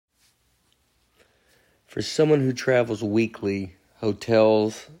For someone who travels weekly,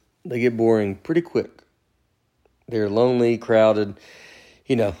 hotels, they get boring pretty quick. They're lonely, crowded,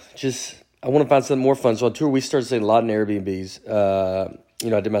 I want to find something more fun. So on tour, we started staying a lot in Airbnbs. I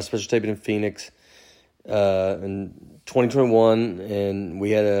did my special taping in Phoenix in 2021, and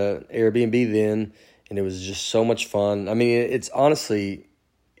we had an Airbnb then, and it was just so much fun. I mean, it's honestly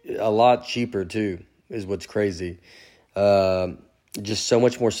a lot cheaper too, is what's crazy. Just so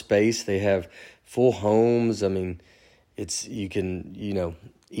much more space. They have full homes. I mean, you can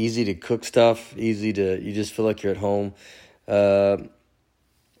easy to cook stuff, you just feel like you're at home. Did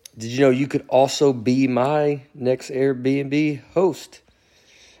you know you could also be my next Airbnb host?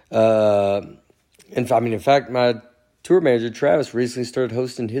 In fact, my tour manager, Travis, recently started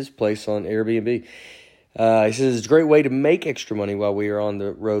hosting his place on Airbnb. He says it's a great way to make extra money while we are on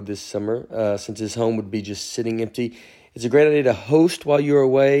the road this summer, since his home would be just sitting empty. It's a great idea to host while you're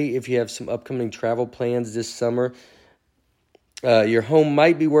away if you have some upcoming travel plans this summer. Your home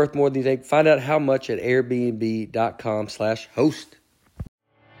might be worth more than you think. Find out how much at airbnb.com/host.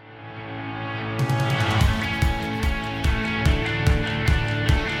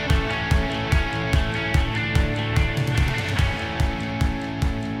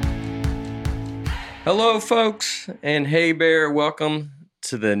 Hello, folks, and hey, Bear, welcome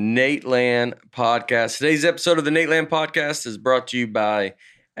to the Nateland Podcast. Today's episode of the Nateland Podcast is brought to you by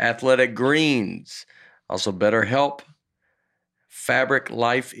Athletic Greens, also BetterHelp, Fabric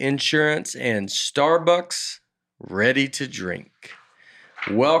Life Insurance, and Starbucks Ready to Drink.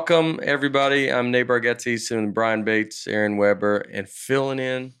 Welcome, everybody. I'm Nate Bargatze, sitting with Brian Bates, Aaron Weber, and filling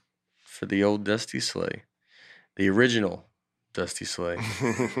in for the old Dusty Slay, the original Dusty Slay,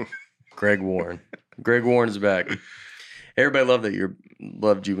 Greg Warren. Greg Warren's back. Everybody loved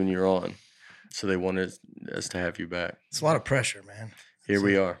you when you were on, so they wanted us to have you back. It's a lot of pressure, man. Here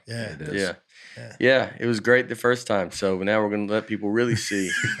we are. Yeah, it is. Yeah. It was great the first time, so now we're going to let people really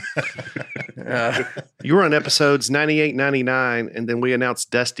see. You were on episodes 98, 99, and then we announced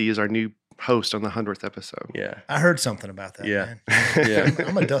Dusty as our new host on the 100th episode. Yeah. I heard something about that, man. Yeah.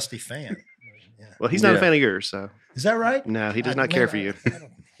 I'm a Dusty fan. Yeah. Well, he's not a fan of yours, so. Is that right? No, he does not care for you.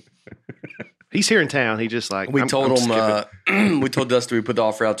 He's here in town. He just like we told him. We told Dusty we put the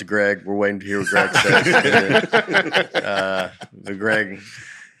offer out to Greg. We're waiting to hear what Greg says. The Greg.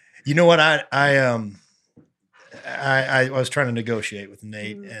 You know what? I was trying to negotiate with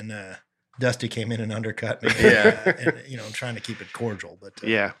Nate, and Dusty came in and undercut me. Yeah, and, trying to keep it cordial, but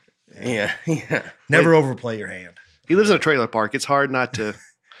yeah. Never overplay your hand. He lives in a trailer park. It's hard not to.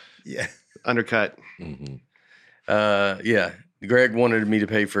 Undercut. Mm-hmm. Yeah. Greg wanted me to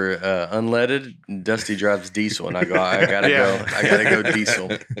pay for unleaded. Dusty drives diesel, and I gotta go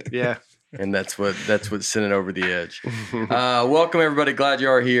diesel. Yeah, and that's what sent it over the edge. Welcome everybody, glad you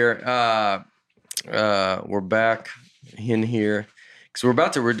are here. We're back in here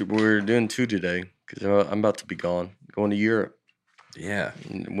because we're doing 2 today because I'm about to be going to Europe. Yeah,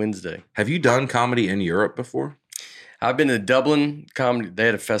 Wednesday. Have you done comedy in Europe before? I've been to Dublin comedy. They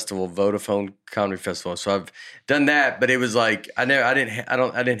had a festival, Vodafone Comedy Festival. So I've done that, but it was like I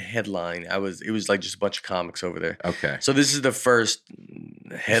didn't headline. It was like just a bunch of comics over there. Okay. So this is the first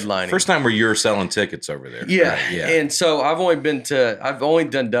headlining. First time where you're selling tickets over there. Yeah. Right? Yeah. And so I've only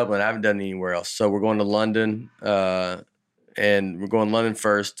done Dublin. I haven't done anywhere else. So we're going to London, and we're going London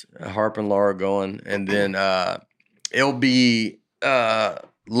first. Harp and Laura going, and then it'll be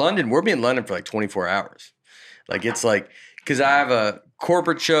London. We'll be in London for like 24 hours. Like it's like, because I have a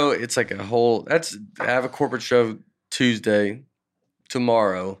corporate show. It's like I have a corporate show Tuesday,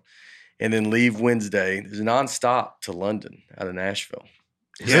 tomorrow, and then leave Wednesday. There's a nonstop to London out of Nashville.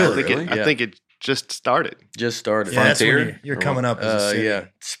 Yeah, I think it just started. Just started. Yeah, Frontier. You're coming up as a city. Yeah,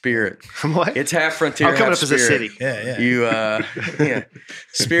 Spirit. What? It's half Frontier. I'm coming half up Spirit. as a city. Yeah. You,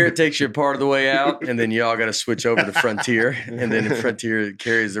 Spirit takes you part of the way out, and then y'all got to switch over to Frontier, and then Frontier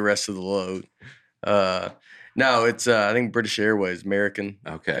carries the rest of the load. No, it's I think British Airways, American.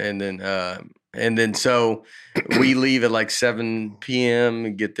 Okay. And then so we leave at like 7 p.m.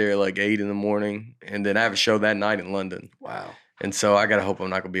 and get there like 8 in the morning, and then I have a show that night in London. Wow. And so I gotta hope I'm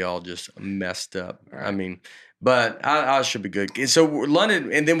not gonna be all just messed up. Right. I mean, but I should be good. So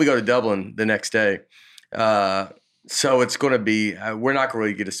London, and then we go to Dublin the next day. So it's gonna be we're not gonna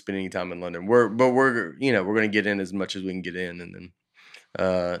really get to spend any time in London. We're gonna get in as much as we can get in, and then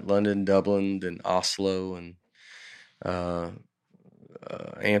London, Dublin, then Oslo, and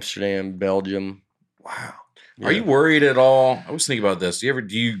Amsterdam, Belgium. Wow. Yeah. Are you worried at all? I was thinking about this. Do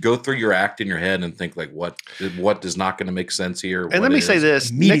you go through your act in your head and think like, what is not going to make sense here? And let me say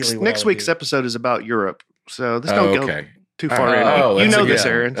this: next week's episode is about Europe, so this don't go too far in. Oh, You know this,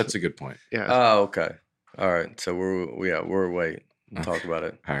 Aaron. That's a good point. Yeah. Oh, okay. All right. So we're wait. We'll talk about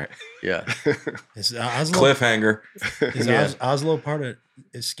it. All right. Yeah. Is Oslo, Cliffhanger. is Oslo part of?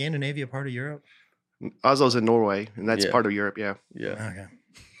 Is Scandinavia part of Europe? Oslo's in Norway, and that's Yeah. part of Europe. Yeah. Yeah. Okay.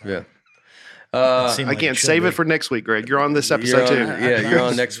 Yeah. Seemed like Again, it should save be. it for next week, Greg. You're on this You're episode on- too. Yeah, you're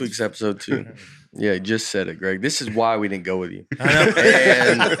on next week's episode too. Yeah, you just said it, Greg. This is why we didn't go with you. I know.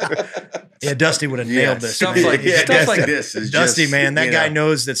 And Yeah, Dusty would have yeah, nailed this. stuff man. like Yeah, stuff like this is Dusty, just, man, that you guy know,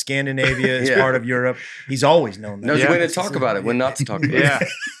 knows that Scandinavia is Yeah. part of Europe. He's always known that. knows Yeah. when to talk about it, when not to talk about Yeah. it.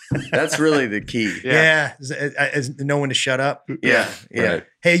 That's really the key. Yeah. Is know when to shut up. Yeah, yeah. Right.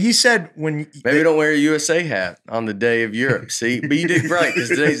 Hey, you said when Maybe don't wear a USA hat on the day of Europe. See, but you did right because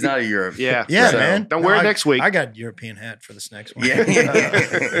today's not a Europe. Yeah. Yeah, So- man. Don't wear it next week. I got European hat for this next one.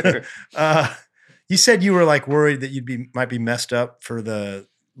 Yeah. You said you were like worried that might be messed up for the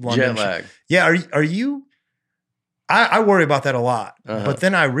London Jet show. lag. Yeah, are you? I worry about that a lot, Uh-huh. but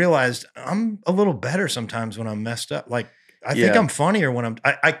then I realized I'm a little better sometimes when I'm messed up. Like I think Yeah. I'm funnier when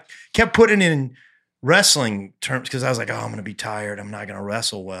I kept putting in wrestling terms because I was like, oh, I'm going to be tired. I'm not going to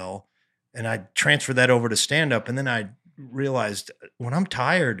wrestle well, and I transferred that over to stand up, and then I realized when I'm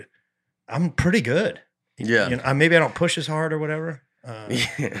tired, I'm pretty good. Yeah. You know, maybe I don't push as hard or whatever.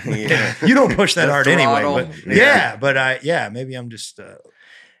 Yeah. You don't push that The hard anyway, throttle. but maybe I'm just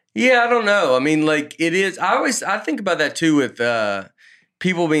Yeah, I don't know. I mean, like it is. I think about that too with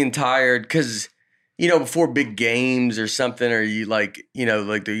people being tired because before big games or something, or you like you got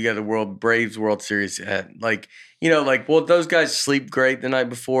the Braves World Series at well, those guys sleep great the night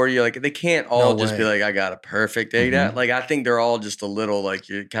before. You're like they can't all No just be way. like I got a perfect 8 out. Like I think they're all just a little like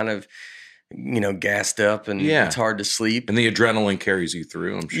you're kind of gassed up and Yeah. it's hard to sleep. And the adrenaline carries you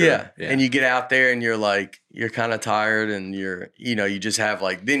through, I'm sure. Yeah. And you get out there and you're kind of tired and you just have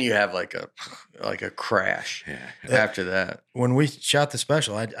then you have like a crash Yeah. after that. when we shot the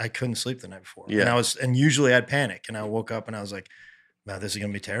special, I couldn't sleep the night before. Yeah. And usually I'd panic and I woke up and I was like, wow, this is going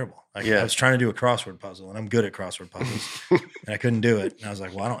to be terrible. Yeah. I was trying to do a crossword puzzle and I'm good at crossword puzzles and I couldn't do it. And I was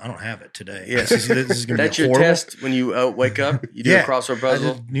like, well, I don't have it today. Yeah. This is going to That's be your horrible. test when you wake up. You do a crossword I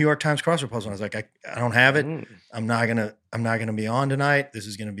puzzle. did New York Times crossword puzzle. And I was like, I don't have it. Mm. I'm not gonna be on tonight.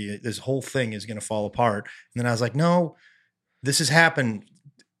 This whole thing is gonna fall apart. And then I was like, no, this has happened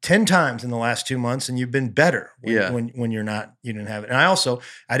 10 times in the last 2 months, and you've been better when you didn't have it. And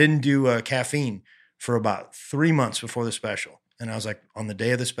I didn't do caffeine for about 3 months before the special. And I was like, on the day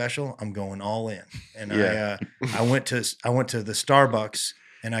of the special, I'm going all in. And I went to the Starbucks.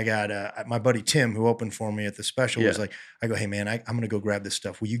 And I got my buddy Tim, who opened for me at the special, was like, I go, hey man, I'm gonna go grab this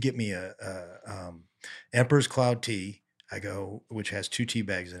stuff. Will you get me a Emperor's Cloud tea? I go, which has 2 tea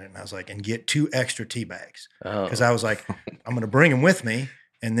bags in it. And I was like, and get 2 extra tea bags. Oh. Because I was like, I'm gonna bring them with me.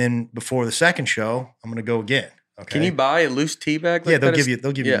 And then before the second show, I'm gonna go again. Okay. Can you buy a loose tea bag? Yeah, like they'll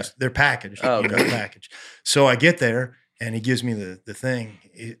that? give you, they're packaged. Oh, they're okay. packaged. So I get there and he gives me the thing.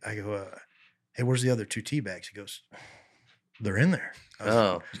 I go, hey, where's the other 2 tea bags? He goes, they're in there. I was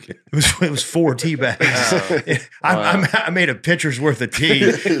like, Oh, it was 4 tea bags. Oh. I made a pitcher's worth of tea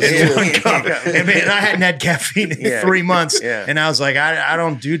in 1 cup. And man, I hadn't had caffeine in 3 months. Yeah. And I was like, I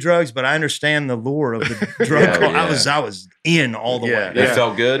don't do drugs, but I understand the lure of the drug. Yeah, call. yeah. I was in all the Yeah. way. It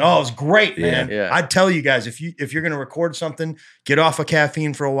felt good. Oh, it was great, man. Yeah. I'd tell you guys if you're going to record something, get off of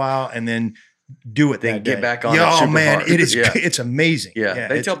caffeine for a while and then do it. Then that get day. back on it Oh super man, hard. it is. Yeah. It's amazing. yeah. They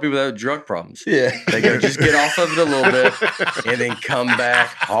it's- tell people that have drug problems. Yeah. They go, just get off of it a little bit and then come back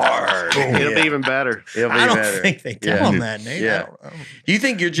hard. It'll Yeah. be even better. It'll be I don't better. think they tell Yeah. them that, Nate. Yeah. I don't- Do you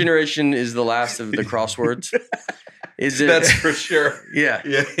think your generation is the last of the crosswords? Is it? That's for sure. yeah.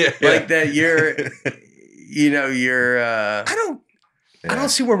 Yeah. Like that you're I don't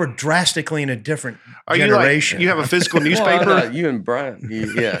see where we're drastically in a different Are generation. you have a physical Well, I newspaper? thought you and Brian.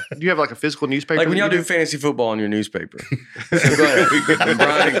 Yeah. Do you have like a physical newspaper? Like when that y'all you do fantasy football on your newspaper. So go ahead.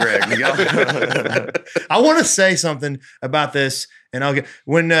 Brian and Greg. Y'all- I want to say something about this, and I'll get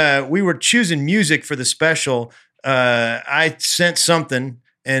when we were choosing music for the special. I sent something,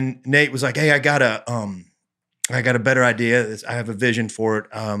 and Nate was like, "Hey, I got a better idea. I have a vision for it.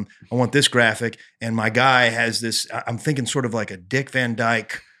 I want this graphic." And my guy has this. I'm thinking sort of like a Dick Van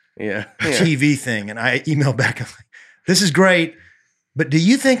Dyke yeah. TV thing, and I emailed back. I'm like, "This is great." But do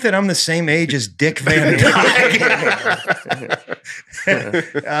you think that I'm the same age as Dick Van Dyke?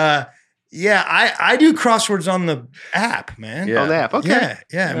 Yeah, I do crosswords on the app, man. Yeah. On the app, okay.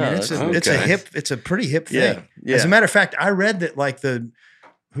 Yeah. I mean, Oh, it's a okay. it's a pretty hip Yeah, thing. yeah. As a matter of fact, I read that like the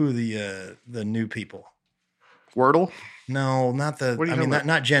new people. Wordle, No, not the. What are you I mean, talking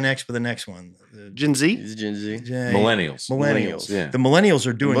not Gen X, but the next one. The Gen Z. He's Gen Z. Millennials. Millennials. Yeah. The millennials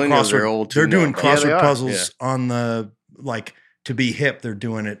are doing Millennials crossword. are old too they're doing now. Yeah, they crossword are. puzzles on the like to be hip. They're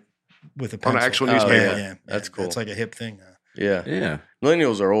doing it with a pencil. On an actual Oh, newspaper. Yeah, That's cool. It's like a hip thing now. Yeah. Yeah.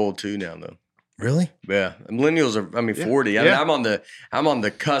 Millennials are old too now, though. Really? Yeah. Millennials are, I mean, Yeah. 40. I mean, Yeah. I'm on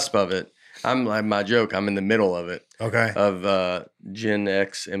the cusp of it. I'm like my joke. I'm in the middle of it, Okay. of Gen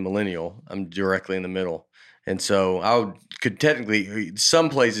X and millennial. I'm directly in the middle. And so could technically, some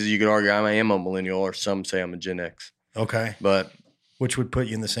places you could argue I am a millennial, or some say I'm a Gen X. Okay. But Which would put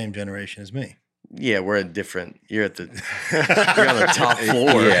you in the same generation as me. yeah, we're at different. You're on the top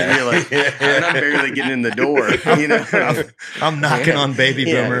floor. Yeah. And you're like, and I'm barely getting in the door. You know, I'm knocking on baby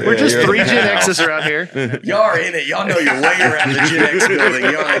Yeah. boomer. We're just Yeah. 3 Gen X's around here. y'all are in it. Y'all know your way around the Gen X building.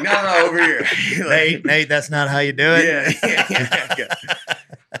 Y'all like, no, over here. You're like, Nate, that's not how you do it. yeah.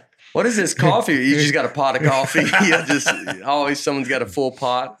 What is this coffee? You just got a pot of coffee. Just always someone's got a full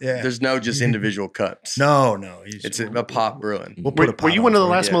pot. Yeah. There's no just individual cups. No. It's a pot brewing. We'll put a Were pot you on one of the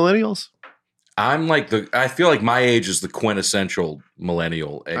for last yeah. millennials? I'm like I feel like my age is the quintessential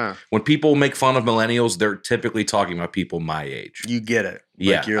millennial. Huh. When people make fun of millennials, they're typically talking about people my age. You get it.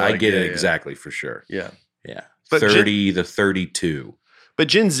 Yeah, you're I like, get yeah, it yeah. exactly for sure. Yeah. Yeah. But 30 to 32. But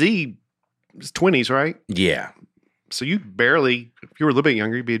Gen Z is 20s, right? Yeah. So you barely, if you were a little bit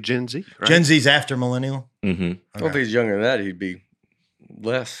younger, you'd be a Gen Z, right? Gen Z's after millennial. Mm-hmm. Well, if he's younger than that, he'd be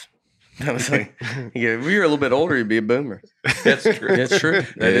less. I was like, if you're a little bit older, you'd be a boomer. That's true. That's true.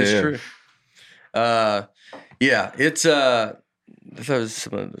 That is Yeah. true. Yeah, it's I thought it was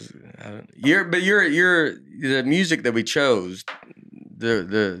some of those, you're the music that we chose,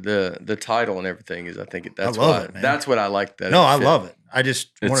 the title and everything is, I think that's I love why it, man. that's what I like. That No, it I fit. led it. I just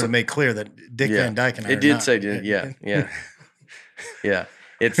It's wanted a- to make clear that Dick Yeah. Van Dyke and I It are did not- say, yeah.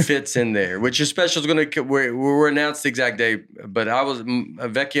 It fits in there, which your special is going to. We're announced the exact day, but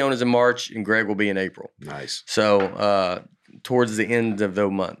Vecchione is in March and Greg will be in April. Nice. So towards the end of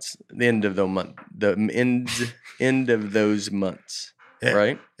those months, end of those months, Yeah.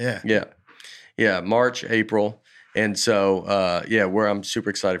 right? Yeah. Yeah, March, April, and so I'm super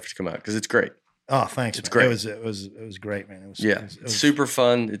excited for it to come out because it's great. Oh, thanks. It's man. great. It was great, man. It was It's super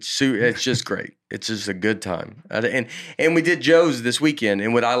fun. It's just great. It's just a good time. And we did Joe's this weekend.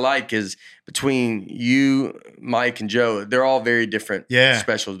 And what I like is between you, Mike, and Joe, they're all very different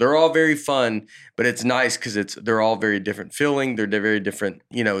specials. They're all very fun, but it's nice because they're all very different feeling. They're very different.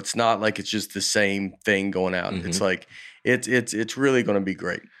 You know, it's not like it's just the same thing going out. Mhm. It's like it's really going to be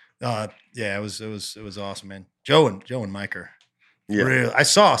great. It was awesome, man. Joe and Mike are Yeah. really. I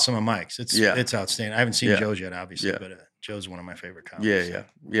saw some of Mike's. It's Yeah. it's outstanding. I haven't seen Yeah. Joe's yet, obviously, Yeah. but Joe's one of my favorite comics.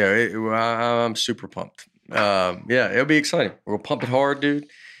 I'm super pumped. It'll be exciting. We'll pump it hard, dude.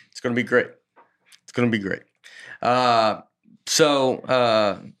 It's gonna be great. So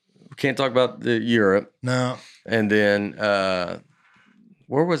we can't talk about the Europe, No. and then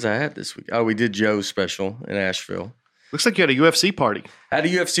where was I at this week? Oh, we did Joe's special in Asheville. Looks like you had a UFC party. I had a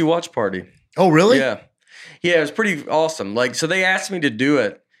UFC watch party. Oh, really? Yeah, it was pretty awesome. Like, so they asked me to do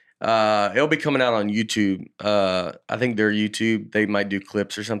it. It'll be coming out on YouTube. I think their YouTube, they might do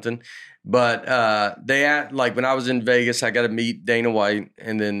clips or something. But like when I was in Vegas, I got to meet Dana White,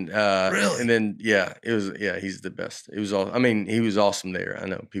 and then Really? and then he's the best. It was all. I mean, he was awesome there. I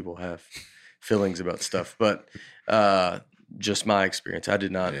know people have feelings about stuff, but just my experience, I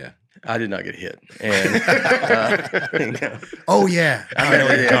did not. Yeah. I did not get hit, and Oh yeah. I know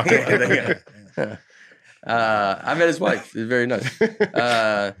what you're talking about. I met his wife. It's very nice.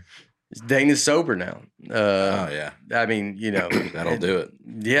 Dana's sober now. Oh yeah. I mean, you know, That'll do it.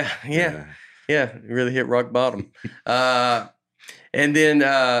 Yeah, really hit rock bottom. And then,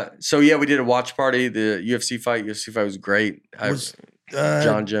 we did a watch party. The UFC fight was great. Was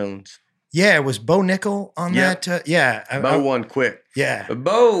John Jones. Yeah, was Bo Nickel on Yeah. that? Bo won quick. Yeah. But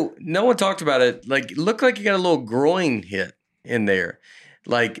Bo, no one talked about it. Like, it looked like he got a little groin hit in there.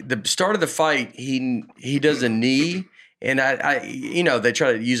 Like, the start of the fight, he does a knee. And I they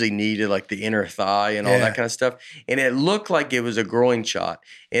try to usually knee to like the inner thigh and all that kind of stuff. And it looked like it was a groin shot.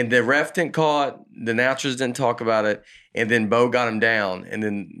 And the ref didn't call it. The announcers didn't talk about it. And then Bo got him down. And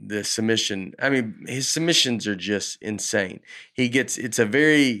then the submission, I mean, his submissions are just insane. It's a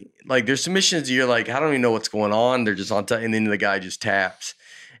very, like, there's submissions you're like, I don't even know what's going on. They're just on top. And then the guy just taps.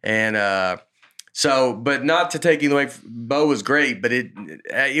 And but not to take anything away, Bo was great. But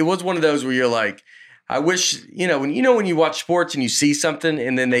it was one of those where you're like, I wish, when you watch sports and you see something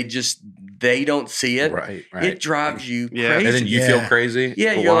and then they don't see it. Right. It drives you Yeah. crazy. And then you feel crazy.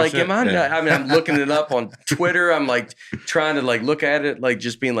 Yeah, for you're like, watching am I it? not? I mean, I'm looking it up on Twitter. I'm like trying to like look at it, like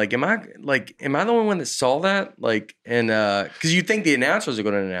just being like, am I the only one that saw that? Like, and because you think the announcers are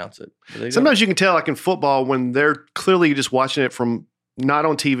going to announce it. But they don't. Sometimes you can tell, like in football, when they're clearly just watching it from not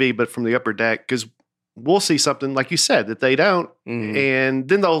on TV, but from the upper deck. Because we'll see something like you said that they don't, and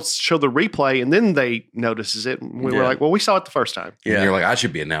then they'll show the replay, and then they notices it. And we were like, "Well, we saw it the first time." Yeah, and you're like, "I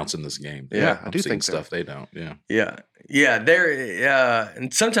should be announcing this game." Yeah, I I'm do seeing think so. stuff they don't. Yeah, yeah. They're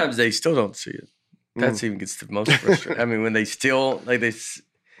and sometimes they still don't see it. That's even gets the most frustrating. I mean, when they still like they,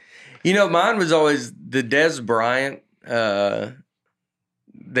 mine was always the Des Bryant.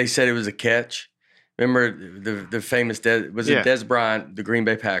 They said it was a catch. Remember the famous Des Bryant, the Green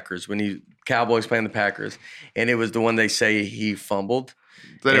Bay Packers, when Cowboys playing the Packers, and it was the one they say he fumbled.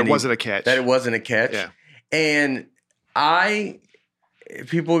 That it wasn't a catch. That it wasn't a catch. Yeah. And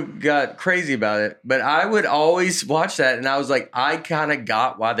people got crazy about it, but I would always watch that, and I was like, I kind of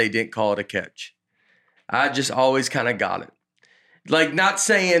got why they didn't call it a catch. I just always kind of got it. Like, not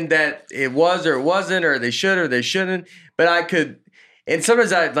saying that it was or it wasn't, or they should or they shouldn't, but I could. And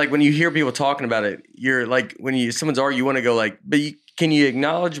sometimes when you hear people talking about it, you're like, when someone's arguing, you want to go like, but can you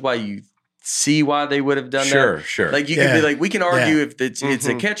acknowledge why you see why they would have done that? Sure. Like, you could be like, we can argue if it's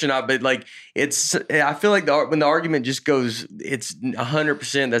a catch or not, but like, I feel like when the argument just goes, it's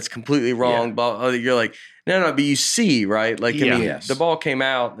 100% that's completely wrong. Yeah. But you're like, no, but you see, right? Like, I mean, Yes. the ball came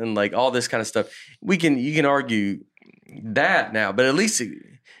out and like all this kind of stuff. You can argue that now, but at least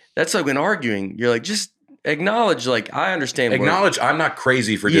that's like when arguing, you're like, just acknowledge, like, I understand. Acknowledge I'm not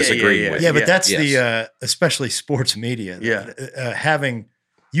crazy for disagreeing with you. Yeah, but that's the especially sports media.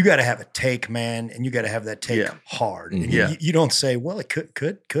 You got to have a take, man, and you got to have that take hard. And you don't say, well, it could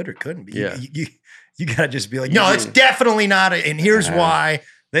or couldn't be. Yeah. You got to just be like, no, it's definitely not, and here's why.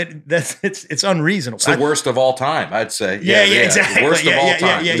 It's unreasonable. It's the worst of all time, I'd say. Yeah, exactly. The worst of all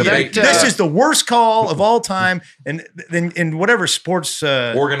time. This is the worst call of all time, and then in whatever sports,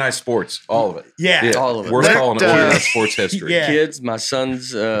 organized sports, all of it. Yeah. All of it. Worst call in organized sports history. Yeah. Kids, my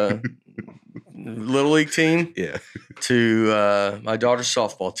son's little league team, to my daughter's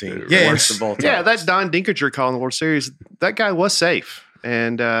softball team. Yeah. Worst of all time. Yeah, that Don Dinkinger call in the World Series, that guy was safe.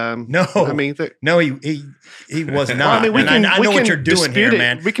 And no, I mean, he was not. Well, I mean, I know what you're doing here,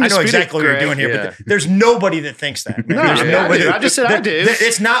 man. We can I know dispute exactly it, what you're doing here, Yeah. but there's nobody that thinks that. Man. No, There's yeah, nobody. I just said I do.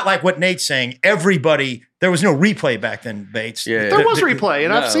 It's not like what Nate's saying. Everybody, there was no replay back then, Bates. Yeah. there was replay,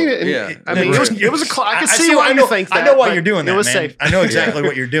 and I've seen it. And, I mean, it was a clock. I can see why you think that. I know why but you're doing that. It was man. safe. I know exactly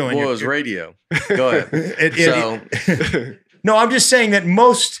what you're doing. Well, it was radio. Go ahead. No, I'm just saying that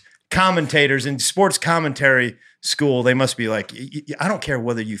most commentators in sports commentary school, they must be like, I don't care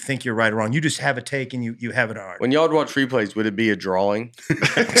whether you think you're right or wrong. You just have a take and you have it hard. When y'all would watch replays, would it be a drawing?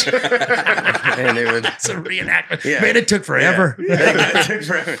 And it would. It's a reenactment. Yeah. Man, it took forever. It took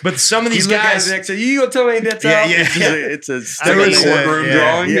forever. But some of these You look at guys, it next to you gonna tell me that's out? It's a There was, courtroom yeah,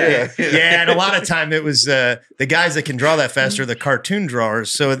 drawing. yeah, and a lot of time it was the guys that can draw that fast are the cartoon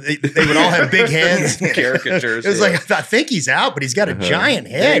drawers. So they would all have big heads. Caricatures. It was like, I think he's out, but he's got a giant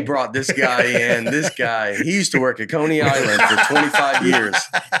They head. brought this guy in. This guy, he used to work at Coney Island for 25 years.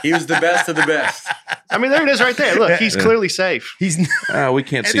 He was the best of the best. I mean, there it is right there. Look, he's clearly safe. He's we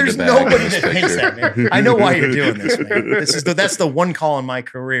can't see there's the bag nobody in this that thinks picture. that, man. I know why you're doing this, man. That's the one call in my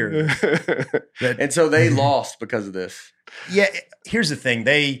career. And so they lost because of this. Yeah, here's the thing.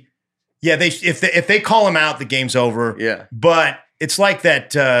 If they call him out, the game's over. Yeah. But it's like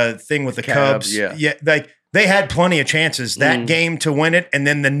that thing with the Cubs. yeah. Like they had plenty of chances that game to win it, and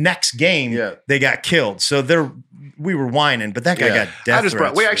then the next game they got killed. So we were whining, but that guy got death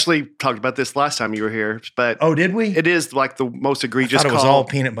threats. We actually talked about this last time you were here, but did we? it is like the most egregious I thought it was call all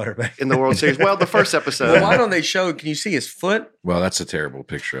peanut butter back in the World Series. Well, the first episode. Well, why don't they show? Can you see his foot? Well, that's a terrible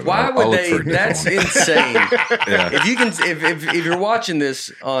picture of it. Why I'll would look they? for a different That's one. insane. Yeah. If you can, if you're watching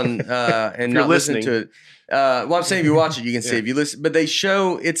this on and not listening to it. Well, I'm saying if you watch it, you can see. If you listen, but they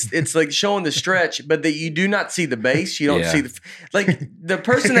show it's like showing the stretch, but that you do not see the base. You don't see the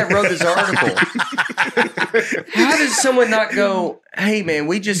person that wrote this article. How does someone not go, hey man,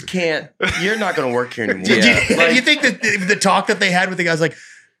 we just can't. You're not going to work here anymore. Do you think that the talk that they had with the guys like,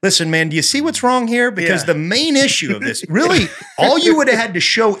 listen, man, do you see what's wrong here? Because the main issue of this, really, all you would have had to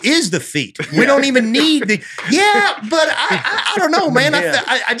show is the feet. We don't even need the. Yeah, but I don't know, man.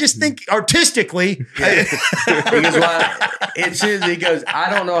 I just think artistically. Because he goes, I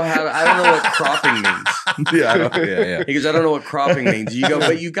don't know what cropping means. He goes, I don't know what cropping means. You go,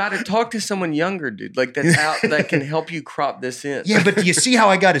 but you got to talk to someone younger, dude. Like that's out that can help you crop this in. Yeah, but do you see how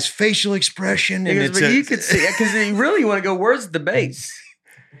I got his facial expression? He goes, but you could see because you really want to go, where's the base?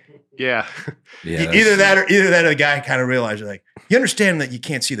 Yeah. Either that or the guy kind of realized, like, you understand that you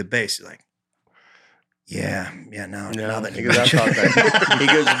can't see the base. You're like, now that he goes, I thought that. He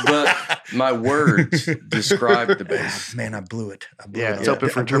goes, but my words describe the base. Man, I blew it. It's open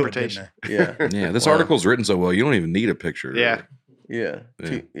for interpretation. Yeah. This article's written so well, you don't even need a picture. Yeah. Yeah.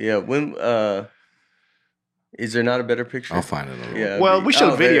 When Is there not a better picture? I'll find it. Yeah. Well, we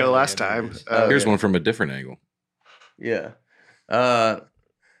showed video last time. Here's one from a different angle. Yeah.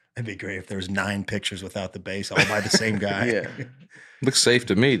 It'd be great if there was 9 pictures without the base, all by the same guy. Yeah. Looks safe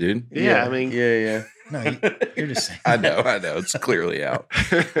to me, dude. Yeah, I mean, Yeah. No, you're just saying. I know. It's clearly out.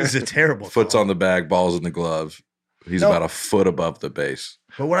 It's a terrible Foot's call. on the bag, balls in the glove. He's about a foot above the base.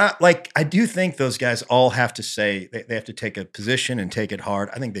 But I do think those guys all have to say they have to take a position and take it hard.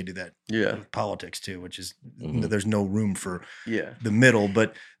 I think they do that with politics too, which is there's no room for the middle.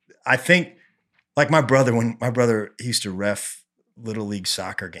 But I think like my brother, when my brother used to ref little league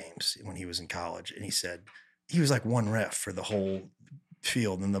soccer games when he was in college, and he said he was like one ref for the whole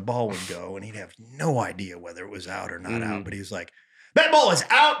field, and the ball would go, and he'd have no idea whether it was out or not out. But he was like, "That ball is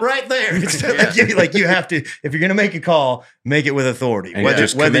out right there." Like you have to, if you're going to make a call, make it with authority. And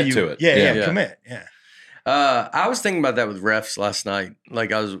just commit to it. Yeah, commit. Yeah. I was thinking about that with refs last night.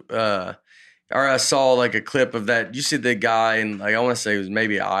 Like I saw like a clip of that. You see the guy, and like I want to say it was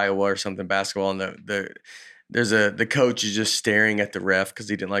maybe Iowa or something basketball, and the coach is just staring at the ref because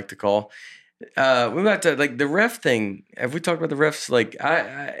he didn't like the call. We about to like the ref thing. Have we talked about the refs? Like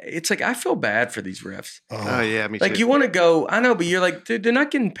it's like I feel bad for these refs. Oh yeah, me like too. you want to go. I know, but you're like, dude, they're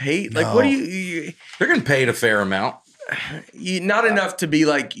not getting paid. Like, what do you? They're getting paid a fair amount. Not enough to be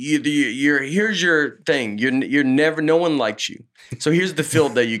like you're. Here's your thing. You're never. No one likes you. So here's the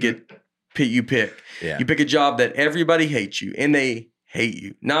field that you get. You pick. Yeah. You pick a job that everybody hates you, and they hate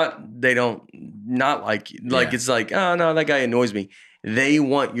you. They don't not like you. Like it's like, oh no, that guy annoys me. They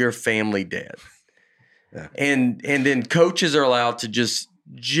want your family dead. Yeah. And then coaches are allowed to just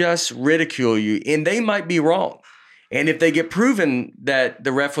ridicule you, and they might be wrong. And if they get proven that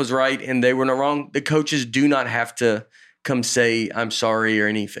the ref was right and they were not wrong, the coaches do not have to come say I'm sorry or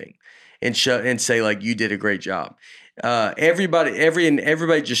anything, and say like you did a great job. Everybody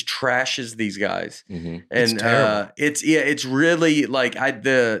just trashes these guys, and it's really like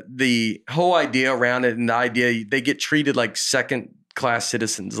the whole idea around it, and the idea they get treated like second class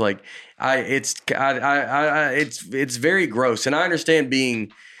citizens. Like it's very gross, and I understand you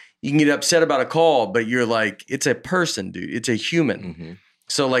can get upset about a call, but you're like, it's a person, dude. It's a human. Mm-hmm.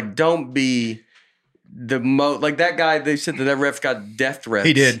 So like, don't be like that guy. They said that ref got death threats.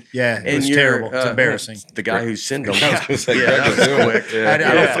 He did. Yeah. It was terrible. It's embarrassing. The guy who sent them. I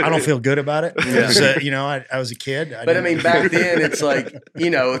don't feel good about it. Yeah. I was a kid. But I mean, back then it's like,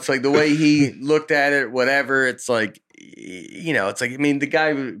 it's like the way he looked at it, whatever. It's like, it's like, I mean, the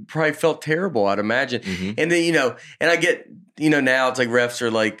guy probably felt terrible, I'd imagine. Mm-hmm. And then, and I get, now it's like refs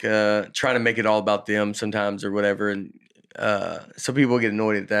are like trying to make it all about them sometimes or whatever. And so people get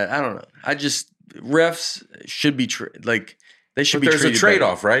annoyed at that. I don't know. Refs should be they should be. There's a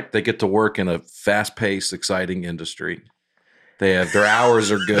trade-off, right? They get to work in a fast-paced, exciting industry. They have their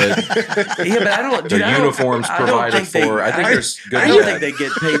hours are good. Yeah, but I don't. Their uniforms provided for. I think there's good. I don't think they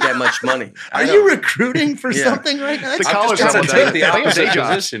get paid that much money. Are you recruiting for something right now? I'm just trying to take the opposite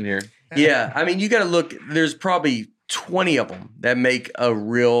position here. Yeah, I mean, you got to look. There's probably 20 of them that make a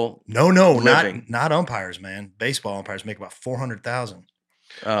real living. Not umpires, man. Baseball umpires make about $400,000.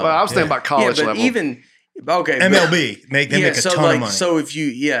 Well, I was thinking about college but level. Even MLB make a ton of money. So if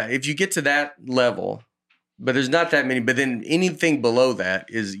you get to that level, but there's not that many. But then anything below that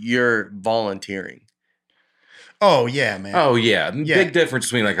is you're volunteering. Oh yeah, man. Oh yeah. Big difference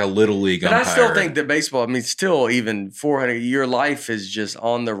between like a little league umpire. But I still think that baseball. I mean, still even 400. Your life is just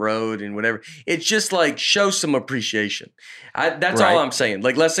on the road and whatever. It's just like show some appreciation. That's all I'm saying.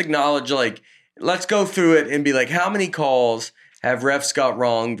 Like let's acknowledge. Like let's go through it and be like, how many calls have refs got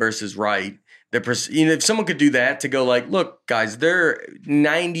wrong versus right? If someone could do that to go like, look, guys, they're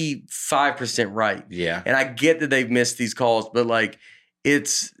 95% right. Yeah. And I get that they've missed these calls, but like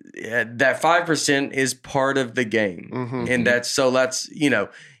it's that 5% is part of the game. Mm-hmm. And that's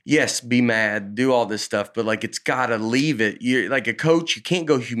yes, be mad, do all this stuff, but like it's got to leave it. You're like a coach, you can't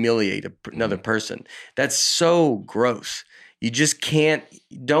go humiliate another person. That's so gross. You just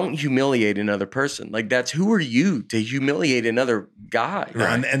don't humiliate another person. Like who are you to humiliate another guy?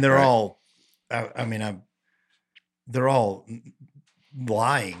 Right? And they're all, they're all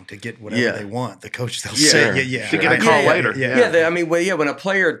lying to get whatever they want. The coach, they'll say, to get a call later. When a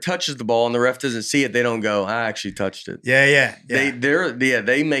player touches the ball and the ref doesn't see it, they don't go, I actually touched it. Yeah.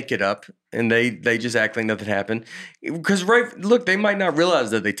 They make it up. And they just act like nothing happened. Because they might not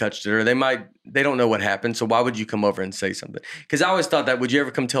realize that they touched it, or they don't know what happened. So why would you come over and say something? Because I always thought that, would you ever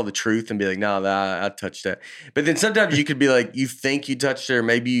come tell the truth and be like, no, I touched that. But then sometimes you could be like, you think you touched it, or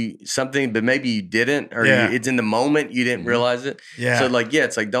maybe something, but maybe you didn't, or it's in the moment, you didn't realize it. Yeah. So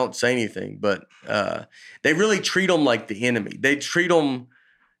it's like, don't say anything. But they really treat them like the enemy. They treat them,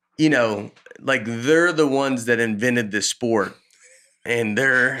 you know, like they're the ones that invented this sport. And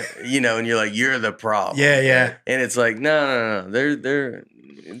they're, you know, and you're like, you're the problem. Yeah. And it's like, no.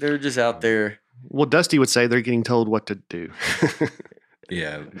 They're just out there. Well, Dusty would say they're getting told what to do.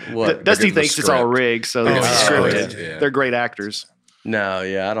 Yeah. What? Dusty thinks it's all rigged, so it's scripted. Yeah. They're great actors. No,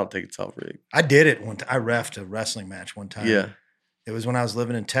 yeah, I don't think it's all rigged. I did it one time. I reffed a wrestling match one time. Yeah. It was when I was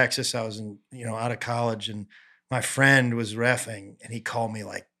living in Texas. I was out of college, and my friend was reffing, and he called me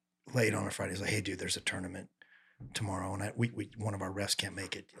like late on a Friday. He's like, "Hey, dude, there's a tournament tomorrow, and we one of our refs can't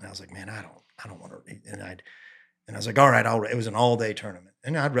make it." And I was like, "Man, I don't want to." And I was like, "All right, it was an all day tournament,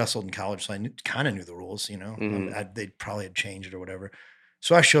 and I'd wrestled in college, so I kind of knew the rules. You know, they probably had changed it or whatever."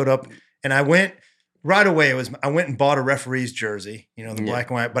 So I showed up, and I went right away. I went and bought a referee's jersey, you know, the black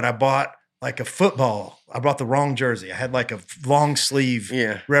and white, but I bought like a football. I brought the wrong jersey. I had like a long sleeve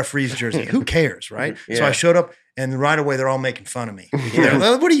referee's jersey. Who cares, right? Yeah. So I showed up, and right away they're all making fun of me. They're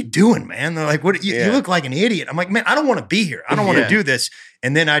like, "What are you doing, man?" They're like, "What? You look like an idiot." I'm like, "Man, I don't want to be here. I don't want to do this."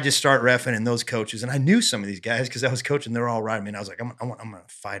 And then I just start reffing, and those coaches, and I knew some of these guys because I was coaching. They're all riding me, and I was like, "I'm going to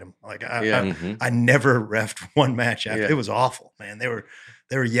fight them." Like I never reffed one match after. It was awful, man. They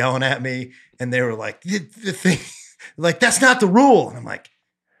were yelling at me, and they were like, "The thing, like that's not the rule." And I'm like,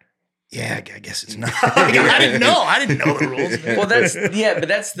 "Yeah, I guess it's not." I didn't know the rules. Well, but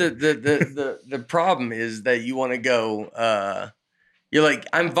that's the problem is that you want to go. You're like,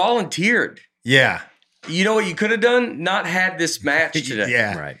 I'm volunteered. Yeah. You know what you could have done? Not had this match today.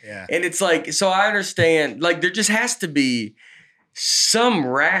 Yeah. Right. Yeah. And it's like, so I understand. Like, there just has to be some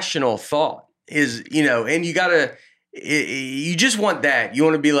rational thought. And you gotta. You just want that. You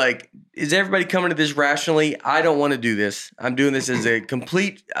want to be like, is everybody coming to this rationally? I don't want to do this. I'm doing this as a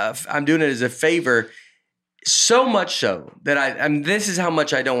complete, I'm doing it as a favor. So much so that this is how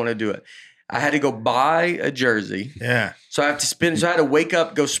much I don't want to do it. I had to go buy a jersey. Yeah. So I have to so I had to wake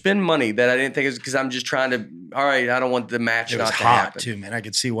up, go spend money that I didn't think it was because I'm just trying to, all right, I don't want the match not to happen. It was hot too, man. I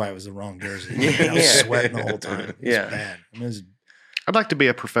could see why it was the wrong jersey. I was sweating the whole time. It was bad. I'd like to be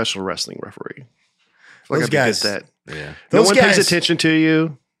a professional wrestling referee. Those guys, that. Yeah. No one pays attention to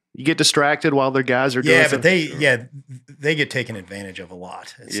you. You get distracted while their guys are doing but they get taken advantage of a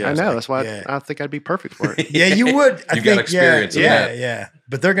lot. I know. That's why I think I'd be perfect for it. Yeah, you would. You got experience in that. Yeah.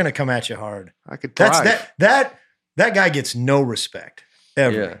 But they're going to come at you hard. I could try. That guy gets no respect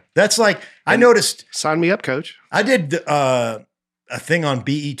ever. Yeah. That's like, I noticed. Sign me up, coach. I did a thing on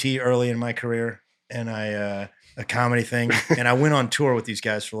BET early in my career, and a comedy thing, and I went on tour with these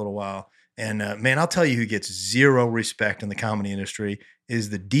guys for a little while. And man, I'll tell you who gets zero respect in the comedy industry is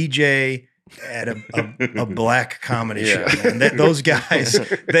the DJ at a black comedy show. Man. Those guys,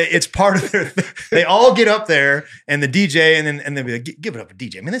 it's part of their thing. They all get up there and the DJ and they'll be like, "Give it up a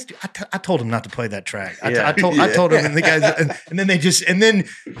DJ." I mean, I told him not to play that track. I told him, and the guys, and then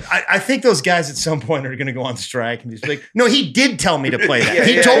I think those guys at some point are going to go on strike and just be like, "No, he did tell me to play that.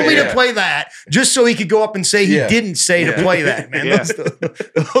 He told me to play that just so he could go up and say he didn't say to play that." Man,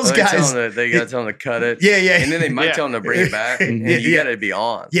 those guys, they got to tell him to cut it. Yeah, and then they might tell him to bring it back. And you got to be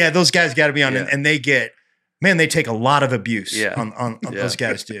on. Yeah, those guys got to be on, and they get, man, they take a lot of abuse on those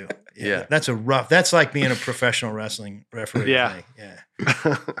guys do. Yeah. That's like being a professional wrestling referee. Yeah.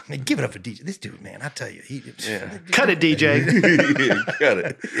 I mean, give it up for DJ. This dude, man, I tell you, cut it, DJ. Cut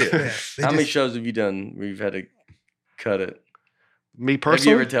it. Yeah. How many shows have you done where you've had to cut it? Me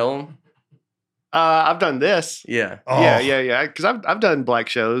personally? Have you ever tell them? I've done this. Yeah. Oh. Yeah. Because I've done black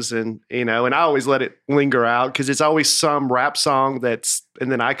shows, and and I always let it linger out because it's always some rap song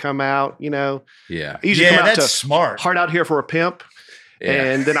and then I come out. Yeah. I usually come out that's to smart. Hard Out Here for a Pimp.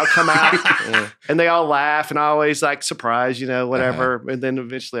 Yeah. And then I'll come out and they all laugh, and I always like surprise, whatever. And then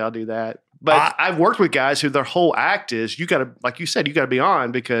eventually I'll do that. But I've worked with guys who their whole act is you got to, like you said, you got to be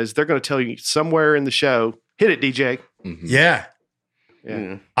on because they're going to tell you somewhere in the show, hit it, DJ. Mm-hmm. Yeah.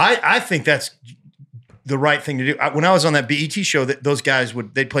 I think that's the right thing to do. When I was on that BET show, those guys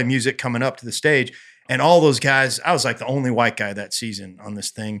they'd play music coming up to the stage, and all those guys, I was like the only white guy that season on this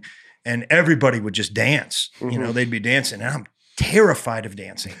thing, and everybody would just dance. Mm-hmm. They'd be dancing, and I'm terrified of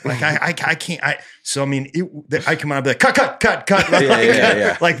dancing. Like I can't. So I mean, I come out and be like,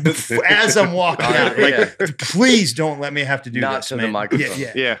 cut. Like as I'm walking out, like please don't let me have to do Not this. to man. the microphone.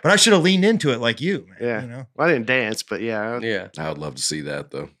 Yeah. But I should have leaned into it like you, man. Yeah. Well, I didn't dance, but Yeah. I would love to see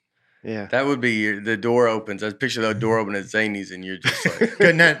that though. Yeah. That would be the door opens. I picture the door open at Zany's, and you're just like,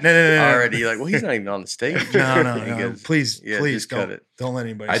 no. already like, well, he's not even on the stage. No. Please just don't cut it. Don't let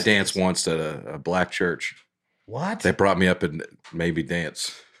anybody. I danced once at a black church. What? They brought me up and made me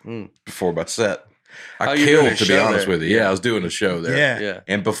dance before my set. I killed, to be honest with you. Yeah, I was doing a show there. Yeah.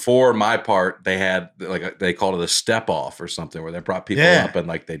 And before my part, they had they called it a step off or something where they brought people up and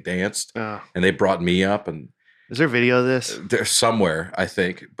like they danced. And they brought me up. And is there video of this? There's somewhere, I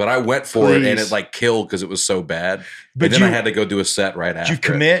think. But I went for it and it like killed because it was so bad. But then I had to go do a set right after. Did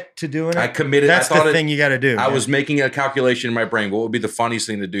you commit to doing it? I committed. That's the thing you got to do. I was making a calculation in my brain. What would be the funniest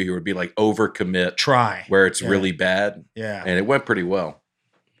thing to do here would be like overcommit. Try. Where it's really bad. Yeah. And it went pretty well.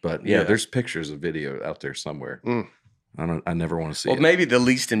 But there's pictures of video out there somewhere. I never want to see it. Well, maybe the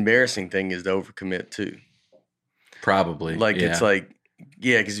least embarrassing thing is to overcommit too. Probably. Like it's like,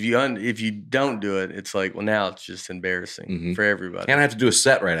 because if you don't do it, it's like, well, now it's just embarrassing for everybody. And I have to do a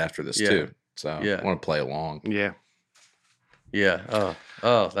set right after this too. So I want to play along. Yeah. Yeah.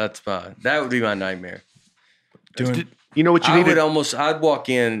 Oh, that's fine. That would be my nightmare. You know what you need? I'd walk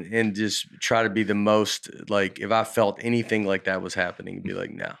in and just try to be the most, like, if I felt anything like that was happening, it'd be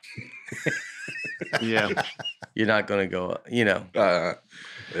like, no. Yeah. You're not going to go,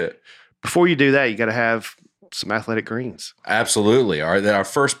 Before you do that, you got to have some Athletic Greens. Absolutely. Our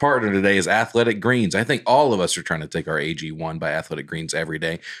first partner today is Athletic Greens. I think all of us are trying to take our AG1 by Athletic Greens every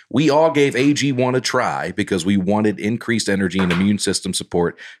day. We all gave AG1 a try because we wanted increased energy and immune system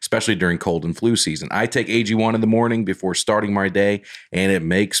support, especially during cold and flu season. I take AG1 in the morning before starting my day, and it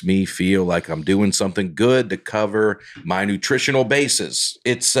makes me feel like I'm doing something good to cover my nutritional bases.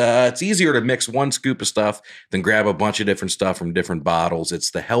 It's easier to mix one scoop of stuff than grab a bunch of different stuff from different bottles.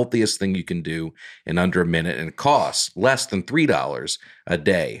 It's the healthiest thing you can do in under a minute. And it costs less than $3 a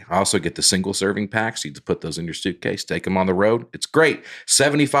day. I also get the single serving packs. You just put those in your suitcase, take them on the road. It's great.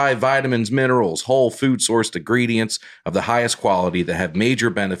 75 vitamins, minerals, whole food sourced ingredients of the highest quality that have major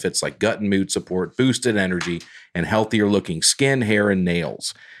benefits like gut and mood support, boosted energy, and healthier looking skin, hair, and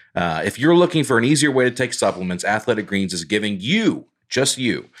nails. If you're looking for an easier way to take supplements, Athletic Greens is giving you, just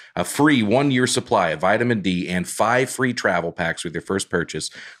you, a free 1-year supply of vitamin D and 5 free travel packs with your first purchase.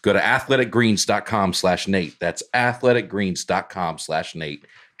 Go to athleticgreens.com/Nate. That's athleticgreens.com/Nate.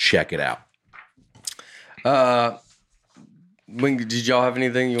 Check it out. Did y'all have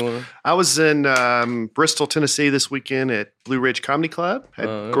anything you want to? I was in Bristol, Tennessee this weekend at Blue Ridge Comedy Club.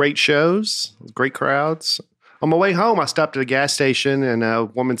 Had great shows, great crowds. On my way home, I stopped at a gas station and a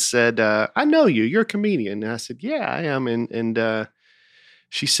woman said, I know you. You're a comedian. And I said, yeah, I am. And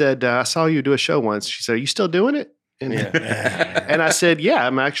she said, I saw you do a show once. She said, are you still doing it? And, and I said, yeah,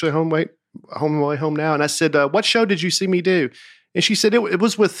 I'm actually on my way home now. And I said, what show did you see me do? And she said, it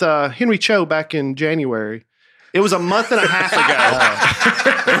was with Henry Cho back in January. It was a month and a half ago.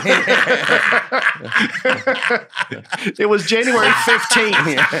 It was January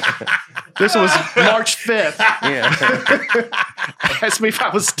 15th. This was March 5th. Asked me if I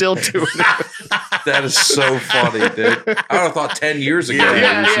was still doing it. That is so funny, dude. I would have thought 10 years ago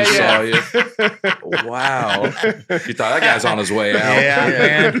she saw you. Wow. You thought that guy's on his way out. Yeah,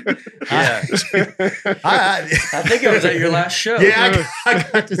 man. I think I was at your last show. Yeah, I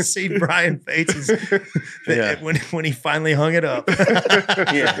got to see Brian Fates' when he finally hung it up.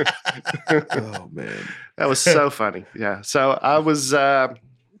 Oh, man. That was so funny. Yeah. So I was...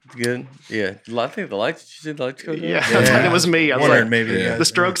 good. Yeah. I think the lights. Did you see the lights go down? Yeah. It was me. I was like, maybe the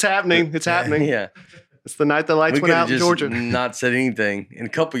stroke's happening. It's happening. Yeah. It's the night the lights went out in Georgia. Not said anything. And a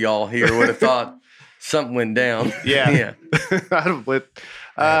couple of y'all here would have thought something went down. Yeah.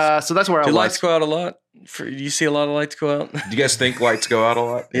 So that's where I was. Do lights go out a lot? Do you see a lot of lights go out? Do you guys think lights go out a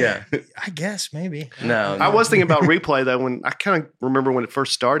lot? Yeah. I guess maybe. No. I was thinking about replay though. When I kind of remember when it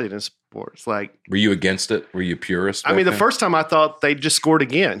first started in sports. Like, were you against it? Were you a purist? I mean, the first time I thought they just scored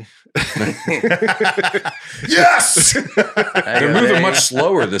again. Yes. They're moving much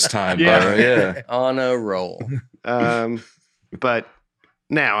slower this time. Yeah. On a roll. But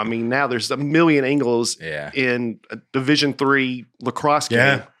now there's a million angles in a Division III lacrosse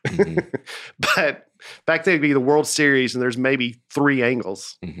game. But back then it'd be the World Series and there's maybe 3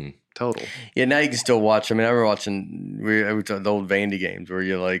 angles total. Yeah, now you can still watch. I mean, I remember watching the old Vandy games where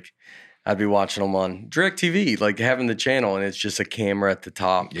you're like, I'd be watching them on DirecTV, like having the channel, and it's just a camera at the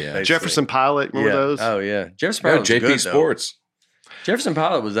top. Yeah, basically. Jefferson Pilot, remember those? Oh yeah, Jefferson Pilot. JP good, Sports. Jefferson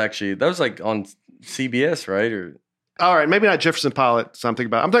Pilot was actually like on CBS, right? Or all right, maybe not Jefferson Pilot. So I'm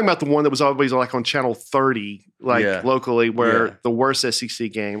thinking about the one that was always like on Channel 30, like locally, where the worst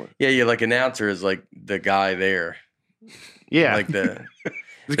SEC game. Yeah, like announcer is like the guy there. Yeah, like the.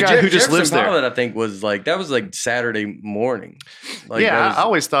 The guy who just lives there. Pilot, I think was like Saturday morning. Like, I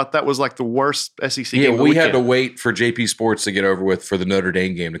always thought that was like the worst SEC game. Yeah, we had to wait for JP Sports to get over with for the Notre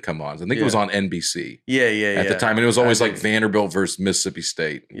Dame game to come on. I think it was on NBC. Yeah. At the time, and it was always like Vanderbilt versus Mississippi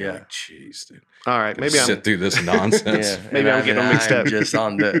State. Yeah, like, jeez, dude. All right, maybe I'm sit through this nonsense. Maybe I'm getting mixed up. Just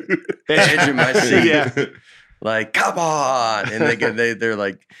on the edge of my seat. Like, come on, and they're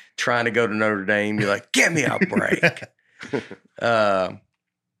like trying to go to Notre Dame. You're like, give me a break.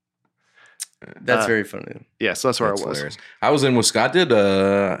 That's very funny. Yeah, so that's where I was. Hilarious. I was in Wisconsin. I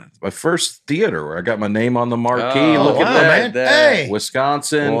did my first theater where I got my name on the marquee. Look at that. Man. Hey.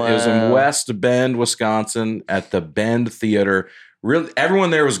 Wisconsin. Wow. It was in West Bend, Wisconsin at the Bend Theater. Really,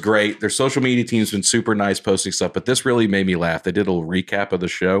 everyone there was great. Their social media team's been super nice posting stuff, but this really made me laugh. They did a little recap of the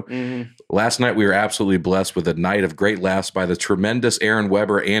show. Mm-hmm. Last night, we were absolutely blessed with a night of great laughs by the tremendous Aaron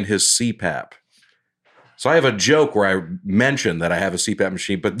Weber and his CPAP. So I have a joke where I mention that I have a CPAP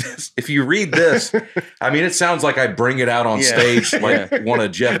machine, but if you read this, I mean, it sounds like I bring it out on stage like one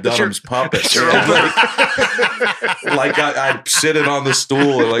of Jeff Dunham's puppets. Like I sit it on the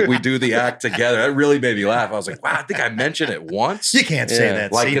stool and like we do the act together. That really made me laugh. I was like, wow, I think I mentioned it once. You can't say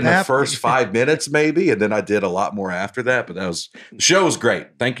that. Like CPAP? In the first 5 minutes maybe, and then I did a lot more after that. But the show was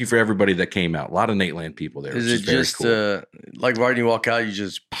great. Thank you for everybody that came out. A lot of Nateland people there. Is it just cool. Like right when you walk out, you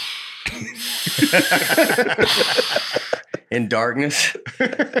just... in darkness,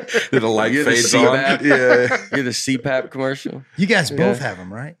 the light fades on. Yeah, you're the CPAP commercial. You guys both have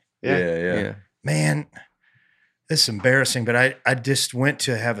them, right? Yeah. Man, this is embarrassing, but I just went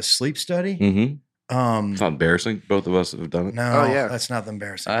to have a sleep study. Mm-hmm. It's not embarrassing. Both of us have done it. No, that's not the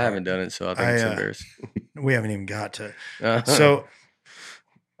embarrassing. I haven't done it, so I think it's embarrassing. We haven't even got to. So,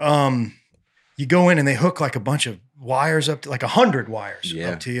 you go in and they hook like a bunch of wires up to like 100 wires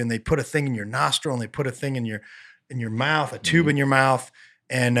up to you, and they put a thing in your nostril and they put a thing in your mouth, a tube in your mouth.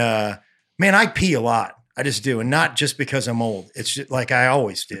 And man, I pee a lot. I just do. And not just because I'm old. It's just like I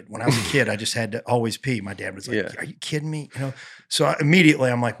always did. When I was a kid, I just had to always pee. My dad was like, are you kidding me? You know? So immediately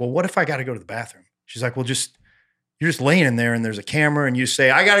I'm like, well, what if I got to go to the bathroom? She's like, well, you're just laying in there and there's a camera and you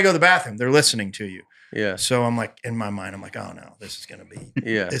say, I got to go to the bathroom. They're listening to you. Yeah. So I'm like, in my mind, I'm like, oh no, this is going to be,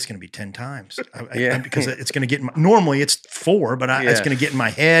 it's going to be 10 times. Because it's going to get, normally it's 4, but it's going to get in my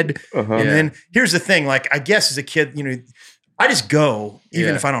head. And then here's the thing, like, I guess as a kid, you know, I just go,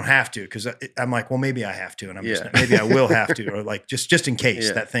 even if I don't have to, because I'm like, well, maybe I have to. And I'm just, maybe I will have to, or like, just in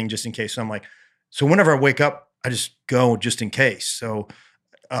case that thing, just in case. So I'm like, so whenever I wake up, I just go just in case. So,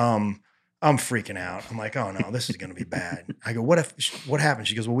 I'm freaking out. I'm like, oh no, this is going to be bad. I go, what happens?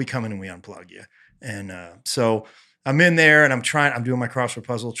 She goes, well, we come in and we unplug you. And so I'm in there and I'm doing my crossword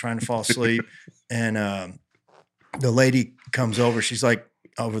puzzle, trying to fall asleep. And the lady comes over. She's like,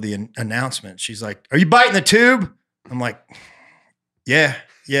 over the announcement, she's like, are you biting the tube? I'm like, yeah,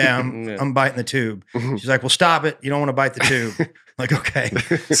 I'm biting the tube. She's like, well, stop it. You don't want to bite the tube. I'm like, okay.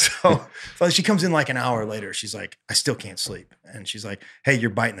 So she comes in like an hour later. She's like, I still can't sleep. And she's like, hey, you're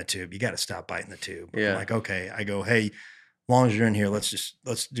biting the tube. You got to stop biting the tube. I'm like, okay. I go, hey, as long as you're in here, let's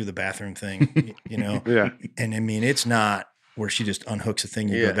do the bathroom thing, you know? And I mean, it's not where she just unhooks a thing,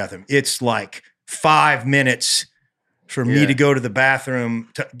 you go to the bathroom. It's like 5 minutes for me to go to the bathroom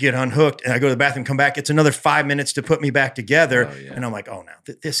to get unhooked. And I go to the bathroom, come back. It's another 5 minutes to put me back together. And I'm like, oh, now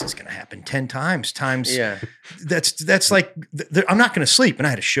this is going to happen 10 times. That's like, I'm not going to sleep. And I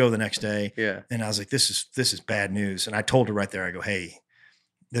had a show the next day. And I was like, this is bad news. And I told her right there, I go, hey,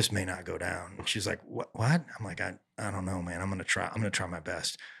 this may not go down. And she's like, what? I'm like, I don't know, man. I'm going to try my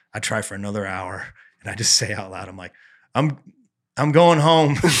best. I try for another hour and I just say out loud, I'm like, I'm going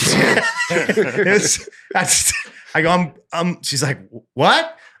home. She's like,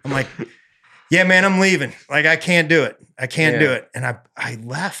 what? I'm like, yeah, man, I'm leaving. Like, I can't do it. Do it. And I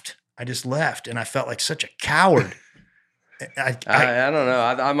left. I just left. And I felt like such a coward. I don't know.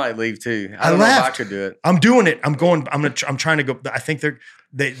 I might leave too. I don't know if I could do it. I'm doing it. I'm trying to go. I think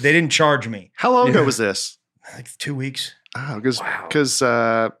they didn't charge me. How long ago was this? Like 2 weeks. Oh, because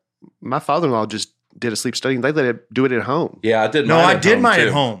my father-in-law just did a sleep study and they let it do it at home. Yeah, I did. No, I did mine at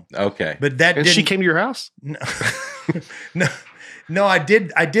home. Okay, but and she came to your house? No, I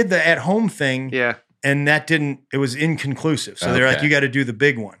did the at home thing. Yeah, and that didn't. It was inconclusive. So they're like, you got to do the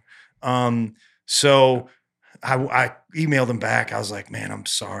big one. So I emailed them back. I was like, man, I'm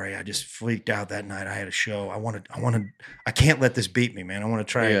sorry. I just freaked out that night. I had a show. I can't let this beat me, man. I want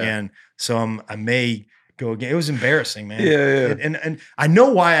to try again. So I may go again. It was embarrassing, man. Yeah. And I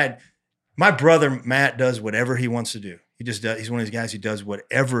know why my brother, Matt, does whatever he wants to do. He just does. He's one of these guys who does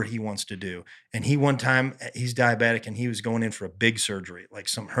whatever he wants to do. And one time he's diabetic and he was going in for a big surgery, like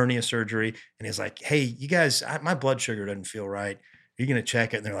some hernia surgery. And he's like, hey, you guys, my blood sugar doesn't feel right. you going to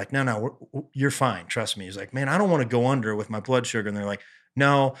check it? And they're like, no, you're fine. Trust me. He's like, man, I don't want to go under with my blood sugar. And they're like,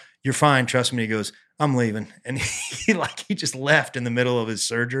 no, you're fine. Trust me. He goes, I'm leaving. And he just left in the middle of his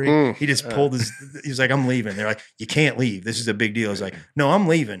surgery. He just pulled he's like, I'm leaving. They're like, you can't leave. This is a big deal. I was like, no, I'm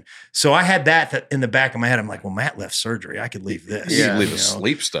leaving. So I had that in the back of my head. I'm like, well, Matt left surgery. I could leave this. You could leave a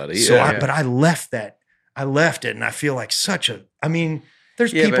sleep study. So but I left that. I left it. And I feel like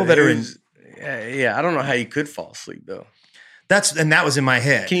there's people that are in. I don't know how you could fall asleep though. That was in my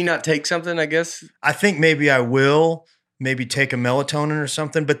head. Can you not take something, I guess? I think maybe I will. Maybe take a melatonin or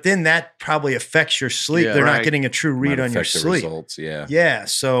something, but then that probably affects your sleep. They're not getting a true read on your sleep. Results, yeah.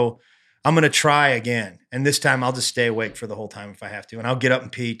 So I'm going to try again, and this time I'll just stay awake for the whole time if I have to, and I'll get up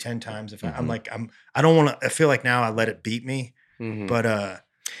and pee 10 times if I'm like I don't want to. I feel like now I let it beat me, but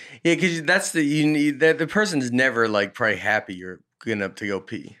because that's the person's never like probably happy you're getting up to go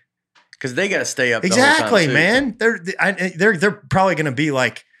pee because they got to stay up. Exactly, the whole time man. They're probably going to be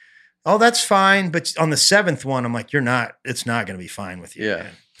like, oh, that's fine. But on the 7th one, I'm like, it's not going to be fine with you. Yeah.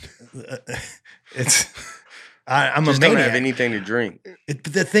 I'm just a maniac. Don't have anything to drink. But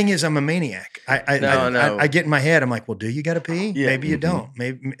the thing is, I'm a maniac. I get in my head. I'm like, well, do you got to pee? Yeah. Maybe you don't.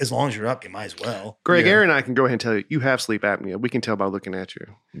 Maybe as long as you're up, you might as well. Greg, Aaron and I can go ahead and tell you have sleep apnea. We can tell by looking at you.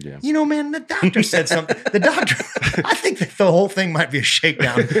 Yeah. You know, man, the doctor said something. The doctor, I think that the whole thing might be a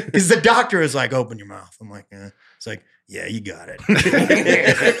shakedown because the doctor is like, open your mouth. I'm like, It's like, yeah, you got it.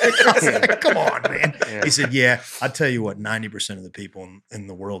 I was like, come on, man. Yeah. He said, yeah, I'll tell you what, 90% of the people in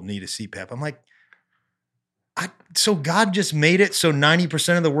the world need a CPAP. I'm like, so God just made it so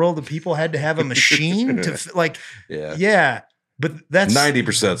 90% of the world of people had to have a machine to yeah. But that's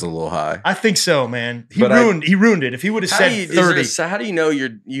 90% is a little high. I think so, man. He ruined it. If he would have said 30. So how do you know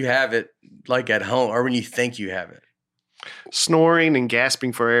you have it like at home or when you think you have it? Snoring and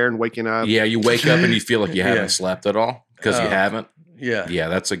gasping for air and waking up. Yeah, you wake up and you feel like you haven't slept at all because you haven't. Yeah. Yeah,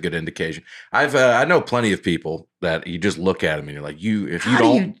 that's a good indication. I know plenty of people that you just look at them and you're like, you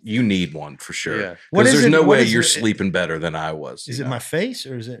need one for sure. Yeah. Because there's no way you're sleeping better than I was. Is it my face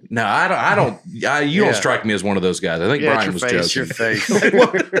or is it? No, I don't. You don't strike me as one of those guys. I think Brian was joking. Your face. Like,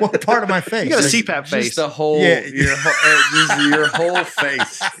 what part of my face? You got a CPAP face. Just the whole, your whole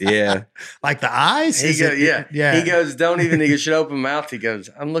face. Yeah. Like the eyes? He goes, don't even, he should open mouth. He goes,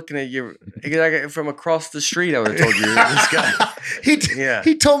 I'm looking at you. From across the street, I would have told you this guy.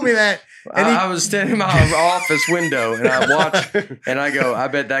 He told me that. And I was standing in my office window and I watched and I go, I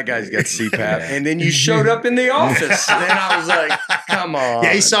bet that guy's got CPAP. And then you showed up in the office. And I was like, come on.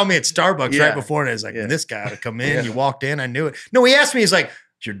 Yeah, he saw me at Starbucks right before and I was like, this guy to come in. You walked in, I knew it. No, he asked me, he's like,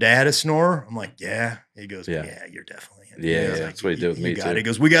 is your dad a snorer? I'm like, yeah. He goes, yeah, you're definitely. Yeah, like, that's what he did with me too. He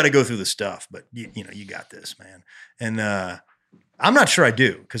goes, we got to go through the stuff, but you got this, man. And I'm not sure I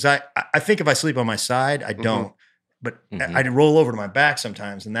do because I think if I sleep on my side, I don't. But I roll over to my back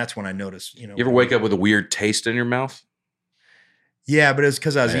sometimes, and that's when I notice. You ever wake up with a weird taste in your mouth? Yeah, but it was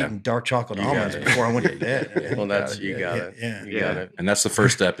because I was eating dark chocolate almonds before I went to bed. Well, that's you got it. Yeah, you got it. And that's the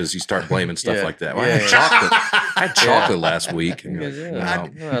first step is you start blaming stuff like that. Well, I had chocolate last week. And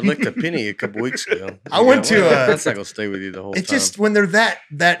I licked a penny a couple weeks ago. I went to that's not gonna stay with you the whole time. It's just when they're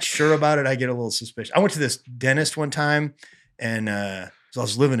that sure about it, I get a little suspicious. I went to this dentist one time, and so I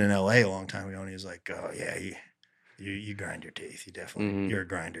was living in LA a long time ago, and he was like, "Oh yeah, you grind your teeth. You definitely you're a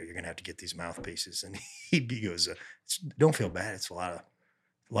grinder. You're gonna have to get these mouthpieces." And he goes, "Don't feel bad. It's a lot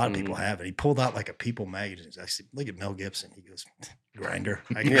of people have it." He pulled out like a People magazine. I said, "Look at Mel Gibson." He goes, "Grinder."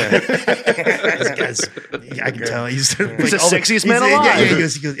 I can tell he's like, the sexiest man alive. Yeah, he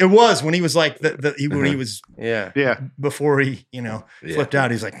goes, it was when he was like when he was before he flipped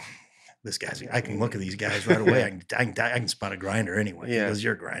out. He's like, this guy's. I can look at these guys right away. I can spot a grinder anyway. Yeah. He goes,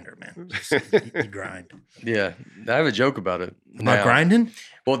 "You're a grinder, man. You grind." Yeah, I have a joke about it. About grinding?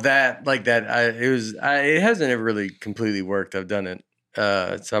 Well, it hasn't ever really completely worked. I've done it,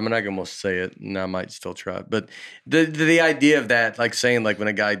 so I'm not gonna say it, and I might still try it. But the idea of that, like saying like when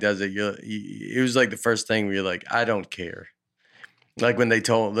a guy does it, it was like the first thing where you're like, I don't care. Like when they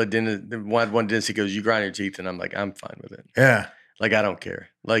told the dentist, one dentist, he goes, "You grind your teeth," and I'm like, I'm fine with it. Yeah. Like, I don't care.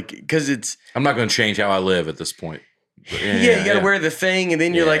 Like, because I'm not going to change how I live at this point. You got to wear the thing, and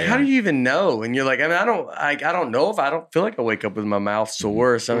then you're like, how do you even know? And you're like, I don't know if I don't feel like I wake up with my mouth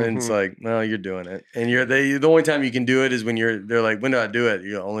sore or something. It's like, no, you're doing it. And the only time you can do it is when they're like, when do I do it?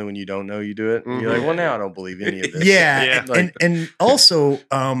 Only when you don't know you do it. And you're like, well, now I don't believe any of this. Yeah. Like, and also,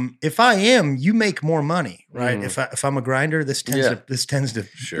 if I am, you make more money, right? If I'm a grinder, this tends to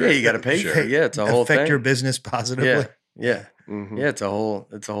sure. Yeah, you got to pay for it. Yeah, it's a whole thing. Affect your business positively. Yeah. Yeah, it's a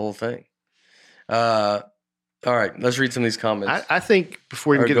whole thing. All right, let's read some of these comments. I think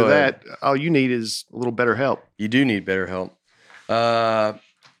before we get to that, all you need is a little better help. You do need better help.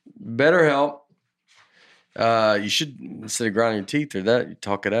 BetterHelp. You should, instead of grinding your teeth or that, you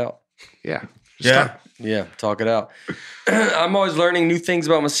talk it out. Yeah. Talk it out. I'm always learning new things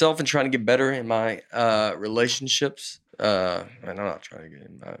about myself and trying to get better in my relationships. And I'm not trying to get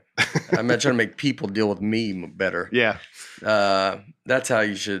in I'm not trying to make people deal with me better. Yeah. That's how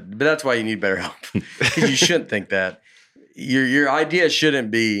you should, but that's why you need BetterHelp. Because you shouldn't think that. Your idea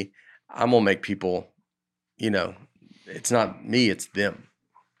shouldn't be, I'm going to make people, it's not me, it's them.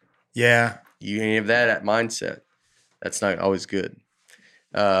 Yeah. You have that mindset. That's not always good.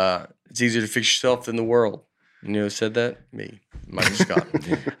 It's easier to fix yourself than the world. You know who said that? Me, Michael Scott.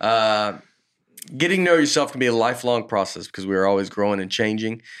 Getting to know yourself can be a lifelong process because we are always growing and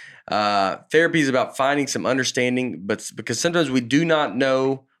changing. Therapy is about finding some understanding, but because sometimes we do not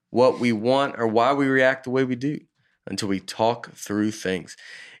know what we want or why we react the way we do until we talk through things.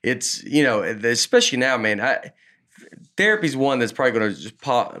 It's, especially now, man, therapy is one that's probably going to just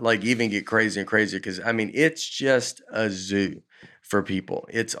pop, like even get crazier and crazier because, it's just a zoo for people.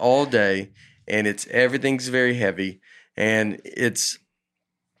 It's all day and everything's very heavy and it's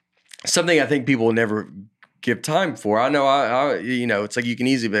something I think people will never give time for. I know it's like you can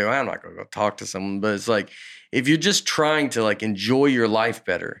easily be like, well, I'm not going to go talk to someone, but it's like if you're just trying to like enjoy your life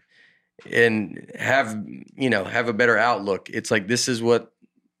better and have a better outlook, it's like this is what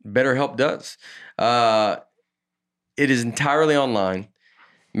BetterHelp does. It is entirely online,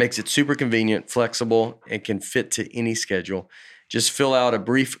 makes it super convenient, flexible, and can fit to any schedule. Just fill out a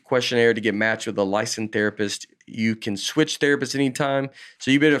brief questionnaire to get matched with a licensed therapist. You can switch therapists anytime, so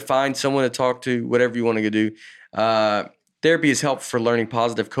you better find someone to talk to, whatever you want to do. Therapy is helpful for learning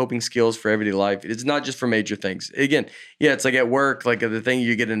positive coping skills for everyday life. It's not just for major things. Again, it's like at work, like the thing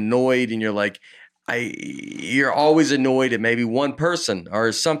you get annoyed and you're like, you're always annoyed at maybe one person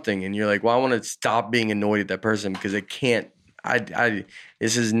or something, and you're like, well, I want to stop being annoyed at that person because it can't.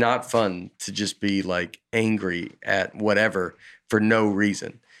 This is not fun to just be like angry at whatever for no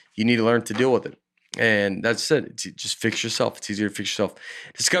reason. You need to learn to deal with it. And that's it. Just fix yourself. It's easier to fix yourself.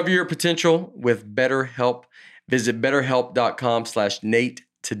 Discover your potential with BetterHelp. Visit BetterHelp.com/Nate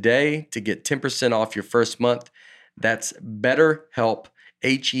today to get 10% off your first month. That's BetterHelp,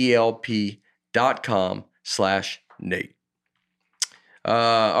 HELP.com/Nate.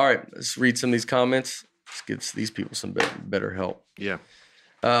 All right, let's read some of these comments. Let's give these people some better help. Yeah.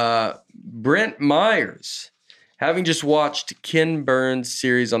 Brent Myers. Having just watched Ken Burns'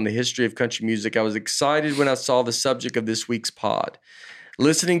 series on the history of country music, I was excited when I saw the subject of this week's pod.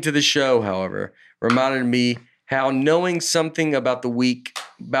 Listening to the show, however, reminded me how knowing something about the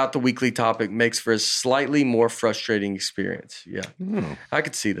weekly topic makes for a slightly more frustrating experience. Yeah, I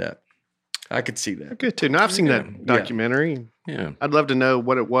could see that. Good too. Now I've seen that documentary. Yeah. I'd love to know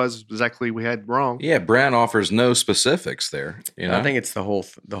what it was exactly we had wrong. Yeah, Brent offers no specifics there. I think it's the whole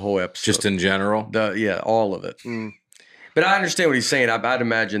episode. Just in general? All of it. Mm. But I understand what he's saying. I'd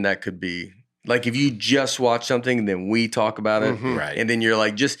imagine that could be like if you just watch something and then we talk about it, right? And then you're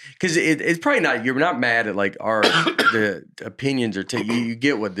like, just because it's probably not. You're not mad at like our the opinions or you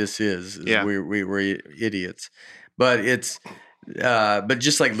get what this is. We're idiots, but it's. But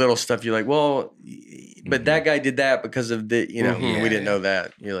just like little stuff, you're like, well, but that guy did that because of the, we didn't know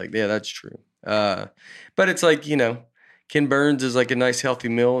that. You're like, yeah, that's true. But it's like, Ken Burns is like a nice healthy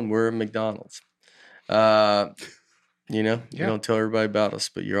meal and we're at McDonald's. You don't tell everybody about us,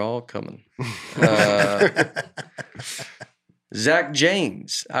 but you're all coming. Zach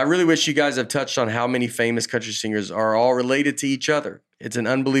James, I really wish you guys have touched on how many famous country singers are all related to each other. It's an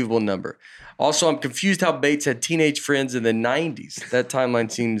unbelievable number. Also, I'm confused how Bates had teenage friends in the 90s. That timeline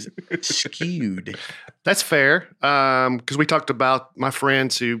seems skewed. That's fair. Because we talked about my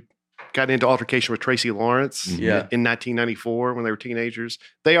friends who got into altercation with Tracy Lawrence in 1994 when they were teenagers.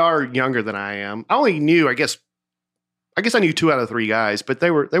 They are younger than I am. I only knew, I guess I knew 2 out of 3 guys, but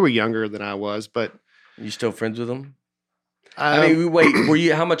they were younger than I was. But you still friends with them? Wait, were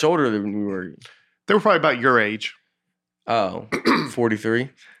you how much older than we were? They were probably about your age. Oh,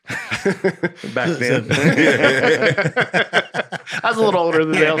 43? Back then. I was a little older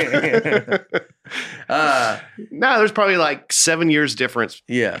than them. No, there's probably like 7 years difference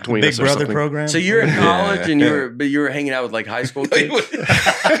between Big us. Brother program. So you're in college and you were hanging out with like high school kids?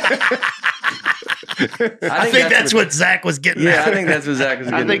 I think that's what Zach was getting at. I think that's what Zach was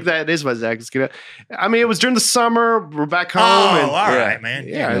getting at. I think that is what Zach was getting at. I mean, it was during the summer. We're back home. All right, man.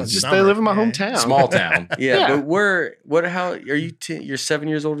 Yeah, it's just they live in my hometown. Small town. But how are you? You're 7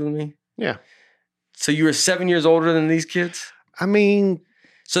 years older than me? Yeah. So you were 7 years older than these kids? I mean.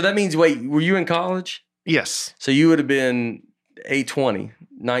 So that means, wait, were you in college? Yes. So you would have been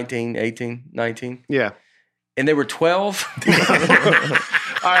 19, 18, 19? Yeah. And they were 12?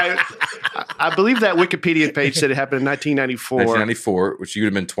 All right. I believe that Wikipedia page said it happened in 1994. 1994, which you would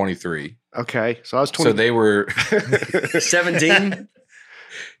have been 23. Okay. So I was 20. So they were 17?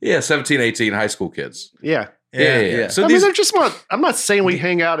 Yeah, 17, 18 high school kids. Yeah. Yeah. So they're just I'm not saying we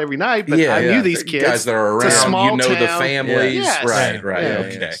hang out every night, but I knew these kids. Guys that are It's a around, small you know the town. families. Yes. Right,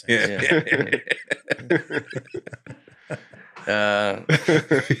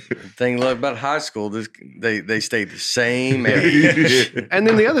 Thing about high school, they stay the same age. And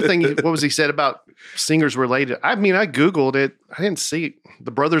then the other thing, what was he said about singers related? I mean, I Googled it. I didn't see it.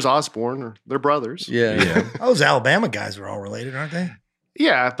 The brothers Osborne, or they're brothers. Yeah. Those Alabama guys are all related, aren't they?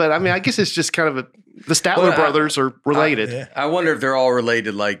 Yeah, but I mean, I guess it's just kind of the Statler brothers are related. I wonder if they're all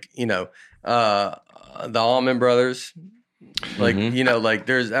related, like, the Allman brothers. Like, like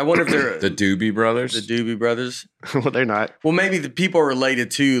I wonder if they're the Doobie Brothers. The Doobie Brothers. Well, they're not. Well, maybe the people are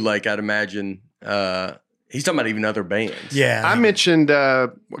related too, like I'd imagine. He's talking about even other bands. Yeah. I mentioned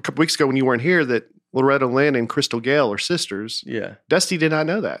a couple weeks ago when you weren't here that Loretta Lynn and Crystal Gale are sisters. Yeah. Dusty did not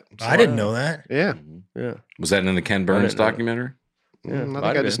know that. So I didn't know that. Yeah. Yeah. Was that in the Ken Burns documentary? Yeah, I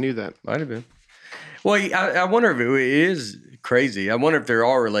think I just knew that. Might have been. Well, I wonder if it is crazy. I wonder if they're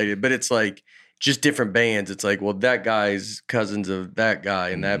all related, but it's like just different bands. It's like, well, that guy's cousins of that guy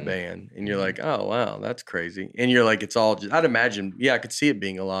in that band. And you're like, oh, wow, that's crazy. And you're like, it's all just, I'd imagine, I could see it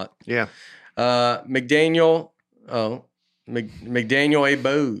being a lot. Yeah. McDaniel A.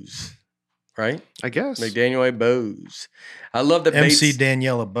 Bose, right? I guess. McDaniel A. Bose. I love the MC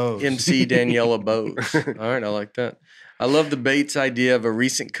Daniela Bose. MC Daniela Bose. All right, I like that. I love the Bates idea of a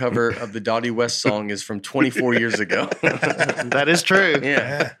recent cover of the Dottie West song is from 24 years ago. That is true.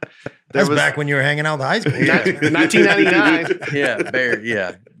 Yeah. That was back when you were hanging out with high school. 1999. Yeah, Bear.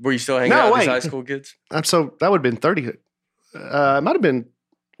 Yeah. Were you still hanging out with these high school kids? So that would have been 30. It might have been,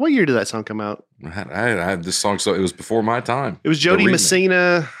 what year did that song come out? I had this song, so it was before my time. It was Jody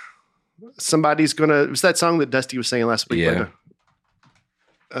Messina. It was that song that Dusty was saying last week. Yeah.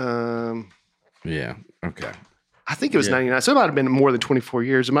 Yeah. Okay. I think it was 99. So it might have been more than 24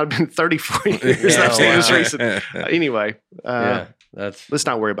 years. It might have been 34 years. It was recent. Anyway, let's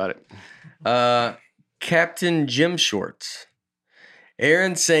not worry about it. Captain Jim Shorts.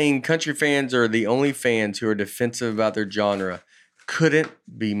 Aaron saying country fans are the only fans who are defensive about their genre. Couldn't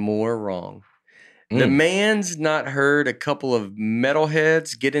be more wrong. The man's not heard a couple of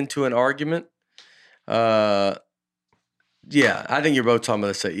metalheads get into an argument. Yeah, I think you're both talking about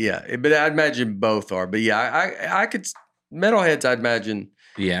the same. Yeah, but I'd imagine both are. But yeah, I could metalheads. I'd imagine.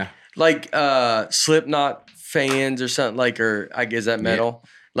 Yeah, like Slipknot fans or something like, or I guess that metal. Yeah.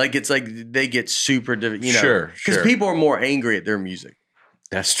 Like it's like they get super, sure, because people are more angry at their music.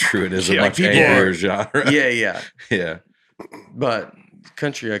 That's true. It is a much angrier genre. Yeah. But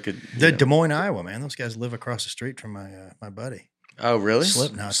country, I could. Des Moines, Iowa, man. Those guys live across the street from my buddy. Oh, really?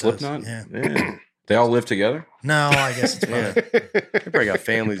 Slipknot. Yeah. They all live together? No, I guess it's fine. They probably got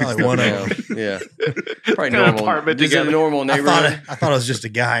families. Probably one of them. Yeah. Probably normal. Apartment just a normal neighborhood. I thought it was just a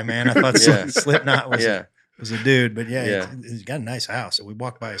guy, man. I thought Slipknot was a dude, but he's got a nice house. So we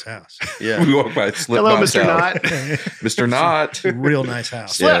walked by his house. Yeah. We walked by Slipknot's Hello, Mr. house. Knott. Mr. Knott. Real nice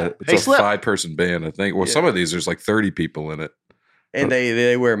house. Yeah, it's a 5-person band, I think. Well, some of these, there's like 30 people in it. And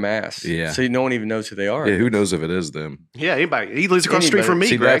they wear masks. Yeah. So no one even knows who they are. Yeah, who knows if it is them? Yeah, anybody. He lives across the street from me,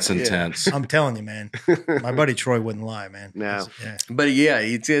 See, Greg. that's intense. I'm telling you, man. My buddy Troy wouldn't lie, man. No. But he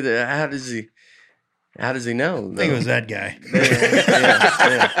said, how does he know? I think it was that guy.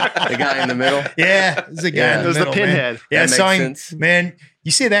 Yeah. The guy in the middle? Yeah, it's the guy in the middle. It was the pinhead. Man. Yeah, that so makes sense. Man,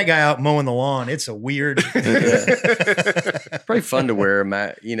 you see that guy out mowing the lawn. It's a weird. It's probably fun to wear them,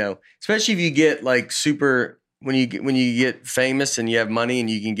 especially if you get like super, when you get famous and you have money and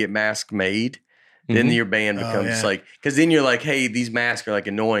you can get masks made. Then your band becomes like, because then you're like, hey, these masks are like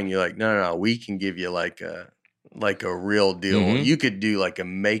annoying. You're like, no, we can give you like a real deal. You could do like a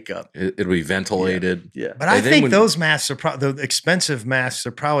makeup. It'll be ventilated. Yeah. But I think those masks are the expensive masks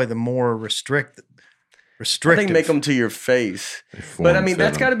are probably the more restrictive. I think make them to your face. But I mean,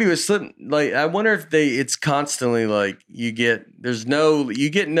 that's got to be with Slip. Like, I wonder if it's constantly like you get no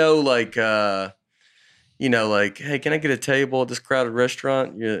like, like, hey, can I get a table at this crowded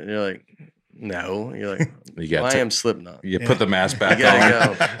restaurant? You're like, no. You're like, I am Slipknot. You put the mask back you gotta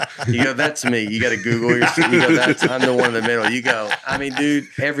on. You go, that's me. You got to Google your. You go, I'm the one in the middle. You go, I mean, dude,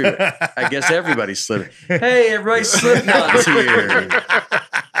 I guess everybody's Slipknot. Hey, everybody, Slipknot's here.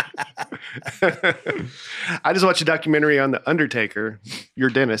 I just watched a documentary on The Undertaker, your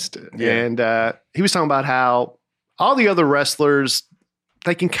dentist, and he was talking about how all the other wrestlers,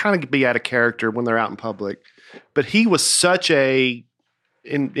 they can kind of be out of character when they're out in public, but he was such in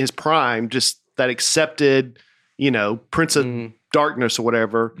his prime, just that accepted, Prince of Darkness or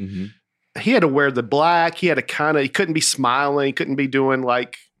whatever. He had to wear the black. He had to he couldn't be smiling. He couldn't be doing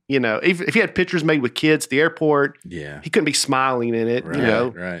like, if he had pictures made with kids at the airport, he couldn't be smiling in it.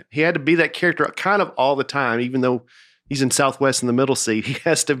 Right. He had to be that character kind of all the time, even though he's in Southwest in the middle seat. He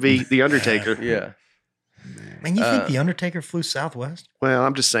has to be the Undertaker. Yeah. Man, you think the Undertaker flew Southwest? Well,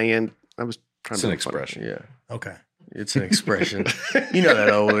 I'm just saying. I was trying It's to an be funny. expression. Yeah. Okay. It's an expression. You know that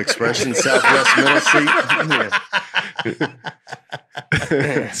old expression, Southwest middle seat.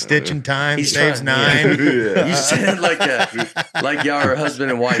 Stitching time He's saves trying- 9. You said it like y'all are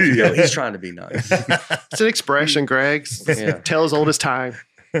husband and wife. You go, he's trying to be nice. It's an expression, Greg. Yeah. Tell as old as time.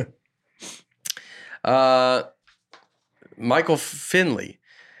 Michael Finley.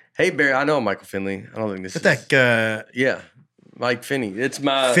 Hey, Barry. I know Michael Finley. I don't think this But is. that Yeah. Mike Finney. It's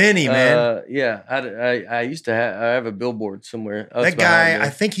my Finney, man. Yeah. I used to have. I have a billboard somewhere. that guy, I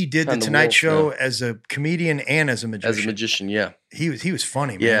think he did the behind the Tonight wolf, Show as a comedian and as a magician. as a magician. Yeah. He was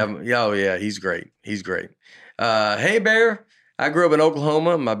funny, Yeah. man. Oh, yeah. He's great. He's great. Hey, Bear. I grew up in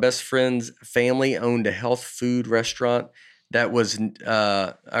Oklahoma. My best friend's family owned a health food restaurant that was, I'm going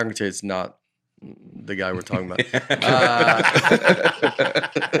to tell you, it's not the guy we're talking about.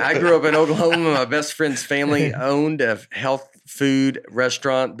 I grew up in Oklahoma. My best friend's family owned a health food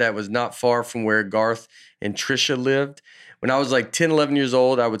restaurant that was not far from where Garth and Trisha lived. When I was like 10, 11 years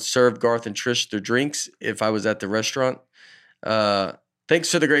old, I would serve Garth and Trish their drinks if I was at the restaurant.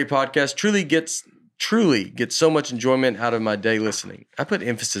 Thanks to the great podcast. Truly gets so much enjoyment out of my day listening. I put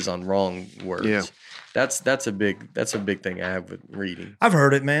emphasis on wrong words. Yeah. That's a big thing I have with reading. I've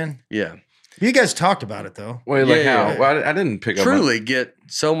heard it, man. Yeah. You guys talked about it though. Wait, like Yeah, how? yeah. Well, I didn't pick up. Truly get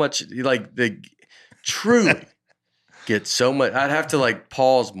so much truly get so much. I'd have to like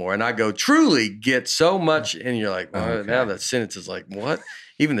pause more and I go truly get so much. And you're like, well, Okay. now that sentence is like, what?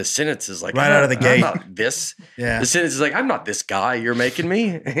 Even the sentence is like, Right I'm out of the not- gate. I'm not this. Yeah. The sentence is like, I'm not this guy you're making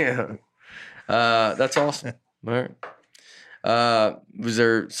me. Yeah. That's awesome. All right. Was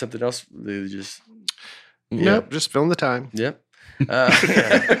there something else? They just, Nope, just filling the time. yep.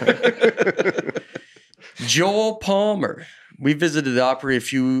 Joel Palmer. We visited the Opry a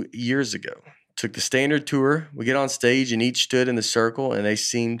few years ago. Took the standard tour. We get on stage and each stood in the circle and they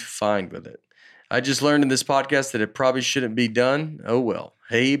seemed fine with it. I just learned in this podcast that it probably shouldn't be done. Oh well.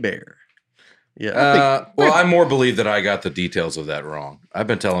 Hey Bear. Yeah. Well, I more believe that I got the details of that wrong. I've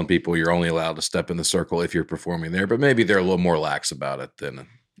been telling people you're only allowed to step in the circle if you're performing there, but maybe they're a little more lax about it than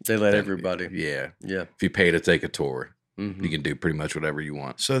They let everybody. Yeah. Yeah. If you pay to take a tour, Mhm. you can do pretty much whatever you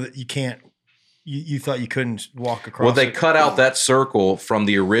want. So that you can't. You thought you couldn't walk across. Well, they it? cut out that circle from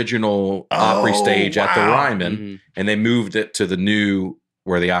the original Opry Oh, stage at the wow. Ryman, Mhm. and they moved it to the new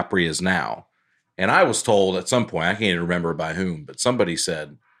where the Opry is now. And I was told at some point, I can't even remember by whom, but somebody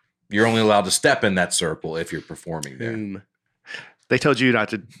said you're only allowed to step in that circle if you're performing there. Whom. They told you not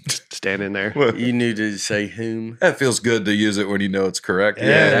to stand in there. You knew to say whom. That feels good to use it when you know it's correct.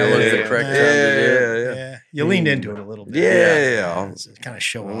 Yeah, that was the yeah, correct yeah, time to do it. Yeah. Yeah, you leaned into it a little bit. Yeah. I'll Kind of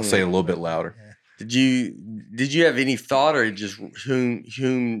show I'll off. say it a little bit louder. Did you have any thought or just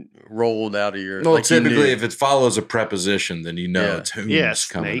whom rolled out of your Well, like you knew? typically, if it follows a preposition, then you know Yeah. it's who's Yeah,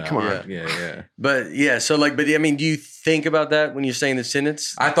 coming Snake, out. come on. Yeah. But yeah, so like, but I mean, do you think about that when you're saying the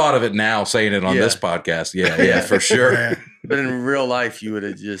sentence? I thought of it now, saying it on Yeah. this podcast. Yeah, for sure. Yeah. But in real life, you would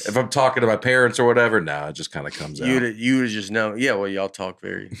have just If I'm talking to my parents or whatever, no, it just kind of comes out. you would have just known. Yeah, well, y'all talk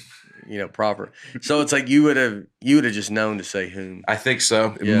very, proper. So it's like you would have just known to say whom. I think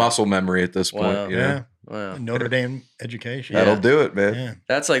so. Yeah. Muscle memory at this point. Wow. You know? Yeah. Wow, Notre Dame education. Yeah. That'll do it, man. Yeah.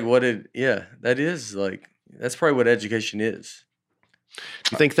 that's like what it. Yeah, that is like that's probably what education is.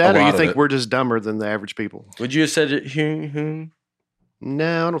 You think that, A or lot you of think it. we're just dumber than the average people? Would you have said it whom?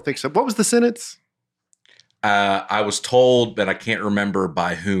 No, I don't think so. What was the sentence? I was told, but I can't remember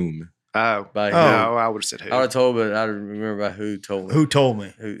by whom. Oh, By no, who? I would have said who. I would have told, but I don't remember by who told me. Who told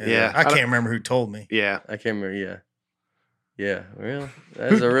me? Who? Yeah. I can't remember who told me. Yeah, I can't remember. Yeah, yeah. Real.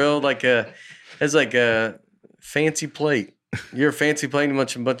 That's a real That's like a fancy plate. You're a fancy plate and a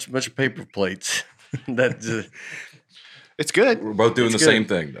bunch of paper plates. That's it's good. We're both doing It's the good. same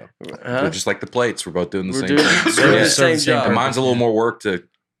thing, though. huh? We're just like the plates. We're both doing the We're same doing thing. the Yeah. same Same job. purpose. Mine's a little more work to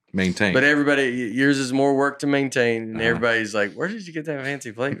maintain. But yours is more work to maintain, and Uh-huh. everybody's like, "Where did you get that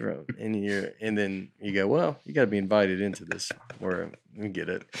fancy plate from?" And then you go, "Well, you got to be invited into this, or you get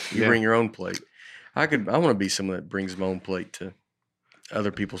it. You Yeah. bring your own plate." I want to be someone that brings my own plate to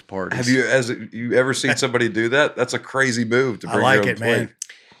other people's parties. Have you ever seen somebody do that? That's a crazy move to I bring like your own it, man. plate.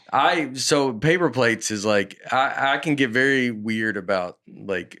 So paper plates is like I can get very weird about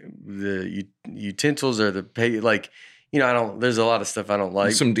like the utensils or the like I don't. There's a lot of stuff I don't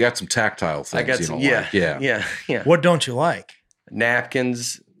like. Got some tactile things. I got some. Like. Yeah. What don't you like?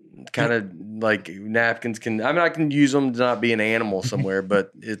 Napkins. Kind of like napkins can. I mean, I can use them to not be an animal somewhere, but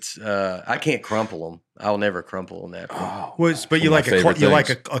it's. I can't crumple them. I'll never crumple a napkin. But you like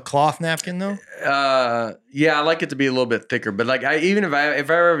a cloth napkin though? Yeah, I like it to be a little bit thicker. But like, even if I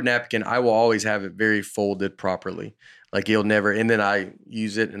ever have a napkin, I will always have it very folded properly. Like you'll never. And then I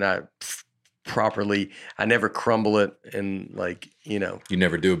use it and I properly. I never crumble it and like You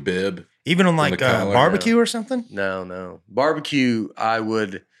never do a bib. Even on like barbecue or something? No. Barbecue, I'd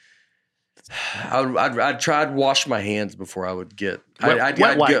try to wash my hands before I would get. I'd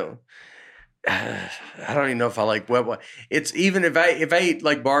go. I don't even know if I like wet. It's even if I ate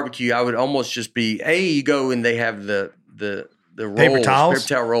like barbecue, I would almost just be. You go and they have the rolls, paper towels,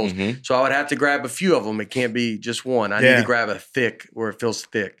 paper towel rolls. Mm-hmm. So I would have to grab a few of them. It can't be just one. I need to grab a thick where it feels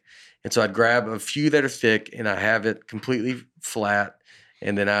thick, and so I'd grab a few that are thick, and I have it completely flat,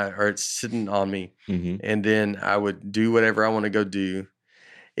 and then it's sitting on me, and then I would do whatever I want to go do.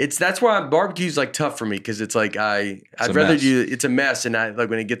 That's why barbecue's like tough for me because it's like I'd rather do it's a mess and I like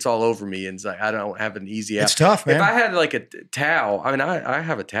when it gets all over me and it's like I don't have an easy. It's tough, man. If I had like a towel, I mean I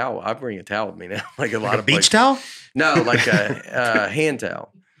have a towel. I bring a towel with me now, like a lot of beach towel. No, like a hand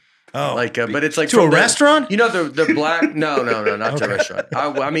towel. Oh, like but it's like to a restaurant. The black. No, not to a restaurant.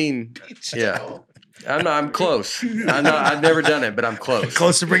 I mean, yeah. I'm close. I've never done it, but I'm close.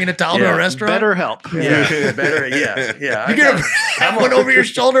 Close to bringing a towel to a restaurant? Better help. Yeah, better. Yeah. You get a one over your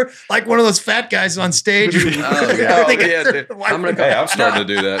shoulder like one of those fat guys on stage. I'm starting to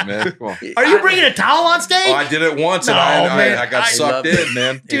do that, man. Come on. Are you bringing a towel on stage? Oh, I did it once and I got sucked in,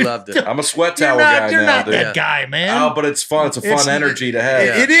 man. He loved it. I'm a sweat towel guy now. You're not that guy, man. Oh, but it's fun. It's a fun energy to have.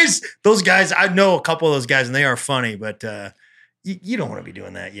 It is. Those guys, I know a couple of those guys and they are funny, but you don't want to be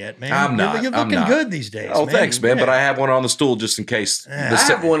doing that yet, man. I'm not. You're looking good these days. Oh, thanks, man. Yeah. But I have one on the stool just in case. I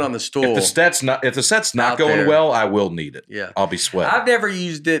have one on the stool. If the set's not going well, I will need it. Yeah, I'll be sweating. I've never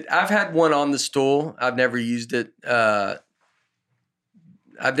used it. I've had one on the stool. I've never used it. But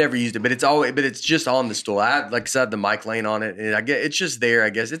it's just on the stool. I have the mic laying on it, and it's just there. I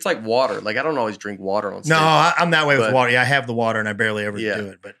guess it's like water. Like I don't always drink water on stage. No, I'm that way with water. Yeah, I have the water, and I barely ever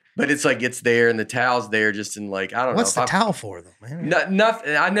do it, But it's like it's there and the towel's there just in like I don't know. What's the towel for though, man?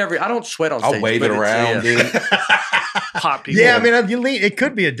 Nothing. I don't sweat on stage. I'll wave it around, dude. Pop people. Yeah, I mean it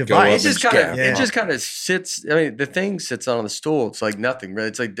could be a device. It just kind of sits. I mean the thing sits on the stool. It's like nothing really.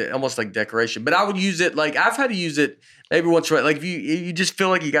 It's like almost like decoration. But I would use it like I've had to use it maybe once. Like if you just feel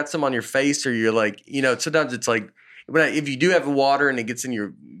like you got some on your face or you're like sometimes it's like if you do have water and it gets in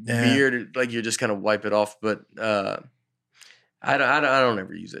your beard like you just kind of wipe it off. But I don't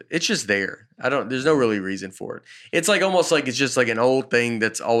ever use it. It's just there. There's no really reason for it. It's like almost like it's just like an old thing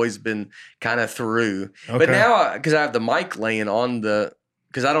that's always been kind of through. Okay. But now, because I have the mic laying on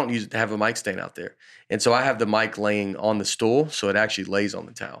because I don't have a mic stand out there. And so I have the mic laying on the stool. So it actually lays on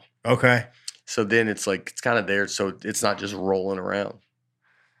the towel. Okay. So then it's like, it's kind of there. So it's not just rolling around.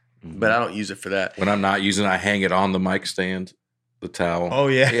 Mm-hmm. But I don't use it for that. When I'm not using it, I hang it on the mic stand, the towel. Oh,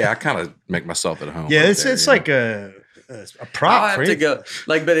 yeah. Yeah, I kind of make myself at home. Yeah, it's like a prop. I'll have to go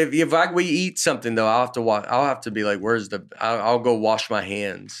like, but if we eat something though, I'll have to be like, I'll go wash my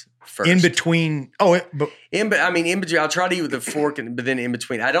hands first. In between. In between. I'll try to eat with a fork, but then in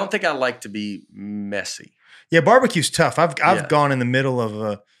between. I don't think I like to be messy. Yeah, barbecue's tough. I've gone in the middle of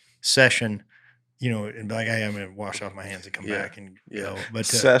a session, and be like, hey, I'm gonna wash off my hands and come back and go. But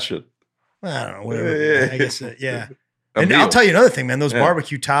session. I don't know. Whatever. I guess. Yeah. And I'll tell you another thing, man. Those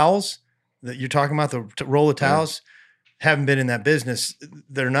barbecue towels that you're talking about, the roll of towels. Haven't been in that business.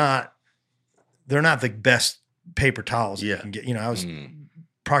 They're not the best paper towels you can get. I was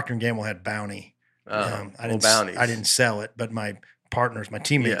Procter & Gamble had Bounty. I didn't sell it, but my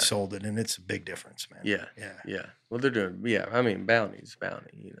teammates sold it, and it's a big difference, man. Yeah. Well, they're doing. Yeah, I mean, Bounty's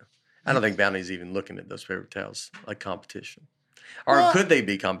Bounty. I don't think Bounty's even looking at those paper towels like competition, or could they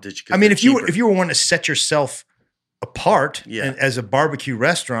be competition? I mean, if you were wanting to set yourself apart as a barbecue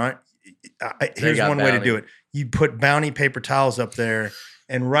restaurant, here's one way to do it. You put Bounty paper towels up there,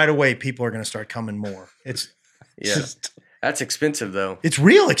 and right away people are going to start coming more. That's expensive though. It's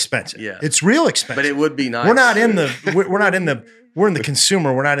real expensive. Yeah, it's real expensive. But it would be nice. We're in the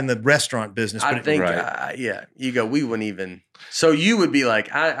consumer. We're not in the restaurant business. I think, you go. We wouldn't even. So you would be like,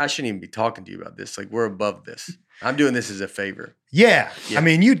 I shouldn't even be talking to you about this. Like we're above this. I'm doing this as a favor. Yeah. I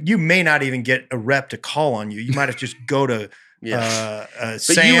mean, you may not even get a rep to call on you. You might have just go to.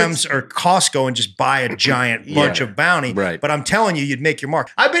 Sam's or Costco and just buy a giant bunch of Bounty. Right. But I'm telling you, you'd make your mark.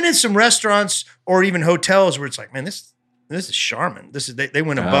 I've been in some restaurants or even hotels where it's like, man, this this is Charmin. This is they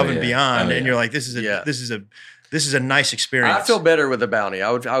went above and beyond, and you're like, this is a nice experience. I feel better with the bounty.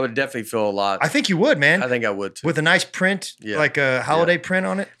 I would definitely feel a lot. I think you would, man. I think I would too. With a nice print, like a holiday print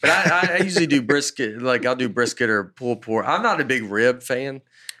on it. But I usually do brisket, like I'll do brisket or pulled pork. I'm not a big rib fan,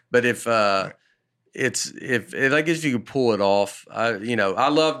 but if you could pull it off, I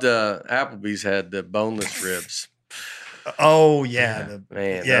loved Applebee's had the boneless ribs. Oh yeah, those were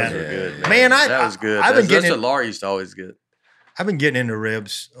good. Man, that was good. That's what Laura used to always get. I've been getting into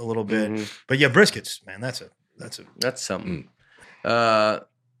ribs a little bit, but yeah, briskets, man, that's something. Michael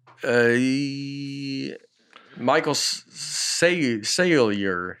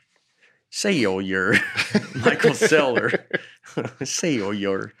Saylor, Michael Seller,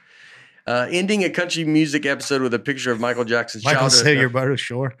 Saylor. Ending a country music episode with a picture of Michael Jackson's Michael childhood. Sail Your Boat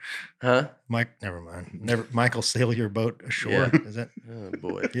Ashore. Huh? Never mind. Michael Sail Your Boat Ashore. Yeah. Is that? Oh,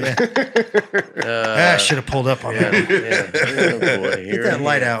 boy. Yeah. I should have pulled up on that. Yeah. Oh, boy. Get that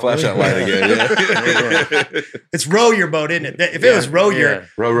light out. Flash that light again. Yeah. It's row your boat, isn't it? If it was row your,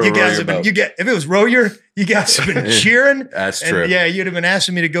 you guys have been. If it was row your, you guys have been cheering. That's true. Yeah, you'd have been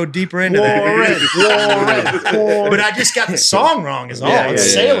asking me to go deeper into that. But I just got the song wrong. Is all.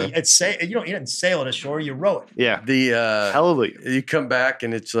 It's sailing. You didn't sail it ashore. You row it. Yeah. Hallelujah. You come back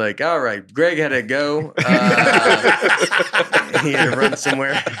and it's like, all right, Greg had to go. He had to run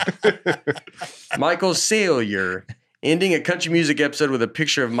somewhere. Michael Saylor ending a country music episode with a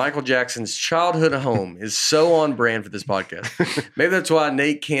picture of Michael Jackson's childhood home is so on brand for this podcast. Maybe that's why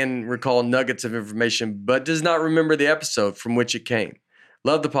Nate can recall nuggets of information, but does not remember the episode from which it came.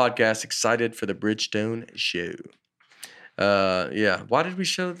 Love the podcast. Excited for the Bridgestone show. Why did we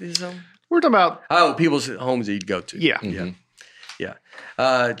show these on? We're talking about people's homes that you'd go to. Yeah. Mm-hmm. Yeah.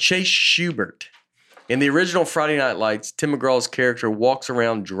 Chase Schubert. In the original Friday Night Lights, Tim McGraw's character walks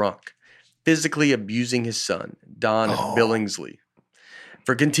around drunk, physically abusing his son, Don Billingsley,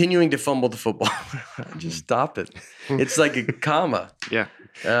 for continuing to fumble the football. Just stop it. It's like a comma. Yeah.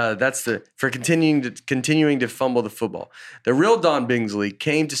 For continuing to fumble the football. The real Don Billingsley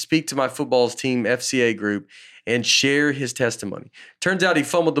came to speak to my football's team FCA group and share his testimony. Turns out he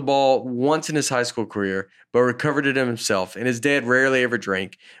fumbled the ball once in his high school career, but recovered it himself. And his dad rarely ever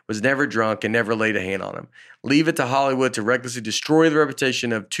drank, was never drunk, and never laid a hand on him. Leave it to Hollywood to recklessly destroy the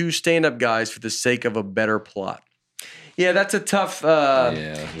reputation of two stand-up guys for the sake of a better plot. Yeah, that's a tough.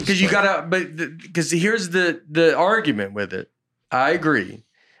 Because because here's the argument with it. I agree,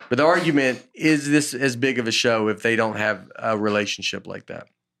 but the argument is this as big of a show if they don't have a relationship like that.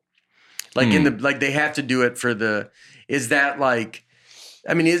 Like they have to do it for the. Is that like?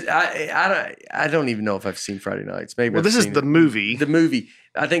 I mean, I don't even know if I've seen Friday Nights. Maybe. Well, this is the movie. The movie.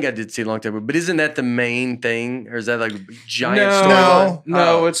 I think I did see it a long time ago. But isn't that the main thing, or is that like a giant story?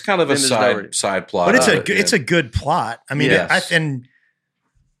 No, it's kind of a side plot. But it's a good plot. I mean, and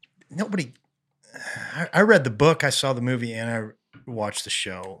nobody. I read the book, I saw the movie, and I watched the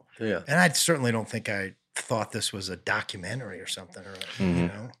show. Yeah, and I certainly don't think I thought this was a documentary or something, you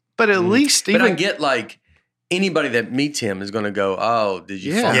know. But at least, but I get like anybody that meets him is going to go, "Oh, did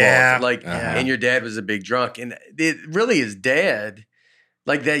you fumble?" And your dad was a big drunk, and it really is dad.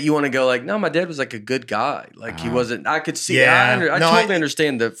 Like that, you want to go like, no, my dad was like a good guy. Like he wasn't. I could see. I totally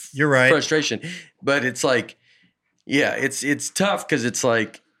understand the frustration, but it's like, it's tough because it's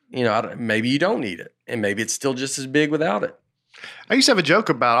like, maybe you don't need it, and maybe it's still just as big without it. I used to have a joke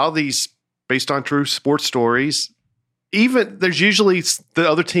about all these based on true sports stories. Even there's usually the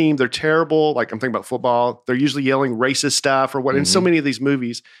other team, they're terrible. Like I'm thinking about football, they're usually yelling racist stuff or what. In so many of these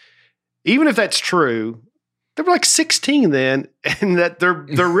movies, even if that's true. They were like 16 then, and that their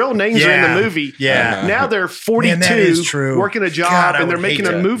real names are in the movie. Yeah. Now they're 42, working a job, and they're making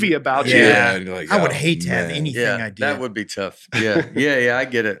a movie about you. Yeah. Like, I would hate to have anything I did. That would be tough. Yeah, I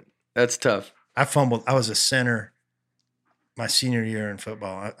get it. That's tough. I fumbled. I was a center my senior year in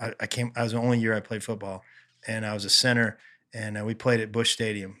football. I was the only year I played football, and I was a center, and we played at Busch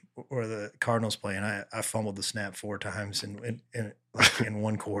Stadium where the Cardinals play, and I fumbled the snap 4 times in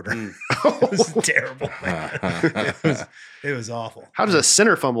one quarter. It was terrible, man. It was awful. How does a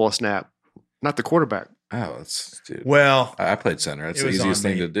center fumble a snap? Not the quarterback. Oh, dude. Well, I played center. That's the easiest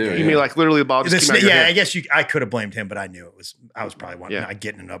thing to do. You mean like literally the ball just came out your head? I guess I could have blamed him, but I knew I was probably not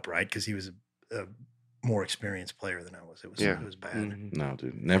getting it upright because he was a more experienced player than I was. It was bad. Mm-hmm. No,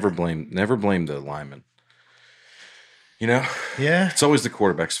 dude. Never blame the lineman. Yeah. It's always the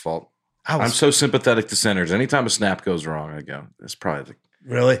quarterback's fault. I'm so sympathetic to centers. Anytime a snap goes wrong, I go, it's probably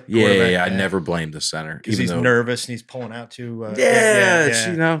really? Yeah. I never blame the center. Because he's nervous and he's pulling out too.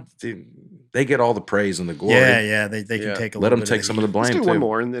 They get all the praise and the glory. Yeah. They can take a Let little them take some of the blame. Let's do one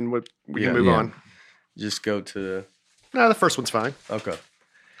more and then we can move on. Just go to No, the first one's fine. Okay.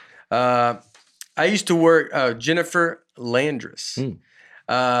 I used to work, Jennifer Landris.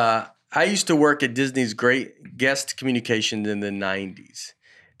 I used to work at Disney's Great Guest Communications in the 90s.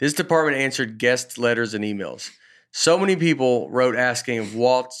 This department answered guest letters and emails. So many people wrote asking if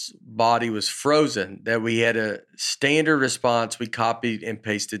Walt's body was frozen that we had a standard response we copied and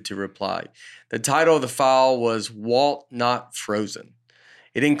pasted to reply. The title of the file was Walt Not Frozen.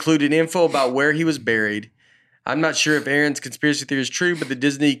 It included info about where he was buried. I'm not sure if Aaron's conspiracy theory is true, but the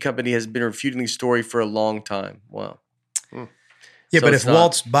Disney company has been refuting the story for a long time. Wow. Yeah, so but if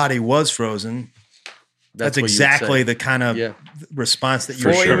Walt's body was frozen, that's exactly the kind of response that you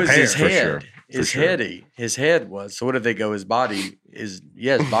were prepared. It was his head. His head was. So what if they go, his body is,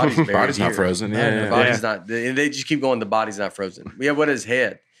 his body's buried. Body's not frozen. The body's not, they just keep going, the body's not frozen. Yeah, what is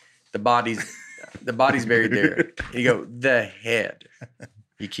head? The body's buried there. You go, the head.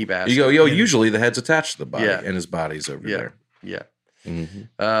 You keep asking. You go, usually the head's attached to the body and his body's over there. Yeah. Mm-hmm.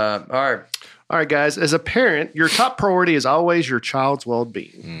 All right, guys. As a parent, your top priority is always your child's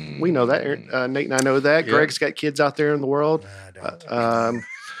well-being. We know that. Nate and I know that. Greg's got kids out there in the world.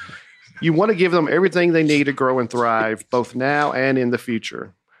 You want to give them everything they need to grow and thrive, both now and in the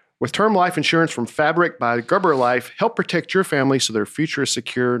future. With term life insurance from Fabric by Gerber Life, help protect your family so their future is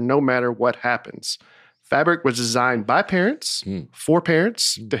secure no matter what happens. Fabric was designed by parents, for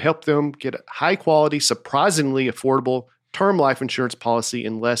parents, to help them get a high-quality, surprisingly affordable term life insurance policy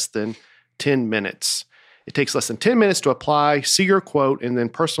in less than 10 minutes. It takes less than 10 minutes to apply, see your quote, and then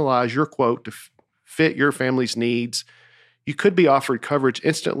personalize your quote to fit your family's needs. You could be offered coverage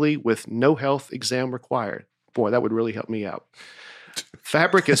instantly with no health exam required. Boy, that would really help me out.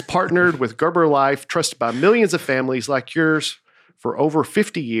 Fabric is partnered with Gerber Life, trusted by millions of families like yours for over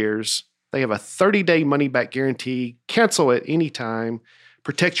 50 years. They have a 30-day money-back guarantee. Cancel at any time.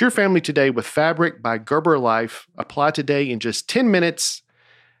 Protect your family today with Fabric by Gerber Life. Apply today in just 10 minutes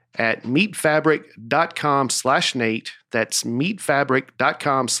at meetfabric.com/Nate. That's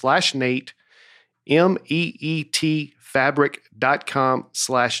meetfabric.com/Nate. MEET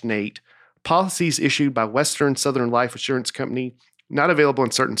fabric.com/Nate. Policies issued by Western Southern Life Assurance Company, not available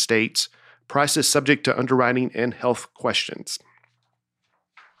in certain states. Prices subject to underwriting and health questions.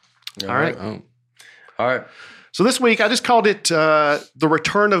 All right. All right. So this week I just called it the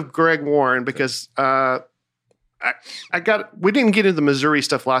return of Greg Warren because we didn't get into the Missouri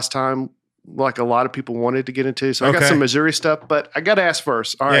stuff last time like a lot of people wanted to get into. So I got some Missouri stuff, but I got to ask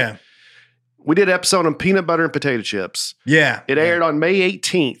first. All right. Yeah. We did an episode on peanut butter and potato chips. Yeah. It aired on May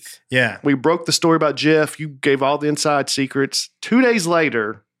 18th. Yeah. We broke the story about Jif. You gave all the inside secrets. 2 days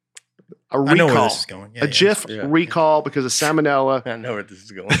later, a recall. I know where this is going. A Jif recall because of salmonella. I know where this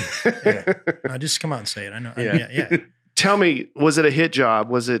is going. Just come out and say it. I know. Yeah. Tell me, was it a hit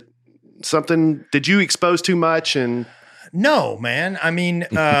job? Was it something? Did you expose too much? And no, man. I mean,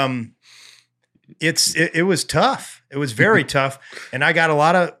 it was tough. It was very tough, and I got a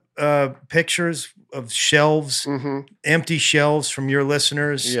lot of pictures of shelves, empty shelves from your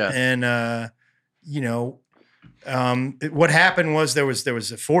listeners. Yeah. And, what happened was there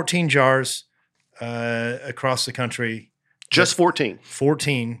was 14 jars across the country. Just 14.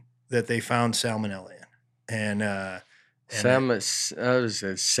 14 that they found salmonella in. And salmon.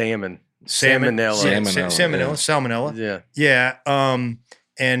 Salmonella. Salmonella. Yeah. Yeah.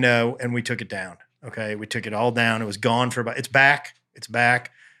 And we took it down. Okay. We took it all down. It was gone for it's back.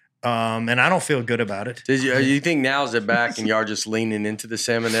 And I don't feel good about it. You think now is it back and y'all just leaning into the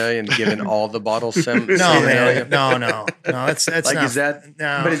salmonella and giving all the bottles salmonella? No, man. No. That's like, not. Is that?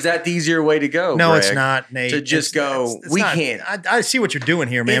 No. But is that the easier way to go? No, Greg? It's not, Nate. To just it's not, can't. I see what you're doing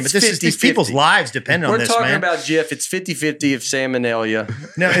here, man. It's but these people's lives depend on this, man. We're talking about Jif. It's 50-50 of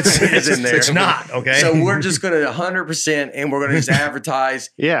salmonella. No, it's in there. It's not, okay? So we're just going to 100% and we're going to just advertise.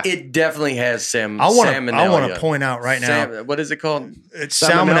 Yeah. It definitely has salmonella. I want to point out right now. What is it called? It's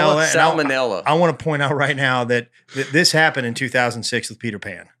salmonella. Salmonella. I want to point out right now that this happened in 2006 with Peter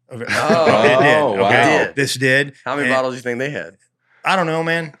Pan. Oh, it did. Okay? Wow. This did. How many bottles do you think they had? I don't know,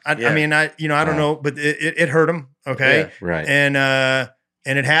 man. I mean, I don't know, but it hurt them. Okay. Yeah, right. And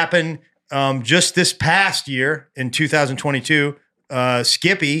it happened just this past year in 2022.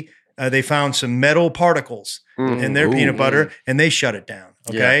 Skippy, they found some metal particles in their peanut butter, and they shut it down.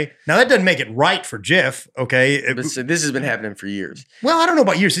 Okay. Yeah. Now that doesn't make it right for Jif. Okay. But this has been happening for years. Well, I don't know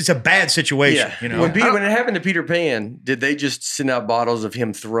about years. It's a bad situation. Yeah. You know, when it happened to Peter Pan, did they just send out bottles of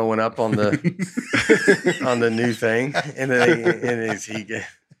him throwing up on the on the new thing? And then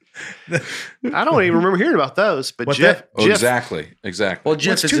I don't even remember hearing about those. But Jif, exactly. Well,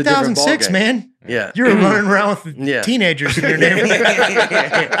 Jif is 2006, man. Yeah, you were running around with teenagers in your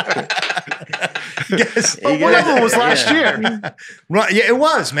neighborhood. But one of them was last year. Right? Yeah, it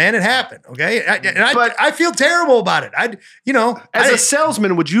was, man. It happened. Okay, I feel terrible about it. As a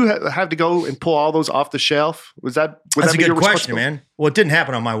salesman, would you have to go and pull all those off the shelf? That's a good question, man. Well, it didn't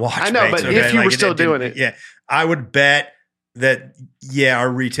happen on my watch. I know, but if you were still doing it, yeah, I would bet that our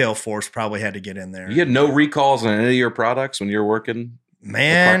retail force probably had to get in there. You had no recalls on any of your products when you were working,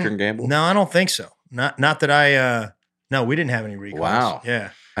 man. Procter & Gamble? No, I don't think so. Not that I. No, we didn't have any recalls. Wow. Yeah,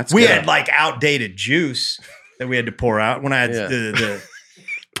 we had like outdated juice that we had to pour out when I had the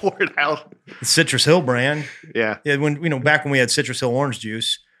pour it out. The Citrus Hill brand. Yeah. Yeah. When back when we had Citrus Hill orange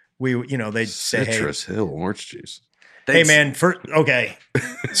juice, they'd say, Citrus Hill orange juice. Hey man,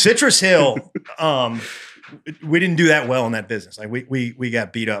 Citrus Hill. We didn't do that well in that business. Like we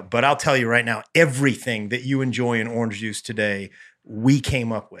got beat up. But I'll tell you right now, everything that you enjoy in orange juice today, we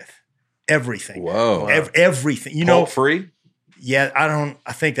came up with. Everything. Whoa. Everything. Pulp free? Yeah,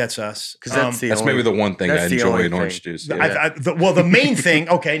 I think that's us. Because that's maybe the one thing I enjoy in orange juice. Yeah. The main thing.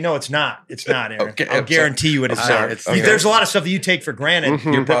 Okay, no, it's not. It's not, Aaron. Okay, I'll guarantee you it's not. Okay. There's a lot of stuff that you take for granted.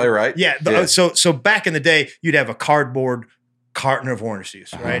 Mm-hmm. You're probably right. Yeah. So back in the day, you'd have a cardboard carton of orange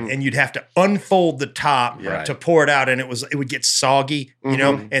juice, right? And you'd have to unfold the top to pour it out, and it would get soggy,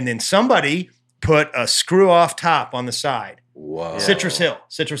 and then somebody put a screw off top on the side. Whoa. Citrus Hill.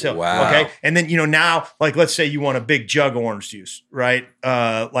 Wow. Okay. And then, now, like, let's say you want a big jug of orange juice, right?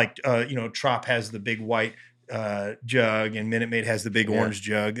 Trop has the big white jug and Minute Maid has the big orange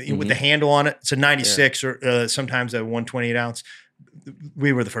jug with the handle on it. It's a 96 or sometimes a 128 ounce.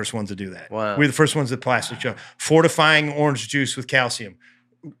 We were the first ones to do that. Wow. We were the first ones with plastic jug. Fortifying orange juice with calcium.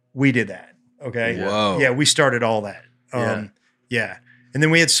 We did that. Okay. Yeah. Whoa. Yeah. We started all that. Yeah. And then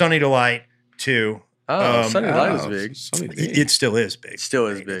we had Sunny Delight too. Oh, Sunny Delight was big. It still is big. Still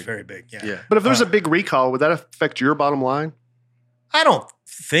is big. It's very big. Yeah. But if there's a big recall, would that affect your bottom line? I don't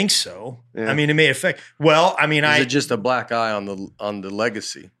think so. Yeah. I mean, it may affect. Well, I mean, is it just a black eye on the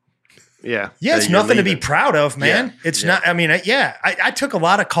legacy? Yeah. Yeah, it's nothing to be proud of, man. Yeah. It's not. I mean, I took a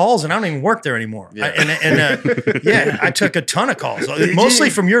lot of calls, and I don't even work there anymore. Yeah. I took a ton of calls, mostly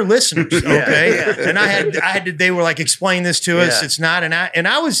from your listeners. Okay, and I had. They were like, explain this to us. It's not, and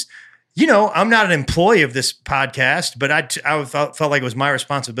I was. I'm not an employee of this podcast, but I felt like it was my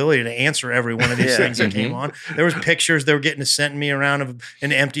responsibility to answer every one of these things that came on. There was pictures they were getting to send me around of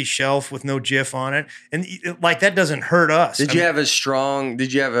an empty shelf with no GIF on it. And like, that doesn't hurt us. Did you have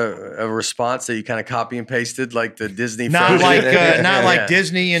a response that you kind of copy and pasted like the Disney? Not like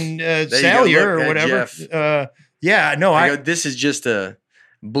Disney and Salyer or whatever. This is just a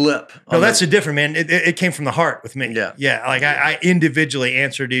blip. No, that's a different, man. It came from the heart with me. Yeah. Like I individually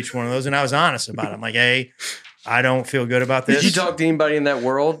answered each one of those, and I was honest about it. I'm like, hey, I don't feel good about this. Did you talk to anybody in that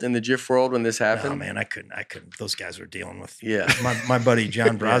world, in the GIF world, when this happened? No, man, I couldn't. Those guys were dealing with. Yeah. My buddy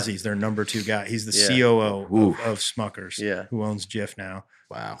John Brazzi's their number 2 guy. He's the COO of Smuckers. Yeah. Who owns GIF now.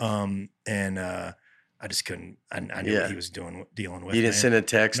 Wow. I just couldn't. I knew what he was dealing with. You didn't send a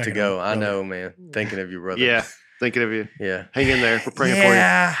text to go, I know, man. Thinking of you, brother. Yeah. Thinking of you. Yeah. Hang in there. We're praying for you.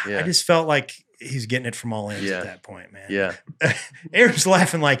 Yeah. I just felt like he's getting it from all ends at that point, man. Yeah. Aaron's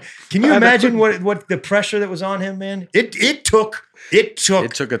laughing like, can you imagine what the pressure that was on him, man? It took a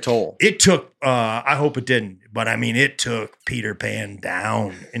toll. It took, I hope it didn't, but I mean, it took Peter Pan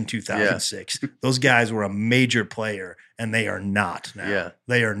down in 2006. Those guys were a major player, and they are not now. Yeah.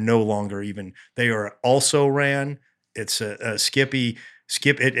 They are no longer even, they are also ran. It's a Skippy.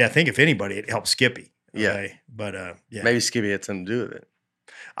 I think if anybody, it helped Skippy. Okay? But maybe Skippy had something to do with it.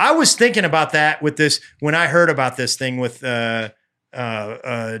 I was thinking about that with this when I heard about this thing with GIF.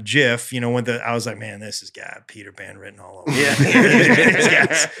 I was like, man, this has got Peter Pan written all over. Yeah,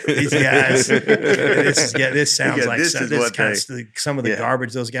 these guys. This sounds like some of the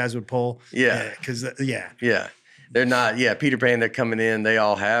garbage those guys would pull. Yeah, because They're not, Peter Pan, they're coming in. They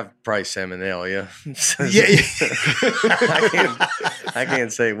all have price salmonella, I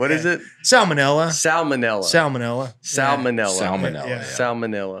can't say. What is it? Salmonella.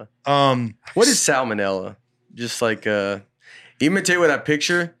 What is salmonella? Just like, even tell you what I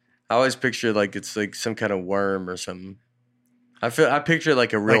picture? I always picture like it's like some kind of worm or something. I picture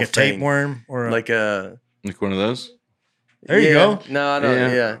like a real like a thing. tapeworm or like one of those. There you go. No, I don't.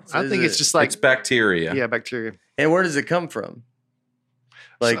 Yeah, I think it's just like it's bacteria. Yeah, bacteria. And where does it come from?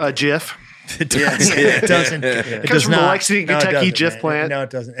 Like a GIF. It doesn't. It comes from the Lexington, Kentucky GIF plant. No, it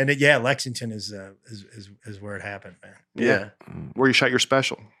doesn't. And Lexington is where it happened, man. Yeah. Where you shot your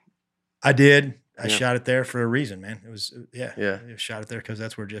special. I did. I shot it there for a reason, man. It was I shot it there because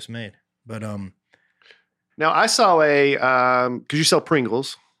that's where it's just made. But now I saw because you sell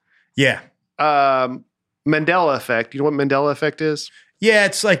Pringles. Yeah. Mandela effect. You know what Mandela effect is? Yeah,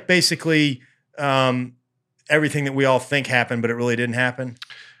 it's like basically everything that we all think happened, but it really didn't happen?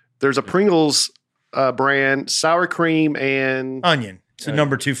 There's a Pringles brand, sour cream and onion. It's the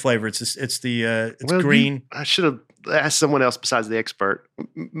number 2 flavor. It's green. I should have asked someone else besides the expert.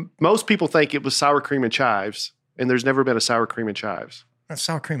 Most people think it was sour cream and chives, and there's never been a sour cream and chives. That's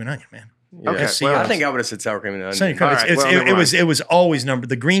sour cream and onion, man. Yeah. Okay, Well, I think I would have said sour cream and onion. It was always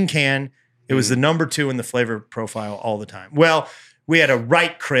the green can. It was the number 2 in the flavor profile all the time. Well, we had a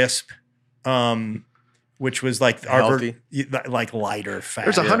Right Crisp, which was like like lighter fat.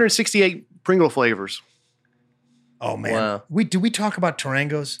 There's 168 Pringle flavors. Oh man, wow. Did we talk about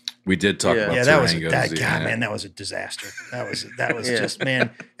Tarangos? We did talk about Tarangos. God, man, that was a disaster. That was just, man,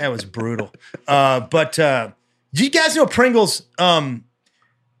 that was brutal. But do you guys know Pringles?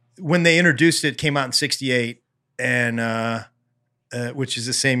 When they introduced it, came out in '68, and which is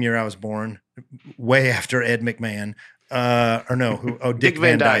the same year I was born, way after Ed McMahon. Dick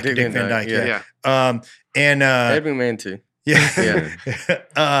Van Dyke. Dick Van Dyke. Yeah. And Ed McMahon too.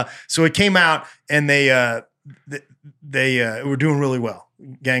 Yeah. So it came out, and they were doing really well,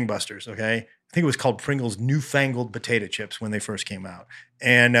 gangbusters. Okay, I think it was called Pringles Newfangled Potato Chips when they first came out,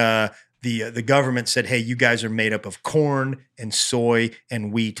 and the government said, "Hey, you guys are made up of corn and soy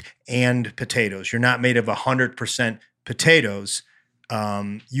and wheat and potatoes. You're not made of 100% potatoes.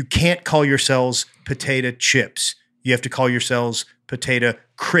 You can't call yourselves potato chips. You have to call yourselves potato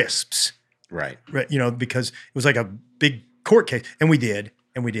crisps." Right. Because it was like a big court case, and we did,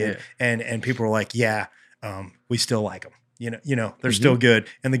 and people were like, "Yeah, we still like them. They're still good."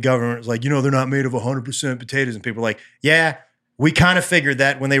 And the government was like, "They're not made of 100% potatoes." And people were like, "Yeah, we kind of figured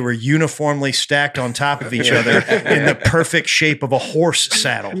that when they were uniformly stacked on top of each other in the perfect shape of a horse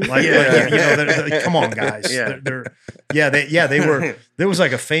saddle." Come on, guys. They were. There was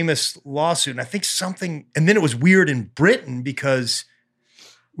like a famous lawsuit, and I think and then it was weird in Britain because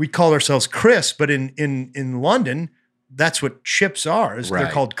we called ourselves crisp, but in London, that's what chips are. Right.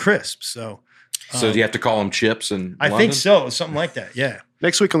 They're called crisps. So do you have to call them chips? And I think so, something like that. Yeah.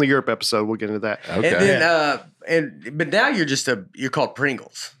 Next week on the Europe episode, we'll get into that. Okay. And then, but now you're called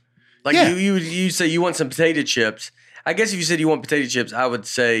Pringles. Like you say you want some potato chips. I guess if you said you want potato chips, I would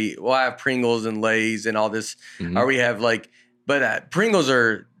say, well, I have Pringles and Lay's and all this. Mm-hmm. Or we have but Pringles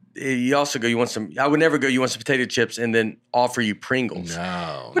are. You also go. You want some? I would never go. You want some potato chips and then offer you Pringles.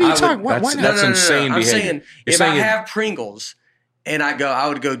 No. What are you talking? Why not? That's insane behavior. I'm saying if I have Pringles. And I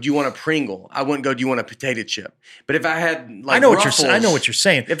would go, do you want a Pringle? I wouldn't go, do you want a potato chip? But if I had Ruffles, I know what you're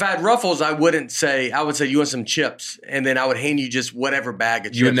saying. If I had Ruffles, I would say, you want some chips? And then I would hand you just whatever bag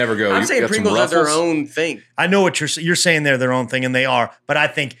of chips. You would never go, I'm saying Pringles are their own thing. I know what you're saying. They're their own thing, and they are. But I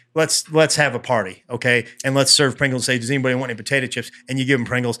think let's have a party, okay? And let's serve Pringles. Say, does anybody want any potato chips? And you give them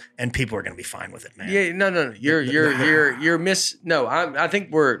Pringles, and people are going to be fine with it, man. Yeah, no. I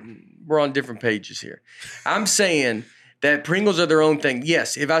think we're on different pages here. I'm saying that Pringles are their own thing.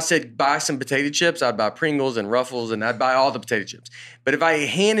 Yes, if I said buy some potato chips, I'd buy Pringles and Ruffles, and I'd buy all the potato chips. But if I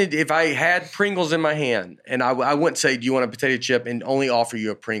had Pringles in my hand, and I wouldn't say, do you want a potato chip, and only offer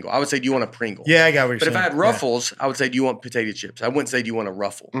you a Pringle. I would say, do you want a Pringle? Yeah, I got what you're saying. But if I had Ruffles, I would say, do you want potato chips? I wouldn't say, do you want a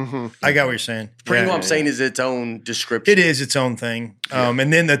Ruffle? Mm-hmm. I got what you're saying. Pringle, I'm saying, is its own description. It is its own thing.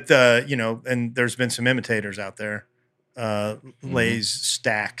 And then and there's been some imitators out there. Lay's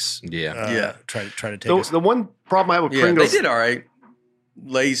stacks. Try to take us. The one problem I have with Pringles. They did all right.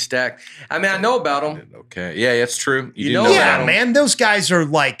 Lay's stack. I mean, I know about them. Okay. Yeah, that's true. You know about them. Man. Those guys are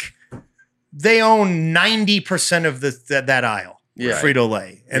they own 90% of that aisle. Yeah.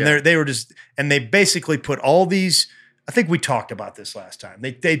 Frito-Lay. And they were just, and they basically put all these, I think we talked about this last time.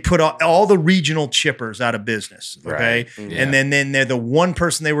 They put all the regional chippers out of business, okay? Right. Yeah. And then they're the one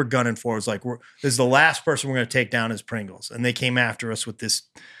person they were gunning for was like, this is the last person we're going to take down is Pringles. And they came after us with this,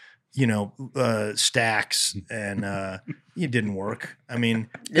 stacks, and it didn't work. I mean,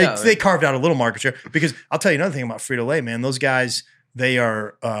 they carved out a little market share because I'll tell you another thing about Frito-Lay, man. Those guys, they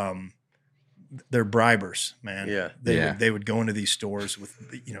are they're bribers, man. Yeah. They would go into these stores with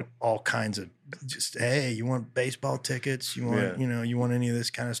all kinds of just, hey, you want baseball tickets? You want you want any of this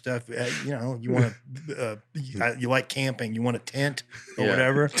kind of stuff? You want you like camping? You want a tent or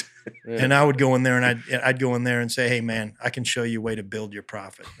whatever? Yeah. And I would go in there and I'd go in there and say, hey man, I can show you a way to build your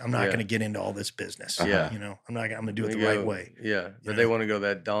profit. I'm not going to get into all this business. Yeah. I'm going to do it the right way. Yeah. But they want to go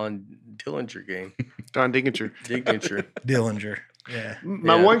that Don Dillinger game. Don Dinginger. Dillinger. Yeah.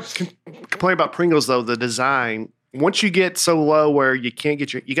 My one complaint about Pringles though, the design, once you get so low where you can't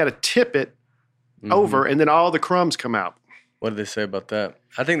get you got to tip it over and then all the crumbs come out. What do they say about that?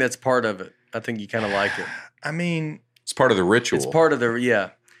 I think that's part of it. I think you kind of like it. I mean, it's part of the ritual. It's part of the, Yeah,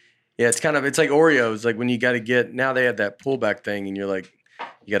 it's like Oreos. Like when you got to now they have that pullback thing and you're like,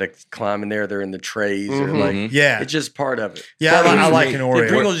 You got to climb in there. They're in the trays. Or like, yeah, it's just part of it. Yeah, I like an Oreo.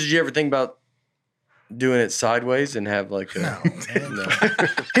 Pringles, did you ever think about doing it sideways and have like a... No.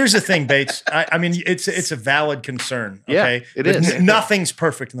 Here's the thing, Bates. I mean, it's a valid concern. Okay, yeah, it is. Nothing's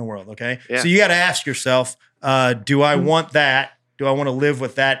perfect in the world. Okay, yeah. So you got to ask yourself, do I want that? Do I want to live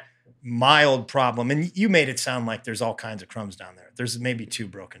with that mild problem? And you made it sound like there's all kinds of crumbs down there. There's maybe 2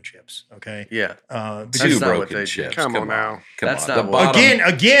 broken chips. Okay. Yeah. 2 broken chips. Come on now. That's on. not The bottom,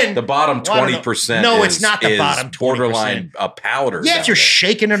 again. The bottom 20%. No, it's not the bottom 20%. Borderline a powder. Yeah, if you're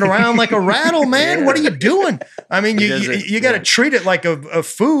shaking it around like a rattle, man, what are you doing? I mean, you got to treat it like a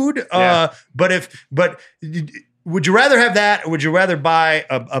food. But would you rather have that, or would you rather buy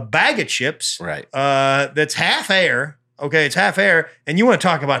a bag of chips? Right. That's half air. Okay, it's half air, and you want to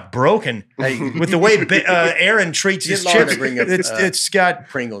talk about broken with the way Aaron treats his chips. It's got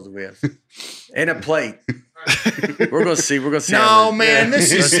Pringles with and a plate. We're gonna see. No, man,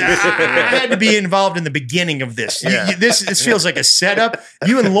 this is. I had to be involved in the beginning of this. This feels like a setup.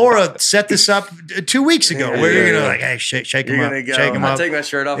 You and Laura set this up 2 weeks ago. Where you're gonna like, hey, shake him up, shake him up. I take my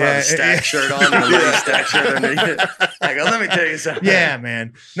shirt off. I have a stack shirt on. And a stack shirt underneath it. I go, let me tell you something. Yeah,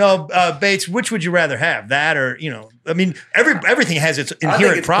 man. No, Bates. Which would you rather have, that or I mean, everything has its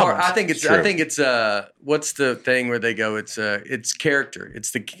inherent problems. I think it's what's the thing where they go? It's character.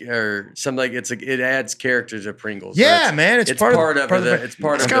 It's or something like it adds character to Pringles. Yeah, man. It's part of it. It's part of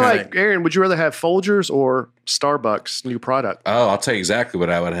it. It's kind of like, Aaron, would you rather have Folgers or Starbucks new product? Oh, I'll tell you exactly what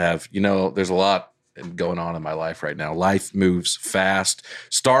I would have. There's a lot going on in my life right now. Life moves fast.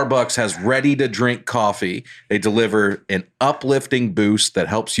 Starbucks has ready-to-drink coffee. They deliver an uplifting boost that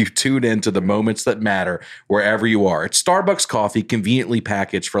helps you tune into the moments that matter wherever you are. It's Starbucks coffee, conveniently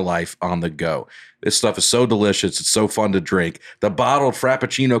packaged for life on the go. This stuff is so delicious. It's so fun to drink. The bottled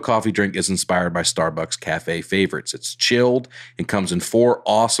Frappuccino coffee drink is inspired by Starbucks cafe favorites. It's chilled and comes in 4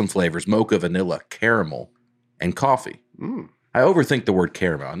 awesome flavors: mocha, vanilla, caramel, and coffee. I overthink the word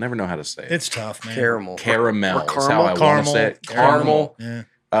caramel. I never know how to say it. It's tough, man. Caramel. Caramel is how I want to say it. Caramel. Yeah.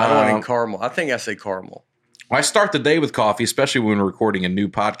 I don't want any caramel. I think I say caramel. I start the day with coffee, especially when we're recording a new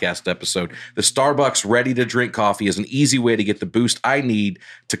podcast episode. The Starbucks ready-to-drink coffee is an easy way to get the boost I need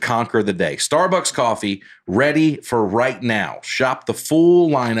to conquer the day. Starbucks coffee, ready for right now. Shop the full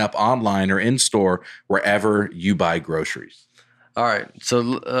lineup online or in-store wherever you buy groceries. All right.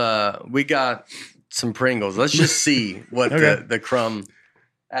 So we got some Pringles. Let's just see what the crumb...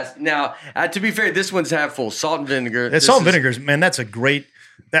 Now, to be fair, this one's half full. Salt and vinegar. Salt and vinegar, man, that's a great...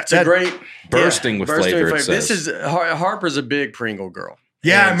 That's a great... Bursting with flavor, it says. This is... Harper's a big Pringle girl.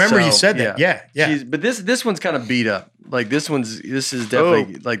 Yeah, I remember you said that. Yeah. But this one's kind of beat up. Like this is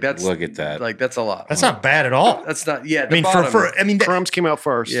definitely like that's... Look at that. Like that's a lot. That's not bad at all. That's not... Yeah, I mean, crumbs came out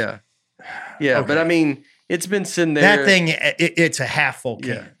first. Yeah. Yeah, okay. But I mean, it's been sitting there... That thing, it's a half full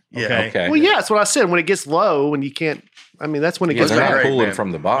can. Yeah. Okay. Well, yeah, that's what I said. When it gets low and you can't... I mean, that's when it gets they're bad. not pulling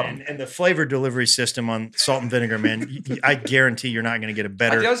from the bottom. And the flavor delivery system on salt and vinegar, man, I guarantee you're not going to get a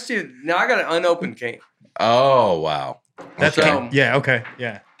better... Now I got an unopened can. Oh, wow. That's okay. Yeah, okay,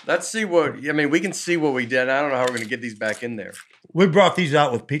 yeah. Let's see what... I mean, we can see what we did. I don't know how we're going to get these back in there. We brought these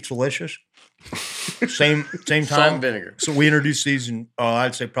out with Pizzalicious. Same time. Salt and vinegar. So we introduced these in,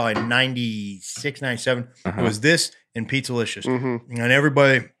 I'd say probably 96, 97. It was this and Pizzalicious. And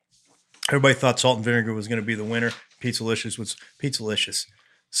everybody thought salt and vinegar was going to be the winner. Pizzalicious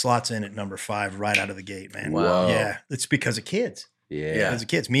slots in at number 5 right out of the gate, man. Wow. Yeah, it's because of kids. Yeah. Because of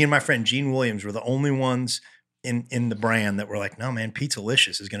kids. Me and my friend Gene Williams were the only ones in the brand that were like, no, man,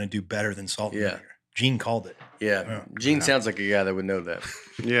 Pizzalicious is going to do better than salt and vinegar. Gene called it. Yeah. Gene sounds like a guy that would know that.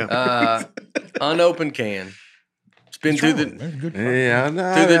 Yeah. Unopened can. It's been through the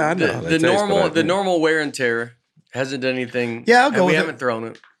normal wear and tear. Hasn't done anything. Yeah, I'll go with We haven't thrown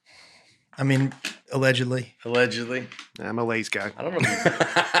it. I mean, allegedly. I'm a Lay's guy. I don't know.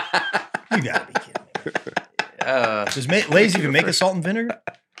 You gotta be kidding me. Does Lay's even make a salt and vinegar?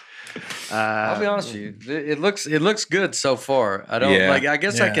 I'll be honest with you. It looks good so far. I don't like. I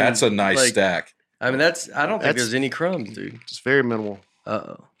guess I can. That's a nice stack. I mean, I don't think there's any crumbs, dude. Just very minimal.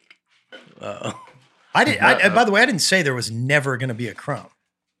 Uh-oh. By the way, I didn't say there was never going to be a crumb.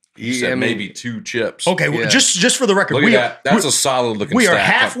 You said maybe 2 chips. Okay, well, just for the record, look at that. That's a solid looking. We are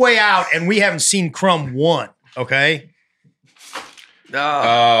halfway out, and we haven't seen crumb 1. Okay.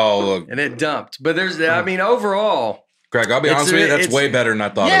 Oh, look, and it dumped. But there's, I mean, overall, Greg, I'll be honest with you, that's way better than I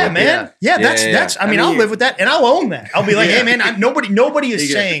thought. Yeah, it would man. Be. Yeah, that's. I mean, I'll live with that, and I'll own that. I'll be like, hey, man, nobody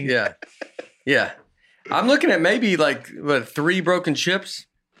is saying. Yeah. I'm looking at maybe like 3 broken chips,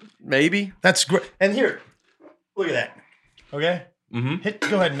 maybe. That's great. And here, look at that. Okay. Mm-hmm.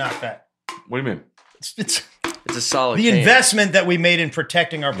 Go ahead and knock that. What do you mean? It's a solid. The investment that we made in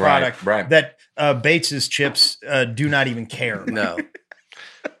protecting our product, right. that Bates's chips do not even care. No.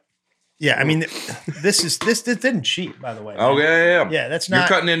 Yeah, I mean, this didn't cheat, by the way. Man. Oh yeah. Yeah, that's not. You're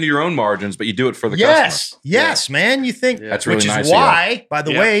cutting into your own margins, but you do it for the Yes, customer. yes, man. You think That's really which nice. is why, by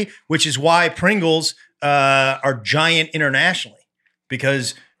the way, which is why Pringles are giant internationally,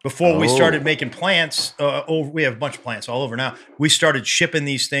 because before we started making plants, we have a bunch of plants all over now. We started shipping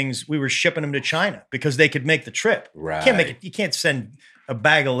these things. We were shipping them to China because they could make the trip. Right. You can't make it. You can't send a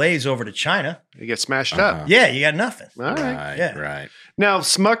bag of Lay's over to China. You get smashed up. Yeah, you got nothing. All right. Yeah. Right. Now,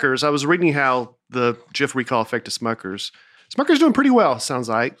 Smuckers, I was reading how the Jif recall affected Smuckers. Smuckers doing pretty well, sounds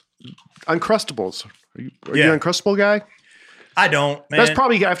like. Uncrustables. Are you an Uncrustable guy? I don't, man. That's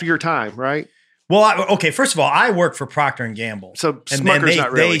probably after your time, right? Well, okay. First of all, I work for Procter and Gamble, So and Smuckers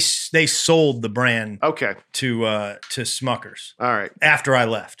not really. they sold the brand Okay. to Smuckers All right. after I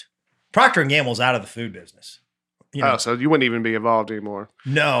left. Procter and Gamble's out of the food business. You know, Oh, so you wouldn't even be involved anymore.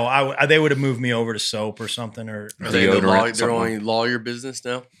 no, they would have moved me over to soap or something. Or Are they Deodorant, they're only lawyer business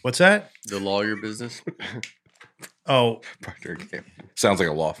now? what's that? The lawyer business? Oh, Procter & Gamble. Sounds like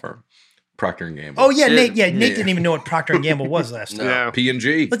a law firm. Procter & Gamble. oh yeah, Shit. Nate. Yeah, Nate Yeah. didn't even know what Procter and Gamble was last No. time. Yeah.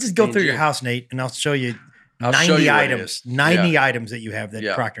 P&G. Let's just go through P&G. your house, Nate, and I'll show you I'll 90 show you what it items. is. 90 items that you have that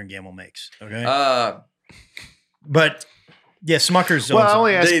Yeah. Procter and Gamble makes. Okay, but yeah, Smuckers. Well, I owns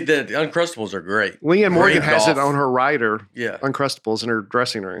only them. asked. the Uncrustables are great. Leanne Morgan Great has it golf. on her rider, Yeah. Uncrustables, in her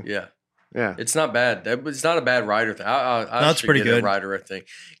dressing room. Yeah. Yeah. It's not bad. It's not a bad rider thing. I No, it's should pretty get good. a rider thing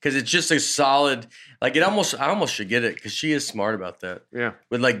because it's just a solid. Like I almost should get it because she is smart about that. Yeah.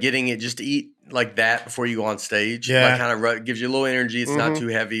 With like getting it just to eat like that before you go on stage. Yeah. Like kind of gives you a little energy. It's not too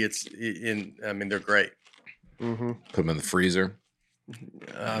heavy. I mean, they're great. Mm-hmm. Put them in the freezer.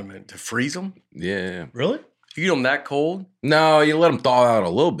 To freeze them, Yeah. Really? you get them that cold. No, you let them thaw out a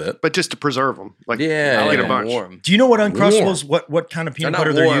little bit. But just to preserve them. Like, Yeah, I like get a them bunch. warm. Do you know what Uncrustables? What kind of They're peanut not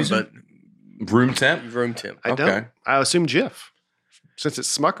butter they're warm, using? but Room temp. room temp. I don't. Okay. I assume Jif. Since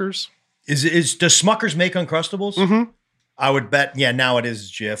it's Smuckers. Does Smuckers make Uncrustables? Mm-hmm. I would bet. Yeah, now it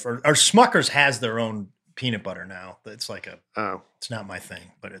is Jif or Smuckers has their own peanut butter now. It's like it's not my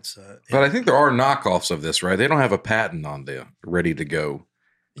thing, but it's. But I think there are knockoffs of this, right? They don't have a patent on the ready to go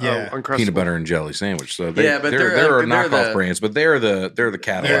yeah. Uncrustable. peanut butter and jelly sandwich. So Yeah, but there they're are knockoff the- brands, but they're the They're,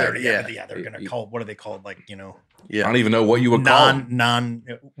 Cadillac. they're gonna call. What are they called? Like I Yeah. don't even know what you would call them. non.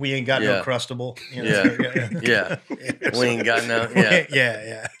 We ain't got Yeah. no crustable. You know? Yeah. We ain't got no. Yeah.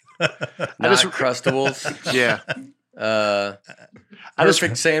 yeah. Not Crustables. Yeah.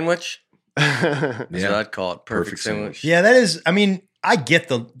 Perfect sandwich. That's Yeah. what I'd call it. Perfect Perfect sandwich. sandwich. Yeah, that is. I mean, I get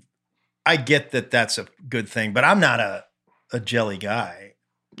that that's a good thing, but I'm not a jelly guy.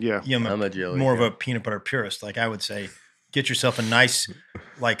 Yeah. You know, I'm a jelly more guy. of a peanut butter purist. Like I would say, get yourself a nice,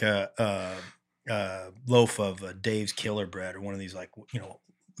 like a loaf of Dave's Killer Bread or one of these like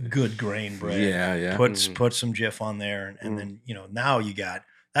good grain bread. Yeah, yeah. Put some Jif on there, and then now you got.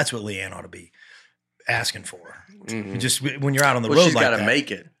 That's what Leanne ought to be asking for. Mhm. Just when you're out on the Well, road she's like got to that.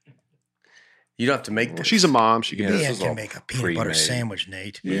 make it. You don't have to make this. She's a mom. She can Yeah, do this Leanne is all can make a peanut butter pre-made. sandwich,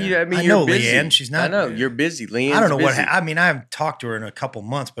 Nate. Yeah, I mean, I you're know busy. Leanne. She's not. I know you're busy. Leanne's I don't know busy. I mean, I haven't talked to her in a couple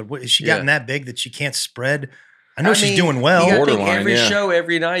months, but has she Yeah. gotten that big that she can't spread? I know I she's mean, doing well. You got to think Borderline, every yeah. show,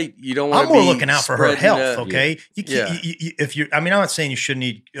 every night. You don't want I'm to more be looking out for her spreading health. the- Okay, you can't. If you, I mean, I'm not saying you shouldn't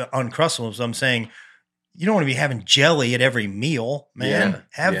eat Uncrustables. I'm saying you don't want to be having jelly at every meal, man.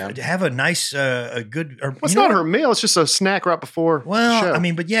 Yeah. Have a nice, a good. Or, Well, it's you know not what? her meal. It's just a snack right before Well, the show. I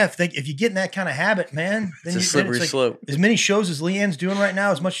mean, but yeah, if you get in that kind of habit, man, then It's a then slippery like, slope. as many shows as Leanne's doing right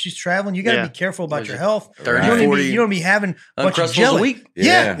now, as much as she's traveling, you got to Yeah. be careful about Is your it health. 30, you don't 40 you don't be having a bunch of Uncrustables jelly. a week?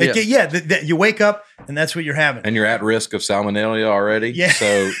 Yeah, Yeah. you wake up and that's what you're having. And you're at risk of salmonella already. Yeah.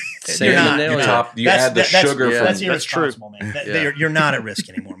 So You're not. Salmonella. You're not. top, you add the sugar yeah. from That's That's true. irresponsible, man. Yeah. You're not at risk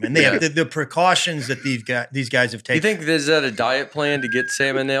anymore, man. They Yeah. have the precautions that these guys have Do you taken. think there's that a diet plan to get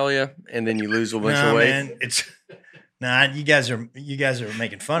salmonella and then you lose a bunch Nah, of weight? man, it's you guys are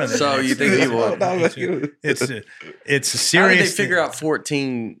making fun of it. So you think people- it's a How did serious. they figure out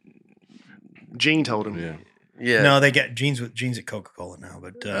 14? Gene told him. Yeah. Yeah. No, they got jeans at Coca-Cola now,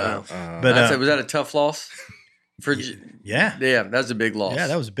 but Oh. but Was that a tough loss? For yeah, that was a big loss. yeah,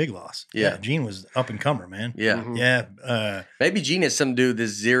 that was a big loss. Yeah. Gene was up and comer, man. Yeah. Mhm. Yeah, Maybe Gene has something to do with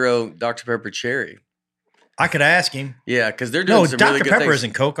this zero Dr. Pepper cherry. I could ask him. Yeah, because they're doing No, some Dr. really good Pepper things.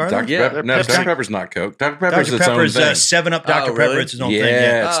 isn't Coke, are Dr. they? Yeah. Pepper, no, Pepsi. Dr. Pepper's not Coke. Dr. Pepper's Dr. its own Pepper's thing. 7-Up Dr. Oh, Pepper. really? It's his own Yeah, thing.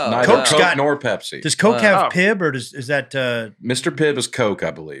 Yeah. it's Oh, neither Coke's Coke got- nor Pepsi. Does Coke Wow. have Oh. Pib or is that Mr. Pibb is Coke, I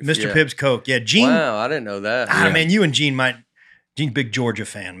believe. Mr. Yeah. Pibb's Coke? Yeah, Gene. Wow, I didn't know that. Ah, Yeah. man, you and Gene might. Gene's big Georgia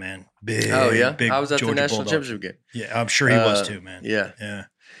fan, man. Big. Oh yeah, big I was at Georgia the national Bulldogs. championship game. Yeah, I'm sure he was too, man. Yeah.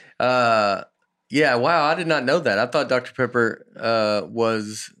 Yeah. Yeah, wow, I did not know that. I thought Dr. Pepper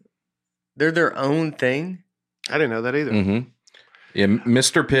they're their own thing. I didn't know that either. Mm-hmm. Yeah,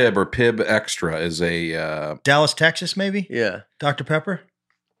 Mr. Pibb or Pibb Extra is a Dallas, Texas, maybe. Yeah, Dr. Pepper.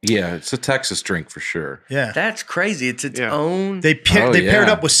 Yeah, it's a Texas drink for sure. Yeah, that's crazy. It's its own. They paired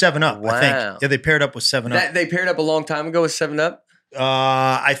up with 7-Up. Wow. I think. Yeah, they paired up with 7-Up. They paired up a long time ago with 7-Up.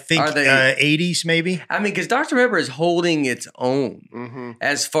 I think 80s maybe. I mean, because Dr. Pepper is holding its own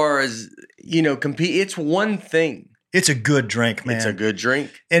as far as compete. It's one thing. It's a good drink, man. It's a good drink,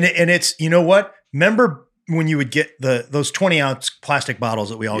 and it's what? Remember when you would get those 20-ounce plastic bottles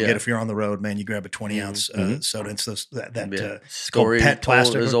that we all get if you're on the road, man? You grab a 20-ounce soda. It's those story PET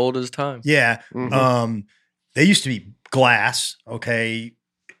plastic, as old as time. Yeah, they used to be glass. Okay,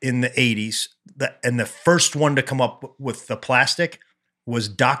 in the 80s, and the first one to come up with the plastic was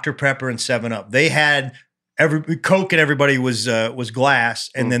Dr. Pepper and 7-Up. They had Coke and everybody was glass,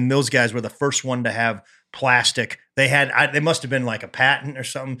 and then those guys were the first one to have plastic. They must have been like a patent or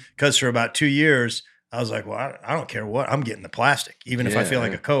something, because for about 2 years I was like, well, I don't care what, I'm getting the plastic. Even if I feel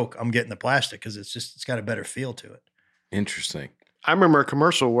like a Coke, I'm getting the plastic because it's got a better feel to it. Interesting. I remember a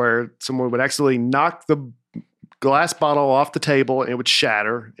commercial where someone would actually knock the glass bottle off the table and it would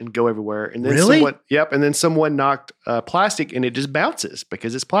shatter and go everywhere. And then and then someone knocked plastic and it just bounces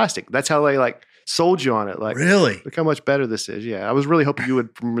because it's plastic. That's how they sold you on it. Like, really? Look how much better this is. Yeah, I was really hoping you would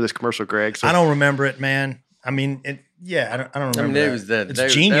remember this commercial, Greg. So. I don't remember it, man. I mean, I don't remember. I mean, it was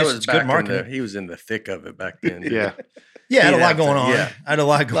it's genius. It's good marketing. He was in the thick of it back then. Yeah. Yeah, I had a lot going on. I had a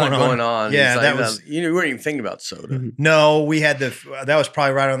lot going on. Yeah, that was. You weren't even thinking about soda. No, we had that was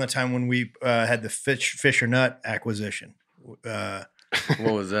probably right around the time when we had the Fisher Nut acquisition. What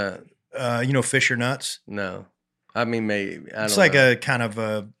was that? Fisher Nuts? No, I mean maybe. It's like a kind of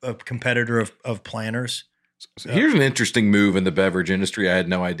a competitor of Planters. So here's an interesting move in the beverage industry I had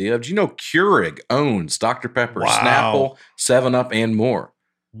no idea of. Do you know Keurig owns Dr. Pepper, Snapple, 7-Up, and more?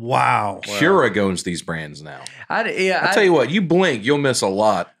 Wow. Keurig owns these brands now. I'll tell you what, you blink, you'll miss a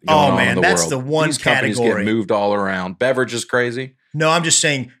lot. That's the one These category. Companies get moved all around. Beverage is crazy. No, I'm just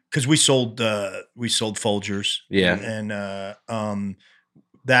saying because we sold Folgers. Yeah. And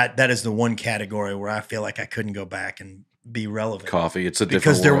that is the one category where I feel like I couldn't go back and be relevant. Coffee, it's a different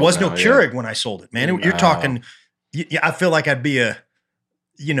because there was now, no Keurig when I sold it, man. You're talking. I feel like I'd be I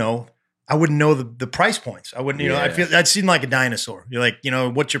wouldn't know the price points. I wouldn't, I'd seem like a dinosaur. You're like,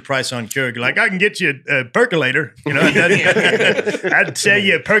 what's your price on Keurig? You're like, I can get you a percolator. I'd sell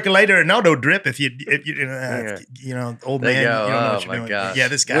you a percolator and auto drip if you old man. You don't know what you're doing. Gosh. Yeah,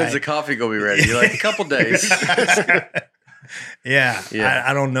 this guy. When's the coffee gonna be ready? You're like a couple days. Yeah.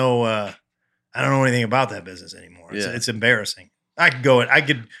 I don't know. I don't know anything about that business anymore. It's embarrassing. I could go. I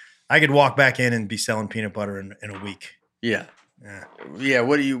could walk back in and be selling peanut butter in a week. Yeah. Yeah.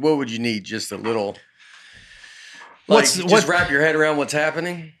 What would you need? Just a little. Just wrap your head around what's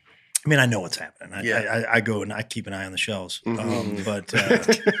happening. I mean, I know what's happening. I go and I keep an eye on the shelves, but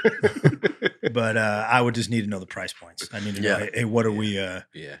I would just need to know the price points. I need to know, hey, what are we?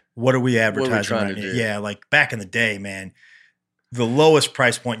 What are we advertising right now? Yeah, like back in the day, man. The lowest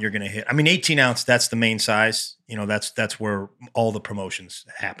price point you're going to hit. I mean, 18 ounce. That's the main size. That's where all the promotions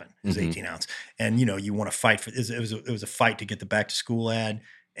happen. Is 18 ounce, and you want to fight for. It was a fight to get the back to school ad,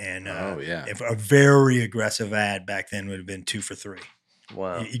 and if a very aggressive ad back then would have been 2 for $3.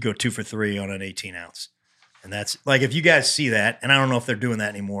 Wow, you go 2 for $3 on an 18 ounce, and that's like if you guys see that, and I don't know if they're doing that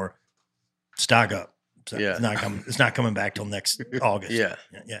anymore. Stock up. So it's not coming back till next August. Yeah.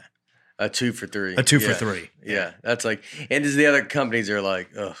 A 2 for $3. A 2 for $3. Yeah. That's like, and does the other companies are like,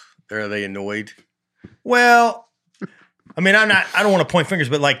 are they annoyed? Well, I mean, I don't want to point fingers,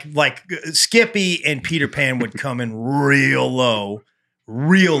 but like Skippy and Peter Pan would come in real low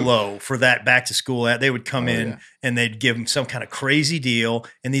for that back to school ad. They would come in and they'd give them some kind of crazy deal.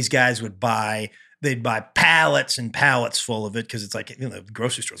 And these guys would they'd buy pallets and pallets full of it because it's like, the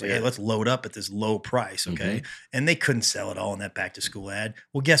grocery store's like, hey, let's load up at this low price, okay? Mm-hmm. And they couldn't sell it all in that back to school ad.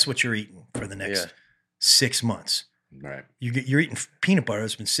 Well, guess what you're eating for the next 6 months? Right. You're eating peanut butter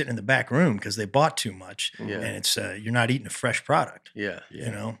that's been sitting in the back room because they bought too much, and it's you're not eating a fresh product. Yeah.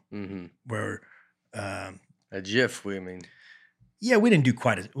 Where a Jif, Yeah, we didn't do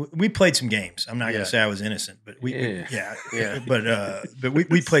quite as we played some games. I'm not going to say I was innocent, but we but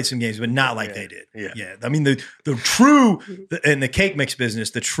we played some games, but not like they did. Yeah. I mean the true in the cake mix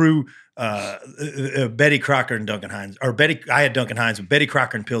business, the true Betty Crocker and Duncan Hines, I had Duncan Hines, but Betty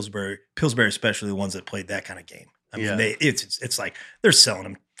Crocker and Pillsbury especially the ones that played that kind of game. I mean it's like they're selling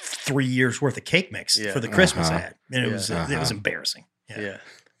them 3 years worth of cake mix for the Christmas ad, and it was embarrassing. Yeah.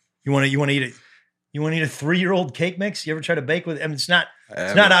 You want to eat it. You want to eat a 3-year-old cake mix? You ever try to bake with? I mean, it's not.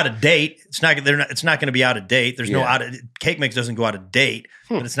 It's not out of date. It's not going to be out of date. There's no cake mix doesn't go out of date,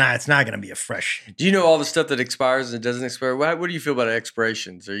 but it's not going to be a fresh. Do you know all the stuff that expires and doesn't expire? What do you feel about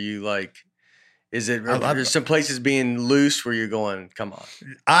expirations? Are you like, is it there's some places being loose where you're going, come on?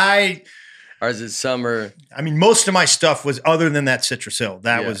 Or is it summer? I mean, most of my stuff was other than that Citrus Hill.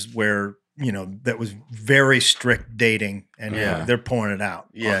 That was where, that was very strict dating, and they're pouring it out.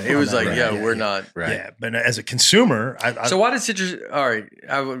 Yeah, it was like, we're not. Right. Yeah, but as a consumer, so why did Citrus? All right,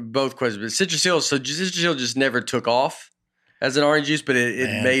 both questions. But Citrus Hill, Citrus Hill just never took off as an orange juice, but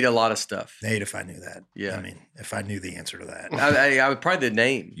it made a lot of stuff. Nate, if I knew that. Yeah. I mean, if I knew the answer to that. I would probably the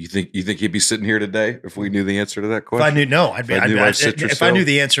name. You think he'd be sitting here today if we knew the answer to that question? If I knew, no. If I knew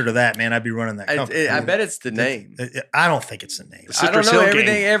the answer to that, man, I'd be running that company. I bet it's the name. I don't think it's the name. I don't know.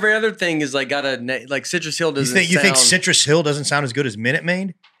 Every other thing is like got a name. Like Citrus Hill doesn't You think Citrus Hill doesn't sound as good as Minute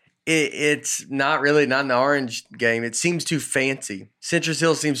Maid? It's not really, not an orange game. It seems too fancy. Citrus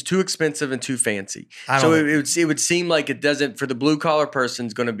Hill seems too expensive and too fancy. So it would seem like it doesn't, for the blue collar person,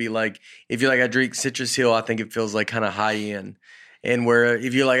 it's going to be like, if you're like, I drink Citrus Hill, I think it feels like kind of high end. And where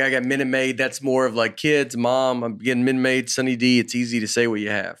if you're like, I got Minute Maid, that's more of like kids, mom, I'm getting Minute Maid, Sunny D. It's easy to say what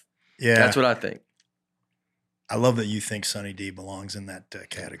you have. Yeah. That's what I think. I love that you think Sunny D belongs in that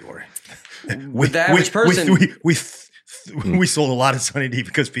category. With the average person. We sold a lot of Sunny D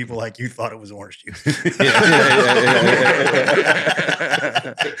because people like you thought it was orange juice. It's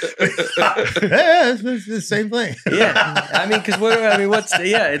the same thing. Yeah, I mean, because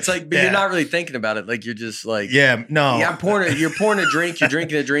it's like, but you're not really thinking about it. Like you're just like, no. Yeah, you're pouring a drink, you're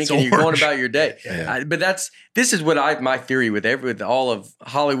drinking a drink, and you're going about your day. Yeah. But this is what my theory with all of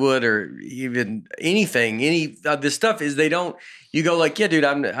Hollywood or even anything, this stuff is they don't. You go like, yeah, dude,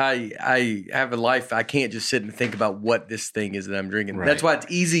 I have a life. I can't just sit and think about what this thing is that I'm drinking. Right. That's why it's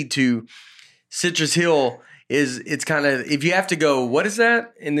easy to Citrus Hill it's kind of, if you have to go, what is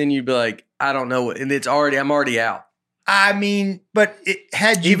that? And then you'd be like, I don't know. And I'm already out. I mean, but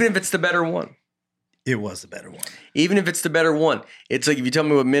even if it's the better one. It was the better one. Even if it's the better one. It's like, if you tell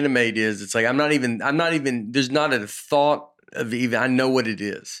me what Minute Maid is, it's like, I'm not even, there's not a thought of even, I know what it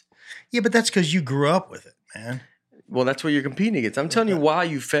is. Yeah, but that's because you grew up with it, man. Well, that's what you're competing against. I'm telling you why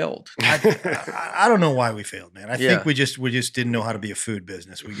you failed. I don't know why we failed, man. I think we just didn't know how to be a food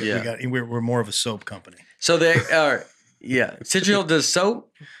business. We're more of a soap company. So Citrus Hill does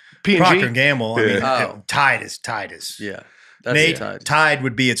soap. P&G? Procter & Gamble. I mean, Tide is. Yeah. Tide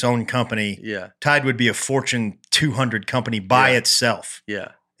would be its own company. Yeah. Tide would be a Fortune 200 company by itself.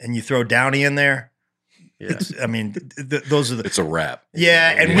 Yeah. And you throw Downy in there. Yeah. Those are it's a wrap.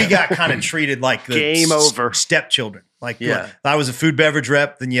 Yeah, and we got kind of treated like the game over stepchildren. Like, look, I was a food beverage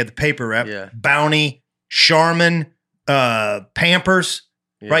rep, then you had the paper rep, Bounty, Charmin, Pampers,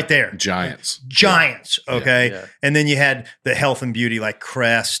 right there, Giants, okay, and then you had the health and beauty like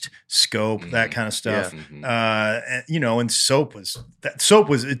Crest, Scope, that kind of stuff. And soap was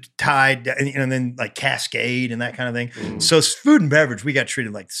Tide, and then like Cascade and that kind of thing. So food and beverage, we got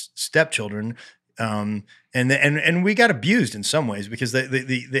treated like stepchildren. And we got abused in some ways because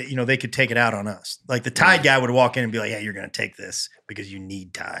they could take it out on us. Like the Tide guy would walk in and be like, "Yeah, you're going to take this because you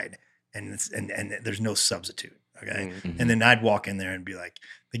need Tide, and there's no substitute." Okay, and then I'd walk in there and be like,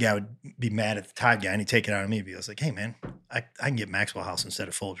 the guy would be mad at the Tide guy and he'd take it out on me. I was like, "Hey, man, I can get Maxwell House instead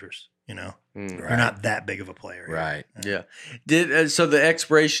of Folgers. You're not that big of a player, here. Right? Yeah. So the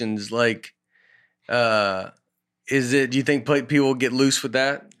expirations, like, is it? Do you think people will get loose with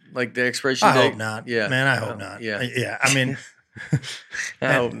that? Like the expiration date? I hope not. Yeah. Man, I hope not. Yeah. I mean,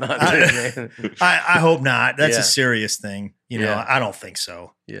 I hope not. Man. I hope not. That's a serious thing. I don't think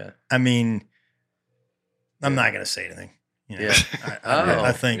so. Yeah. I mean, I'm not going to say anything.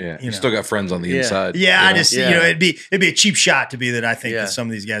 I think you still got friends on the inside. Yeah, I just it'd be a cheap shot to be that I think that some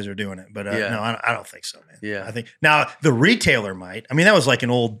of these guys are doing it, but no, I don't think so, man. Yeah, I think now the retailer might. I mean, that was like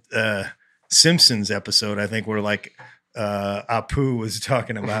an old Simpsons episode, I think, where like Apu was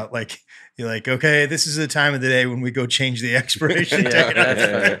talking about like, you're like, okay, this is the time of the day when we go change the expiration date.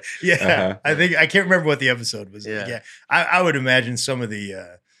 I think I can't remember what the episode was. I would imagine some of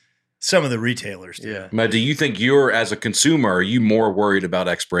the retailers. Matt, do you think as a consumer, are you more worried about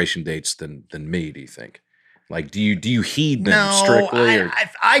expiration dates than me? Do you think? Like, do you heed them strictly?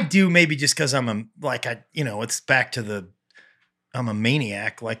 I do, maybe just because it's back to I'm a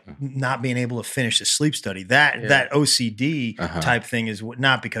maniac, like not being able to finish a sleep study. That OCD type thing is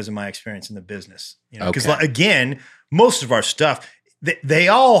not because of my experience in the business. Because again, most of our stuff, they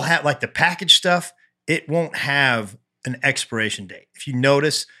all have like the packaged stuff. It won't have an expiration date. If you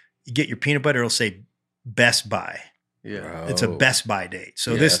notice, you get your peanut butter, it'll say Best Buy. Yeah, it's a Best Buy date.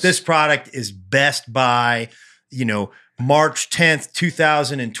 So this product is Best Buy, March 10th,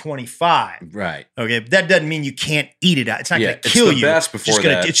 2025. Right. Okay, but that doesn't mean you can't eat it. It's not going to it's kill the you. best before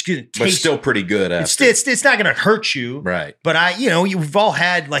that, it's going to taste, but still pretty good after. It's not going to hurt you. Right. But we've all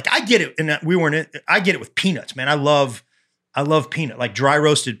had, like, I get it, and I get it with peanuts, man. I love peanut, like dry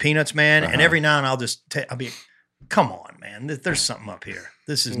roasted peanuts, man. And every now and I'll be, come on, man. There's something up here.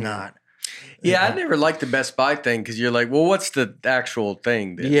 This is not. Yeah, I never liked the Best Buy thing because you're like, well, what's the actual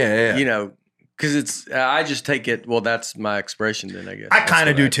thing? Then? Yeah. Because I just take it. Well, that's my expression. Then I guess I kind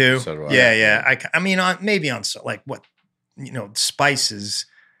of do too. So do I. Yeah. I mean, maybe on like what, spices.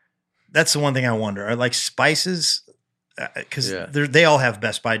 That's the one thing I wonder. I like spices because they all have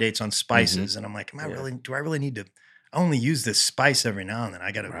Best Buy dates on spices, and I'm like, do I really need to? I only use this spice every now and then.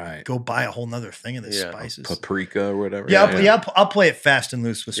 I got to go buy a whole nother thing of this spices. Paprika or whatever. I'll play it fast and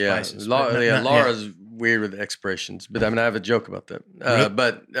loose with spices. Laura's weird with expressions, but I mean, I have a joke about that. Really?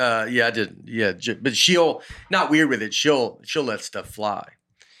 But I did. Yeah, but she'll not weird with it. She'll let stuff fly.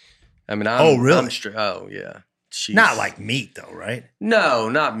 I mean, really? Yeah. She's, not like meat though, right? No,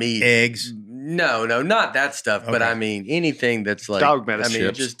 not meat. Eggs. No, not that stuff. Okay. But I mean, anything that's like dog medicine. I mean,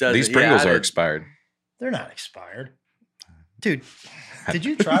 it just doesn't. These Pringles are expired. They're not expired. Dude, did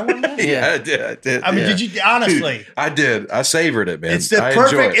you try one? Man? Yeah, I did. I mean, did you honestly? Dude, I did. I savored it, man. It's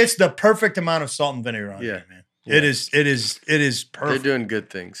the perfect amount of salt and vinegar on it, man. Yeah. It is perfect. They're doing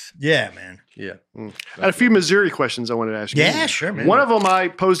good things. Yeah, man. Yeah. I had a few Missouri questions I wanted to ask you. Yeah, sure, man. One of them I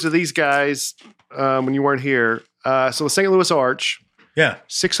posed to these guys when you weren't here. So the St. Louis Arch. Yeah.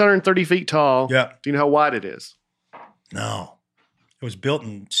 630 feet tall. Yeah. Do you know how wide it is? No. It was built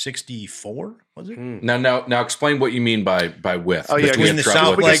in 64, was it? Now explain what you mean by width. Oh, yeah. Between the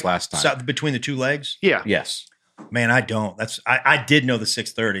south leg, last time. between the two legs? Yeah. Yes. Man, I don't. I did know the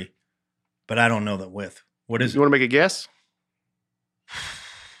 630, but I don't know the width. What is it? You want to make a guess?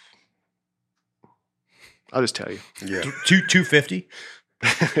 I'll just tell you. Yeah. 250?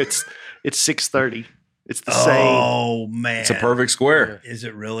 It's 630. It's the same. Oh, man. It's a perfect square. Is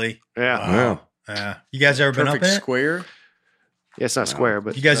it really? Yeah. Wow. You guys ever been up in it? Square? Yeah, it's not square, but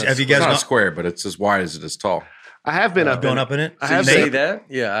Have you guys It's not square, but it's as wide as it is tall. I have been up up in it. I So have you say been. that?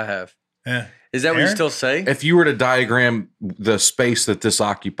 Yeah, I have. Yeah. Is that what you Aaron? still say? If you were to diagram the space that this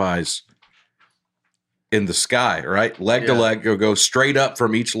occupies in the sky, right? Leg to leg, you'll go straight up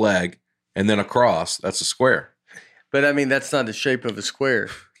from each leg and then across. That's a square. But I mean, that's not the shape of a square.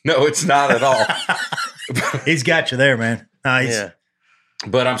 No, it's not at all. He's got you there, man. Yeah.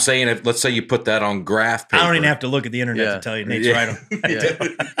 But I'm saying, let's say you put that on graph paper. I don't even have to look at the internet to tell you Nate's right on.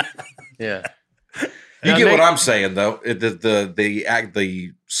 Yeah. You get what I'm saying, though.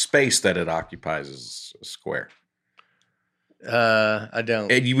 The space that it occupies is a square. I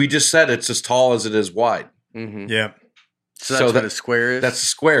don't. And we just said it's as tall as it is wide. Mm-hmm. Yeah. So that's what a square is? That's a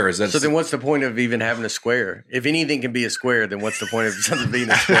square. So then what's the point of even having a square? If anything can be a square, then what's the point of something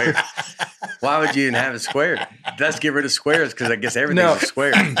being a square? Why would you even have a square? Let's get rid of squares because I guess everything's a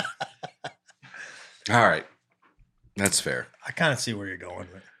square. All right. That's fair. I kind of see where you're going.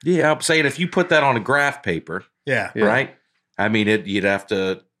 Yeah, I'm saying if you put that on a graph paper, right? I mean, you'd have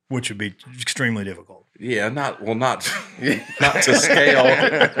to... Which would be extremely difficult. Yeah, not to scale.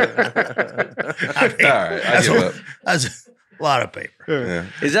 I mean, all right, I give up. That's a lot of paper. Yeah.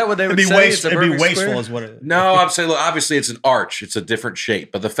 Is that what they would It'd be, say? it'd be wasteful is what it is. No, I'm saying, look, obviously it's an arch. It's a different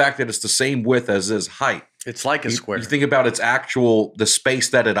shape. But the fact that it's the same width as is height. It's like a square. You think about the space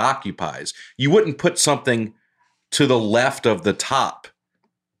that it occupies. You wouldn't put something to the left of the top.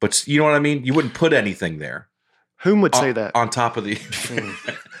 But you know what I mean? You wouldn't put anything there. Whom would say that? On top of the...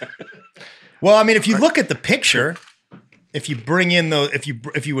 Well, I mean, if you look at the picture, if you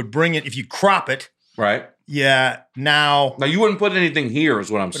crop it, right? Yeah. Now you wouldn't put anything here,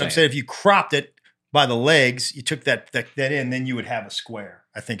 is what I'm but saying. I'm saying if you cropped it by the legs, you took that in, then you would have a square.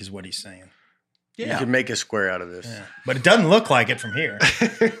 I think is what he's saying. Yeah. You could make a square out of this. Yeah. But it doesn't look like it from here.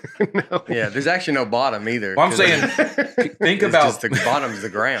 No. Yeah, there's actually no bottom either. Well, I'm saying, think about just the bottom's the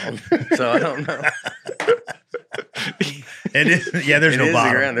ground. So I don't know. There's no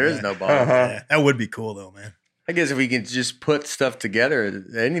bottom. The ground. There is no bottom. Yeah, that would be cool though, man. I guess if we can just put stuff together,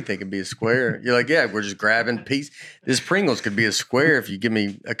 anything could be a square. You're like, yeah, we're just grabbing piece. This Pringles could be a square if you give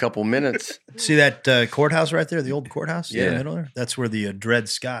me a couple minutes. See that courthouse right there, the old courthouse in Yeah. the middle there? That's where the Dred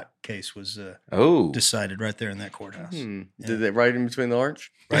Scott case was decided, right there in that courthouse. Yeah. Did they right in between the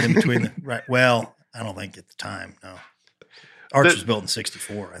arch? Right in between the right. Well, I don't think at the time. No, arch was built in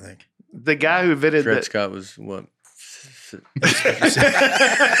 '64, I think. The guy who invented Dred Scott was what?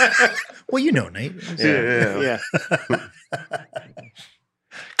 Well, you know, Nate. Yeah.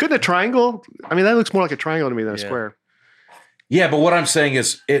 Couldn't a triangle? I mean, that looks more like a triangle to me than a square. Yeah, but what I'm saying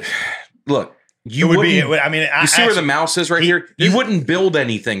is, look, You would be. wouldn't- I mean, You see where the mouse is right here? You wouldn't build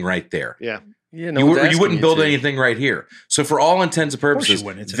anything right there. Yeah. Yeah, You wouldn't build anything right here. So for all intents and purposes, you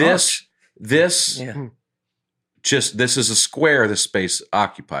wouldn't. It's an this Yeah. this is a square this space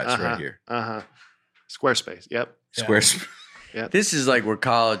occupies right here. Squarespace. Yep. Square. This is like where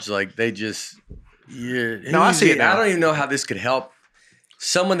college, like they just. Yeah. No, I see it now. I don't even know how this could help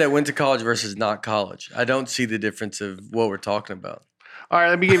someone that went to college versus not college. I don't see the difference of what we're talking about. All right,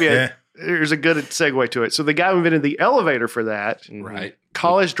 let me give you here's a good segue to it. So the guy who invented the elevator for that, Right.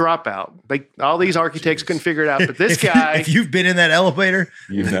 college dropout. All these architects couldn't figure it out, but this guy. If you've been in that elevator,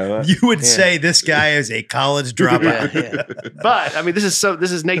 You know that? you would say this guy is a college dropout. But I mean, this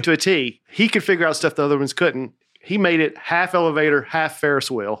is Nate to a T. He could figure out stuff the other ones couldn't. He made it half elevator, half Ferris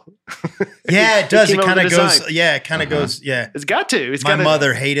wheel. Yeah, it does. He It came up kind with of the goes. design. Yeah, it kind of goes. Yeah. It's got to. It's My got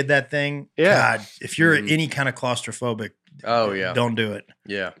mother hated that thing. Yeah. God, if you're any kind of claustrophobic, Oh, yeah. don't do it.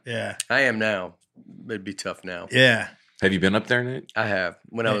 Yeah. Yeah. I am now. It'd be tough now. Yeah. Have you been up there, Nate? I have.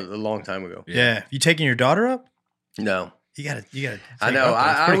 When I was a long time ago. Yeah. You taking your daughter up? No. You gotta. I know.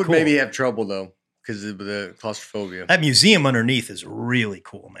 I would maybe have trouble, though, because of the claustrophobia. That museum underneath is really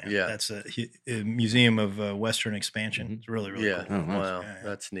cool, man. Yeah. That's a museum of Western expansion. It's really, really Yeah. cool. Oh, nice. Wow. Yeah.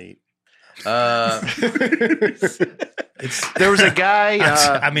 That's neat. It's. There was a guy.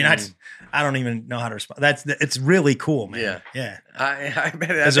 I don't even know how to respond. It's really cool, man. Yeah. Yeah. I bet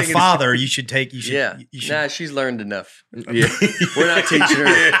As a father, you should take. You should. Yeah. You should. Nah, she's learned enough. Yeah. We're not teaching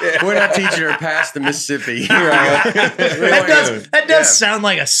her. We're not teaching her past the Mississippi. That does sound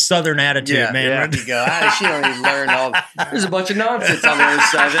like a Southern attitude, Yeah, man. yeah. You go, she don't need to learn all. There's a bunch of nonsense on the other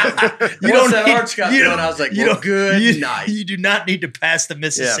side. You don't that Arch got doing. I was like, good night. You do not need to pass the Yeah,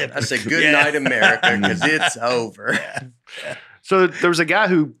 Mississippi. I said, good night, America, because it's over. So there was a guy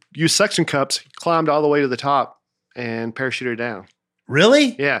who used suction cups, climbed all the way to the top, and parachuted down.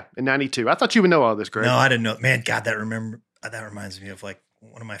 Really? Yeah, in ’92. I thought you would know all this, Greg. No, I didn't know. Man, God, that reminds me of like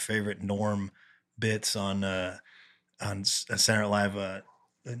one of my favorite Norm bits on Saturday Night Live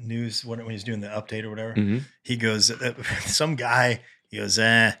news when he's doing the update or whatever. Mhm. He goes, some guy. He goes,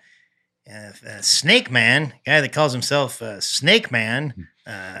 Snake Man, guy that calls himself Snake Man,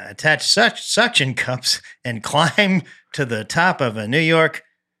 attached suction cups and climb to the top of a New York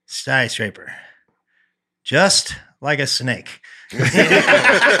skyscraper, just like a snake.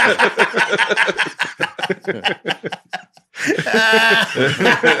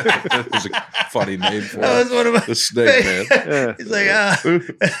 There's a funny name for That was it. one of my The snake man. Yeah. He's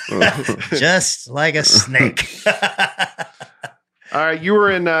like, just like a snake. All right, you were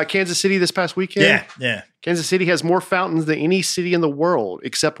in Kansas City this past weekend? Yeah, yeah. Kansas City has more fountains than any city in the world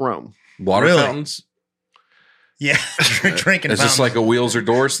except Rome. Water Really? fountains? Yeah, drinking Is fountains. this like a wheels or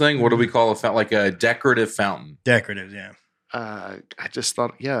doors thing? What do we call a fountain? Like a decorative fountain. Decorative, yeah. I just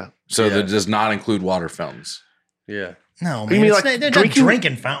thought, yeah. So Yeah. that does not include water fountains. Yeah. No, You man. mean It's like they're drinking- not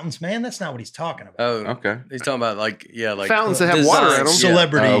drinking fountains, man. That's not what he's talking about. Oh, Okay. he's talking about like Fountains that have water in them.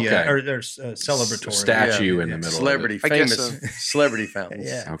 Celebrity Oh, okay. or celebratory. Statue Yeah. in the middle. celebrity, I guess famous celebrity fountains.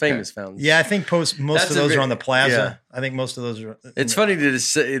 Yeah. Okay. Famous fountains. Yeah, I think most That's of a those bit- are on the plaza. yeah. I think most of those are. It's funny to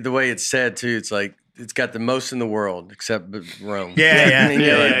say the way it's said too. It's like it's got the most in the world except Rome. Yeah, yeah. And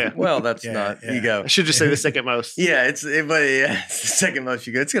you're Yeah, like, yeah. Well, that's Yeah, not. yeah. You go. I should just say the second most. Yeah, it's the second most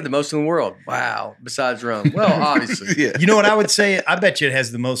you go. It's got the most in the world. Wow. Besides Rome. Well, obviously. Yeah. You know what I would say? I bet you it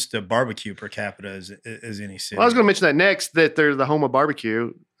has the most barbecue per capita as any city. Well, I was going to mention that next, that they're the home of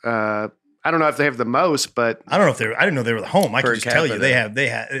barbecue. I don't know if they have the most, but I don't know if I didn't know they were the home. I Per can just tell you capita. they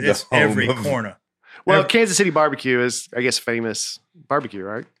have it's home every of- corner. well, Kansas City barbecue is, I guess, famous barbecue,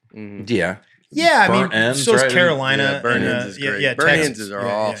 right? Mhm. Yeah. Yeah, I Burnt mean, ends, so is right? Carolina. Yeah, burn and, ends is great. Yeah, burn Texas. ends are Yeah,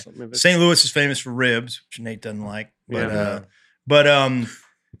 yeah. awesome. St. Louis is famous for ribs, which Nate doesn't like. But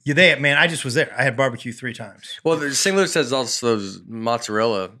Yeah. man, I just was there. I had barbecue 3 times. Well, St. Louis has also those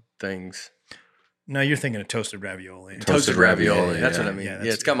mozzarella things. No, you're thinking of toasted ravioli. Toasted ravioli, That's yeah. what I mean. Yeah,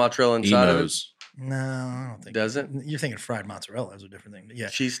 Yeah, it's got mozzarella inside of it. Emos. No, I don't think. Does it? You're thinking fried mozzarella is a different thing. Yeah.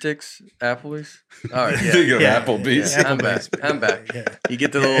 Cheese sticks, Applebee's. All right, Think yeah. of Yeah, Applebee's. Yeah, I'm back. I'm back. Yeah. You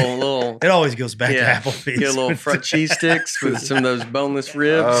get the little It always goes back yeah, to Applebee's. get a little front cheese sticks with some of those boneless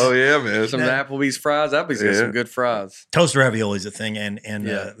ribs. Oh yeah, man. Some of the Applebee's fries. Applebee's got Yeah. some good fries. Toasted ravioli is a thing, and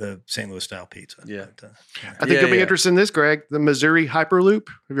Yeah. the St. Louis style pizza. Yeah. But, I think Yeah, you'll be yeah. interested in this, Greg. The Missouri Hyperloop.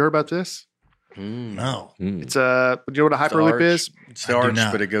 Have you heard about this? no. Mm. It's do you know what a Hyperloop arch. is? It's the I do arch,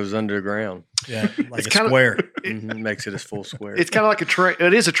 not. but it goes underground. Yeah, like It's a kinda- square. Mhm, makes it a full square. It's kind of like a train.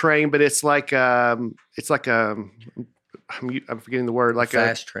 It is a train, but it's like I'm forgetting the word, like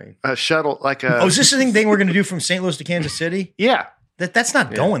fast train. a shuttle, like a Oh, is this the thing we're going to do from St. Louis to Kansas City? yeah. That's not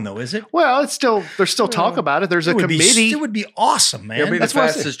Yeah. going though, is it? Well, it's still there's still talk about it. There's a It would committee. It would be awesome, man. It'll be the That's what I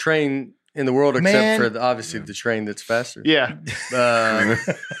said. fastest train in the world, except for obviously the train that's faster. Yeah.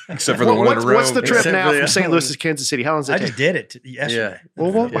 Except for the one in a row. What's the trip Except now for from St. Louis to Kansas City? How long does it I take? just did it yesterday. Yeah.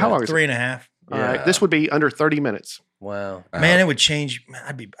 Well, how long is it? 3.5. All right. This would be under 30 minutes. Wow. Man, it would change. Man,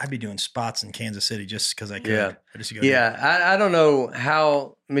 I'd be doing spots in Kansas City just because I could. Yeah. I just go I don't know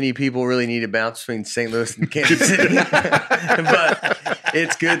how many people really need to bounce between St. Louis and Kansas City, but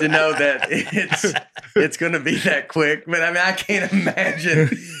it's good to know that it's going to be that quick. But I mean, I can't imagine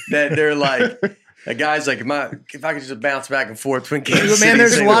that they're like. A guy's like, if I could just bounce back and forth between Kansas City. Man,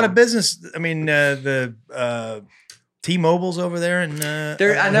 there's a lot of business. I mean, the T-Mobile's over there, and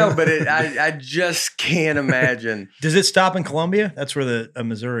I know, but I just can't imagine. Does it stop in Columbia? That's where the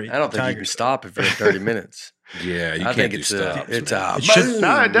Missouri. I don't think you can stop if you're in 30 minutes. Yeah, you I can't think do it's stops. it's a It should- boom,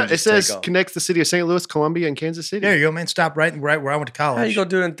 No, you it just says take off. connects the city of St. Louis, Columbia, and Kansas City. There you go, man. Stop right where I went to college. How you gonna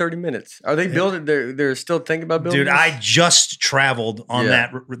do it in 30 minutes? Are they building? They're still thinking about building. Dude, this? I just traveled on Yeah.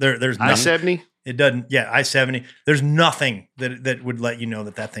 that. There's nothing. I-70. It doesn't. Yeah, I-70. There's nothing that would let you know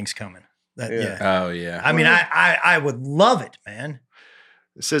that thing's coming. That, Yeah. yeah. Oh, yeah. I mean, I would love it, man.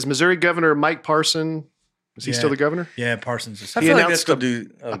 It says Missouri Governor Mike Parson. Is he Yeah. still the governor? Yeah, Parsons is. I He feel like announced that's gonna do.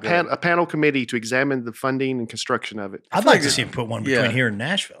 Oh, go ahead. A panel committee to examine the funding and construction of it. I'd like to see him put one between Yeah. here and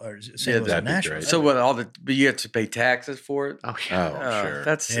Nashville, or St. Yeah, Louis that'd and be Nashville. great. So what? But you have to pay taxes for it. Oh, yeah. Oh, sure.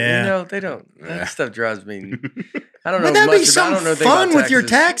 That's Yeah. they don't. That Yeah. stuff drives me. I don't know. But that'd much be about- I some don't know anything about fun with your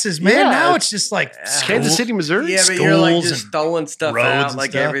taxes. taxes, man. Yeah. Now it's just like It's Kansas City, Missouri? Yeah, but you're like schools just and throwing stuff roads out, and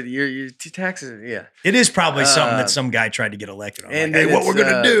like stuff. your taxes. Yeah, It is probably something Uh, that some guy tried to get elected on. and Like, hey, then what we're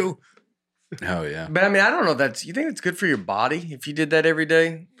it's, gonna do? Oh, yeah. but I mean, I don't know. You think it's good for your body if you did that every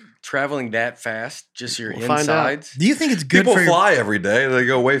day, traveling that fast, just your We'll find out. insides. Do you think it's good People for your fly every day. They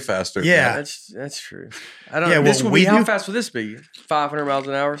go way faster. Yeah. That's true. I don't Yeah, know. This what will be we how do- fast will this be? 500 miles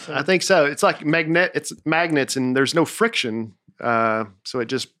an hour. Or something? I think so. It's like it's magnets and there's no friction. So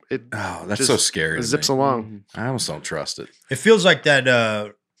it Oh, that's just so scary. to zips me. along. I almost don't trust it. It feels like that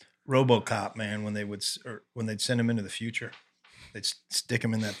RoboCop, man, when they'd send him into the future. They'd stick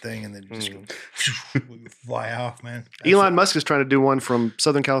him in that thing and they'd just go, fly off, man. Elon Musk is trying to do one from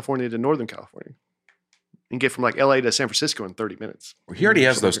Southern California to Northern California. And get from like LA to San Francisco in 30 minutes. He already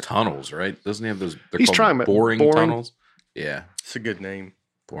has those tunnels, right? Doesn't he have those? They're He's called trying, but boring boring. tunnels. Yeah, It's a good name.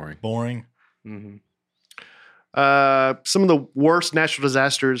 boring. boring. Mm-hmm. Some of the worst natural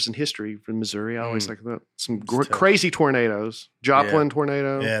disasters in history from Missouri. I always like that. Some tough. crazy tornadoes. Joplin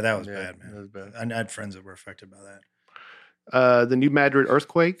tornado. Yeah, that was Yeah, bad, that man. was bad. I had friends that were affected by that. The New Madrid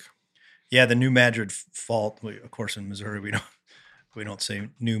earthquake. Yeah, the New Madrid fault. Of course, in Missouri, we don't say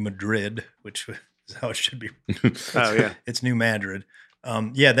New Madrid, which is how it should be. Oh yeah. It's New Madrid.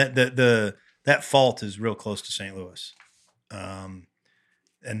 Yeah, that fault is real close to St. Louis.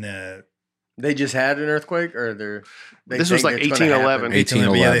 And They just had an earthquake, or This was like 1811.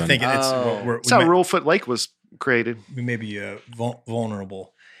 1811. Yeah, they think it's Oh. we're, That's how Rollfoot Lake was created. we may be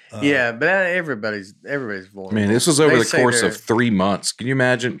vulnerable. Yeah, but everybody's vulnerable. Man, this was over They the say course they're- of 3 months. Can you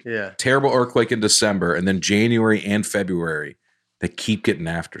imagine? Yeah, Terrible earthquake in December, and then January and February, they keep getting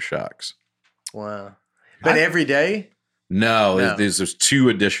aftershocks. wow. But every day, No, No. there's 2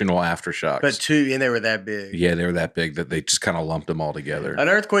 additional aftershocks. but two, and they were that big. Yeah, they were that big that they just kind of lumped them all together. An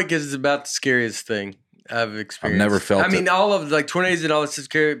earthquake is about the scariest thing I've experienced. never felt I mean, it. all of like tornadoes and all this is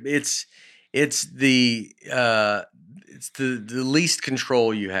scary. It's the least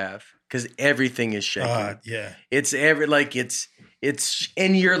control you have because everything is shaking. Yeah. It's and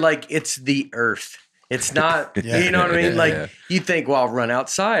you're like, it's the earth. It's not, Yeah. you know what I mean? Yeah, Like yeah. you think, well, I'll run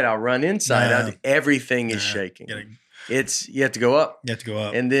outside, I'll run inside. No. Everything is Nah, shaking. You You have to go up. have to go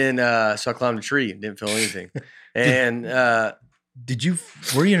up. And then, so I climbed a tree and didn't feel anything. And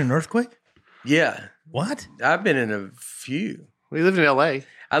Were you in an earthquake? yeah, What? I've been in a few. We lived in LA.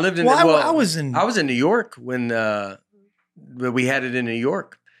 I lived in, Well, well, I was in. I was in New York when we had it in New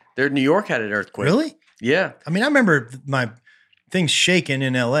York. New York had an earthquake. Really? Yeah. I mean, I remember my things shaking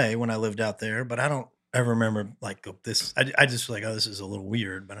in LA when I lived out there, but I don't ever remember like this. I just was like, oh, this is a little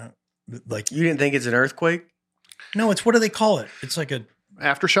weird, but like, You didn't think it's an earthquake? no, it's what do they call it? It's like a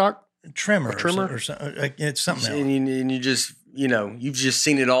Aftershock. tremor, A tremor? or something. Like, it's something else. And you just, you've just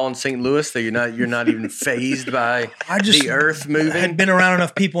seen it all in St. Louis, that you're not even phased by I just the earth I moving. had been around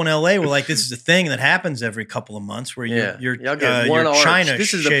enough people in LA where like this is a thing that happens every couple of months where Yeah, your y'all get one your arch. China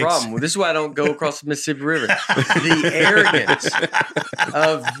This is the shakes. problem. This is why I don't go across the Mississippi River. The arrogance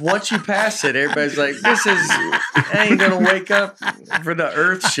of once you pass it, everybody's like, I ain't gonna wake up for the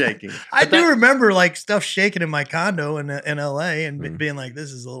earth shaking. I do remember like stuff shaking in my condo in LA and being like,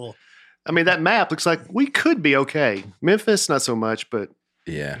 this is a little. I mean, that map looks like we could be okay. Memphis, not so much, but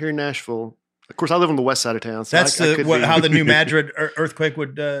Yeah. here in Nashville, of course, I live on the west side of town. So That's I could be. how the New Madrid earthquake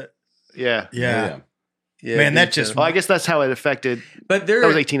would Yeah. Man, that just. Well, I guess that's how it affected. But that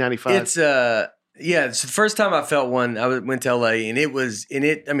was 1895. It's it's the first time I felt one. I went to LA, and it was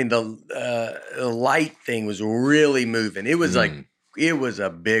I mean, the light thing was really moving. It was like it was a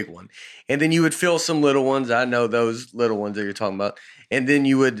big one, and then you would feel some little ones. I know those little ones that you're talking about, and then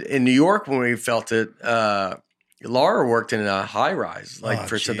you would in New York when we felt it. Laura worked in a high rise,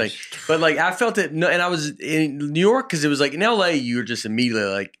 something, but like I felt it, and I was in New York because it was like in LA, you were just immediately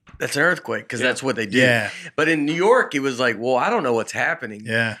like, that's an earthquake because that's what they do. Yeah. But in New York, it was like, well, I don't know what's happening.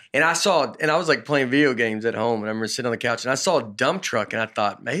 Yeah. And I was like playing video games at home, and I remember sitting on the couch, and I saw a dump truck, and I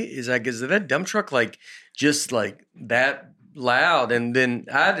thought, hey, is that dump truck like just like that loud? And then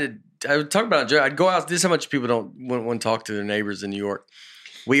I would talk about it. I'd go out. This is how much people don't want to talk to their neighbors in New York.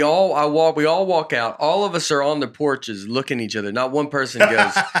 We all walk out. All of us are on the porches looking at each other. Not one person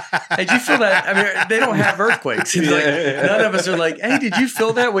goes, hey, did you feel that? I mean, they don't have earthquakes. It's like, none of us are like, hey, did you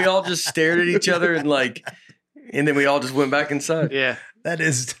feel that? We all just stared at each other and then we all just went back inside. Yeah. That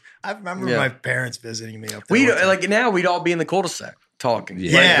is, I remember my parents visiting me up there. Now we'd all be in the cul-de-sac talking.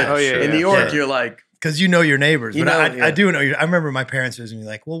 Yeah. In New York, you're like, because you know your neighbors. But I do know you. I remember my parents visiting me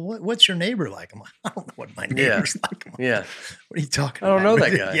like, well, what's your neighbor like? I'm like, I don't know what my neighbor's like. Like, yeah. What are you talking about? I don't know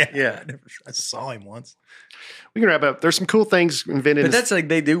that guy. Yeah. I saw him once. We can wrap up. There's some cool things invented. But that's like,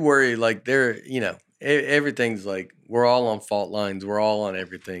 they do worry, like they're, everything's like, we're all on fault lines. We're all on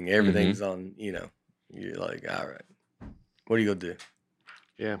everything. Everything's on, you're like, all right, what are you going to do?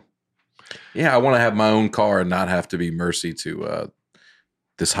 Yeah. Yeah. I want to have my own car and not have to be mercy to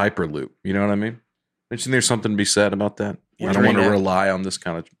this Hyperloop. You know what I mean? Isn't there something to be said about that? I don't want to rely on this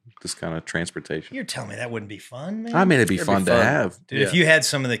kind of transportation. You're telling me that wouldn't be fun, man? I mean, it'd be fun to have. Dude, if you had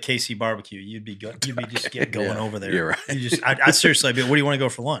some of the KC barbecue, you'd be just get going over there. You're right. I seriously, I'd be, what do you want to go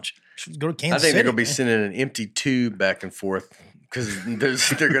for lunch? Go to Kansas City. I think they're going to be sending an empty tube back and forth because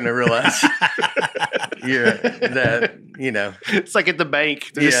they're going to realize it's like at the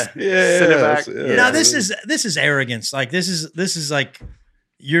bank. Send it back. Now this is arrogance. Like this is like.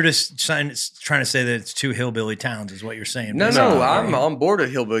 You're just trying to say that it's two hillbilly towns, is what you're saying. No, I'm on board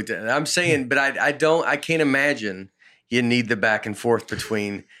with hillbilly towns. I'm saying, but I can't imagine you need the back and forth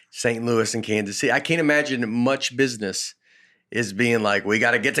between St. Louis and Kansas City. I can't imagine much business is being like, we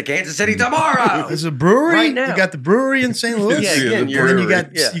got to get to Kansas City tomorrow. There's a brewery. Right now. You got the brewery in St. Louis. Again, and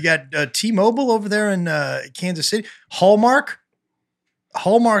then you got T-Mobile over there in Kansas City. Hallmark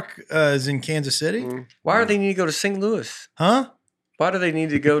is in Kansas City. Why do they need to go to St. Louis? Huh? Why do they need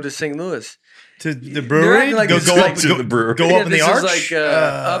to go to St. Louis? To the brewery? Like go up to the brewery. Go up in the arch? This is like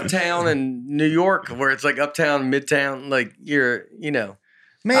uptown in New York, where it's like uptown, midtown. Like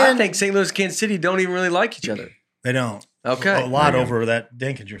man. I think St. Louis, Kansas City don't even really like each other. They don't. Okay. A lot over that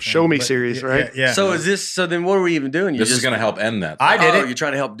Dinkinger thing. Show Me series, right? Yeah. So then what are we even doing? This is going to help end that. I did it. You're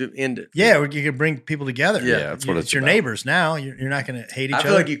trying to help end it. Yeah, you can bring people together. Yeah, that's what it's your about. neighbors now. You're not going to hate each other. I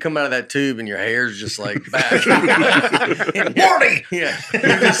feel like you come out of that tube and your hair's just like back. Morty! Yeah.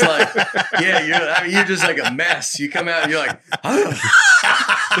 You're just like, you're just like a mess. You come out and you're like,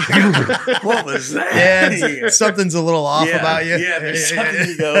 what was that? Yeah, something's a little off about you. Yeah, there's something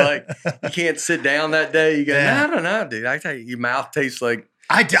you go like, you can't sit down that day. You go, I don't know, dude. I tell you, your mouth tastes like.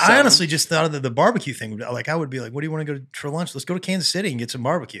 I honestly just thought of the barbecue thing. Like, I would be like, what do you want to go for lunch? Let's go to Kansas City and get some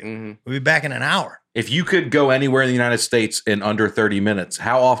barbecue. Mm-hmm. We'll be back in an hour. If you could go anywhere in the United States in under 30 minutes,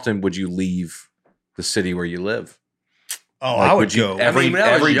 how often would you leave the city where you live? Oh, I would go. Every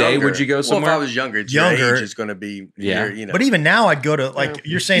day would you go somewhere? Well, if I was younger, your age is going to be, But even now I'd go to,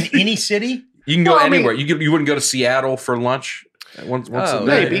 you're saying any city? You can go anywhere. You wouldn't go to Seattle for lunch once a day?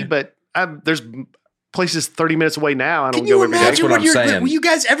 Maybe, but there's places 30 minutes away now. I don't go every day. That's what I'm saying. You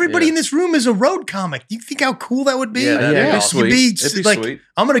guys, everybody in this room is a road comic. Do you think how cool that would be? Yeah, that'd be sweet. It'd be sweet.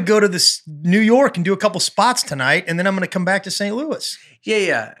 I'm going to go to this New York and do a couple spots tonight, and then I'm going to come back to St. Louis.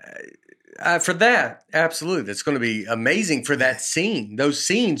 Yeah. For that, absolutely. That's going to be amazing for that scene. Those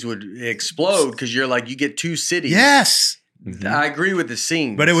scenes would explode because you're like, you get two cities. Yes. Mm-hmm. I agree with the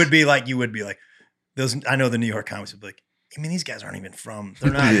scene. But it would be like, those, I know the New York comics would be like, I mean, these guys aren't even from.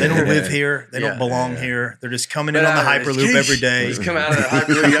 They're not. They don't live here. They don't belong here. They're just coming in on the Hyperloop every day. Just come out of the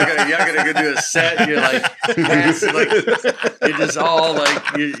Hyperloop. Y'all gotta go do a set. You're like, you're just all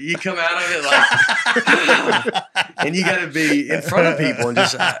like, you come out of it like, and you got to be in front of people and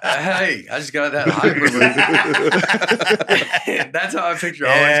just, hey, I just got that Hyperloop. That's how I picture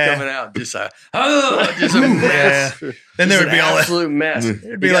always coming out. Just a mess. Then there would be all absolute mess.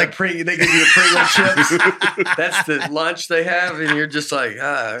 It'd be like they give you a Pringle chips. That's the lunch. lunch they have, and you're just like,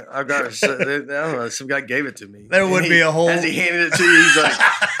 I got it. I don't know, some guy gave it to me. There would be a whole. As he handed it to you, he's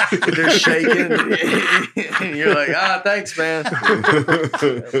like, they're shaking, and you're like, thanks, man.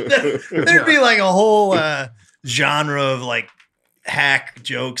 There'd be like a whole genre of like hack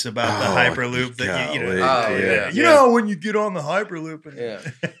jokes about the Hyperloop that you know when you get on the Hyperloop.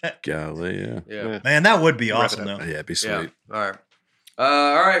 And, Golly, yeah. Man, that would be awesome though. Yeah, it'd be sweet. Yeah.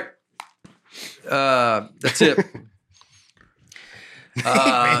 All right. That's it.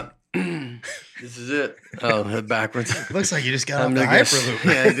 This is it. Oh, backwards. Looks like you just got off the Hyperloop.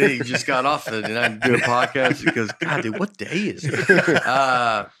 Yeah, I did. You just got off it, and I do a podcast because, God, dude, what day is it?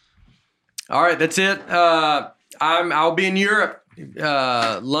 All right, that's it. I'll be in Europe.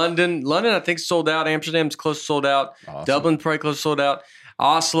 London, I think sold out. Amsterdam's close to sold out. Awesome. Dublin probably close to sold out.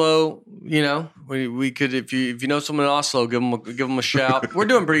 Oslo, we could, if you know someone in Oslo, give them a shout. We're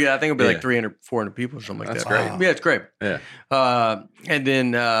doing pretty good. I think it'll be like 300, 400 people or something like That's that. great. Yeah, it's great. Yeah. And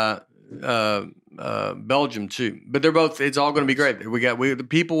then Belgium too. But they're both. It's all going to be great. The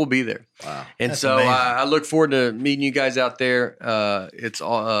people will be there. Wow. And That's so amazing. I look forward to meeting you guys out there. It's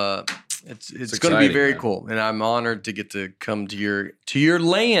going to be very cool, and I'm honored to get to come to your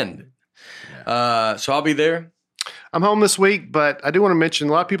land. Yeah. So I'll be there. I'm home this week, but I do want to mention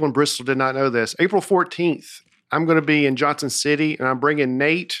a lot of people in Bristol did not know this. April 14th, I'm going to be in Johnson City, and I'm bringing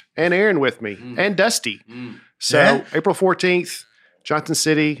Nate and Aaron with me, and Dusty. So April 14th, Johnson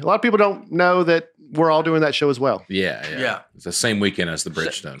City. A lot of people don't know that we're all doing that show as well. Yeah. It's the same weekend as the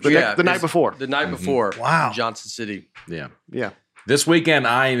Bridgestone. The night before. The night before. Wow. in Johnson City. Yeah. This weekend,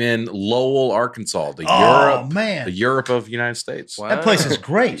 I'm in Lowell, Arkansas, the Europe of the United States. Wow. That place is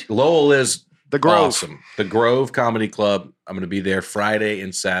great. Lowell is The Grove. awesome. The Grove Comedy Club. I'm going to be there Friday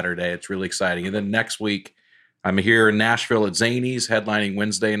and Saturday. It's really exciting. And then next week, I'm here in Nashville at Zany's, headlining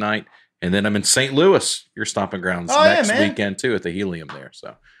Wednesday night. And then I'm in St. Louis, your stomping grounds, next weekend, too, at the Helium there.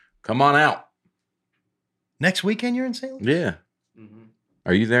 So come on out. Next weekend, you're in St. Louis? Yeah. Mm-hmm.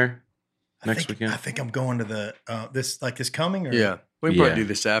 Are you there next I weekend? think I'm going to the this coming. Or? Yeah. We can probably do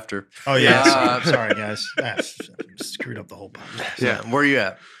this after. Oh yeah. Sorry guys. Screwed up the whole podcast. Yeah. Where are you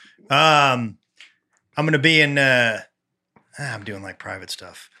at? I'm going to be in. I'm doing like private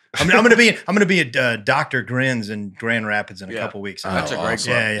stuff. I'm going to be at Dr. Grins in Grand Rapids in a couple weeks. That's a great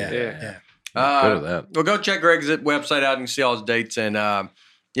club. Yeah. Go to that. Well, go check Greg's website out and see all his dates. And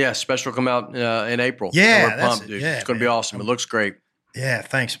special come out in April. Yeah, and we're pumped, dude. yeah, it's going to be awesome. It looks great. Yeah,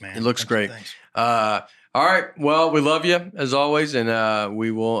 thanks, man. It looks great. Thanks. All right. Well, we love you as always, and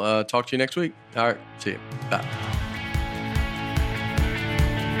we will talk to you next week. All right. See you. Bye.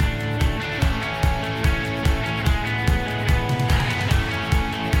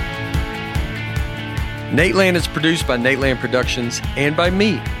 Nateland is produced by Nateland Productions and by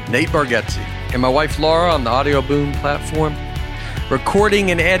me, Nate Bargatze, and my wife Laura on the Audio Boom platform.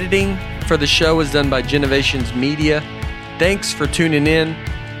 Recording and editing for the show is done by Genovations Media. Thanks for tuning in.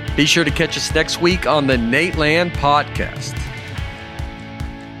 Be sure to catch us next week on the Nateland Podcast.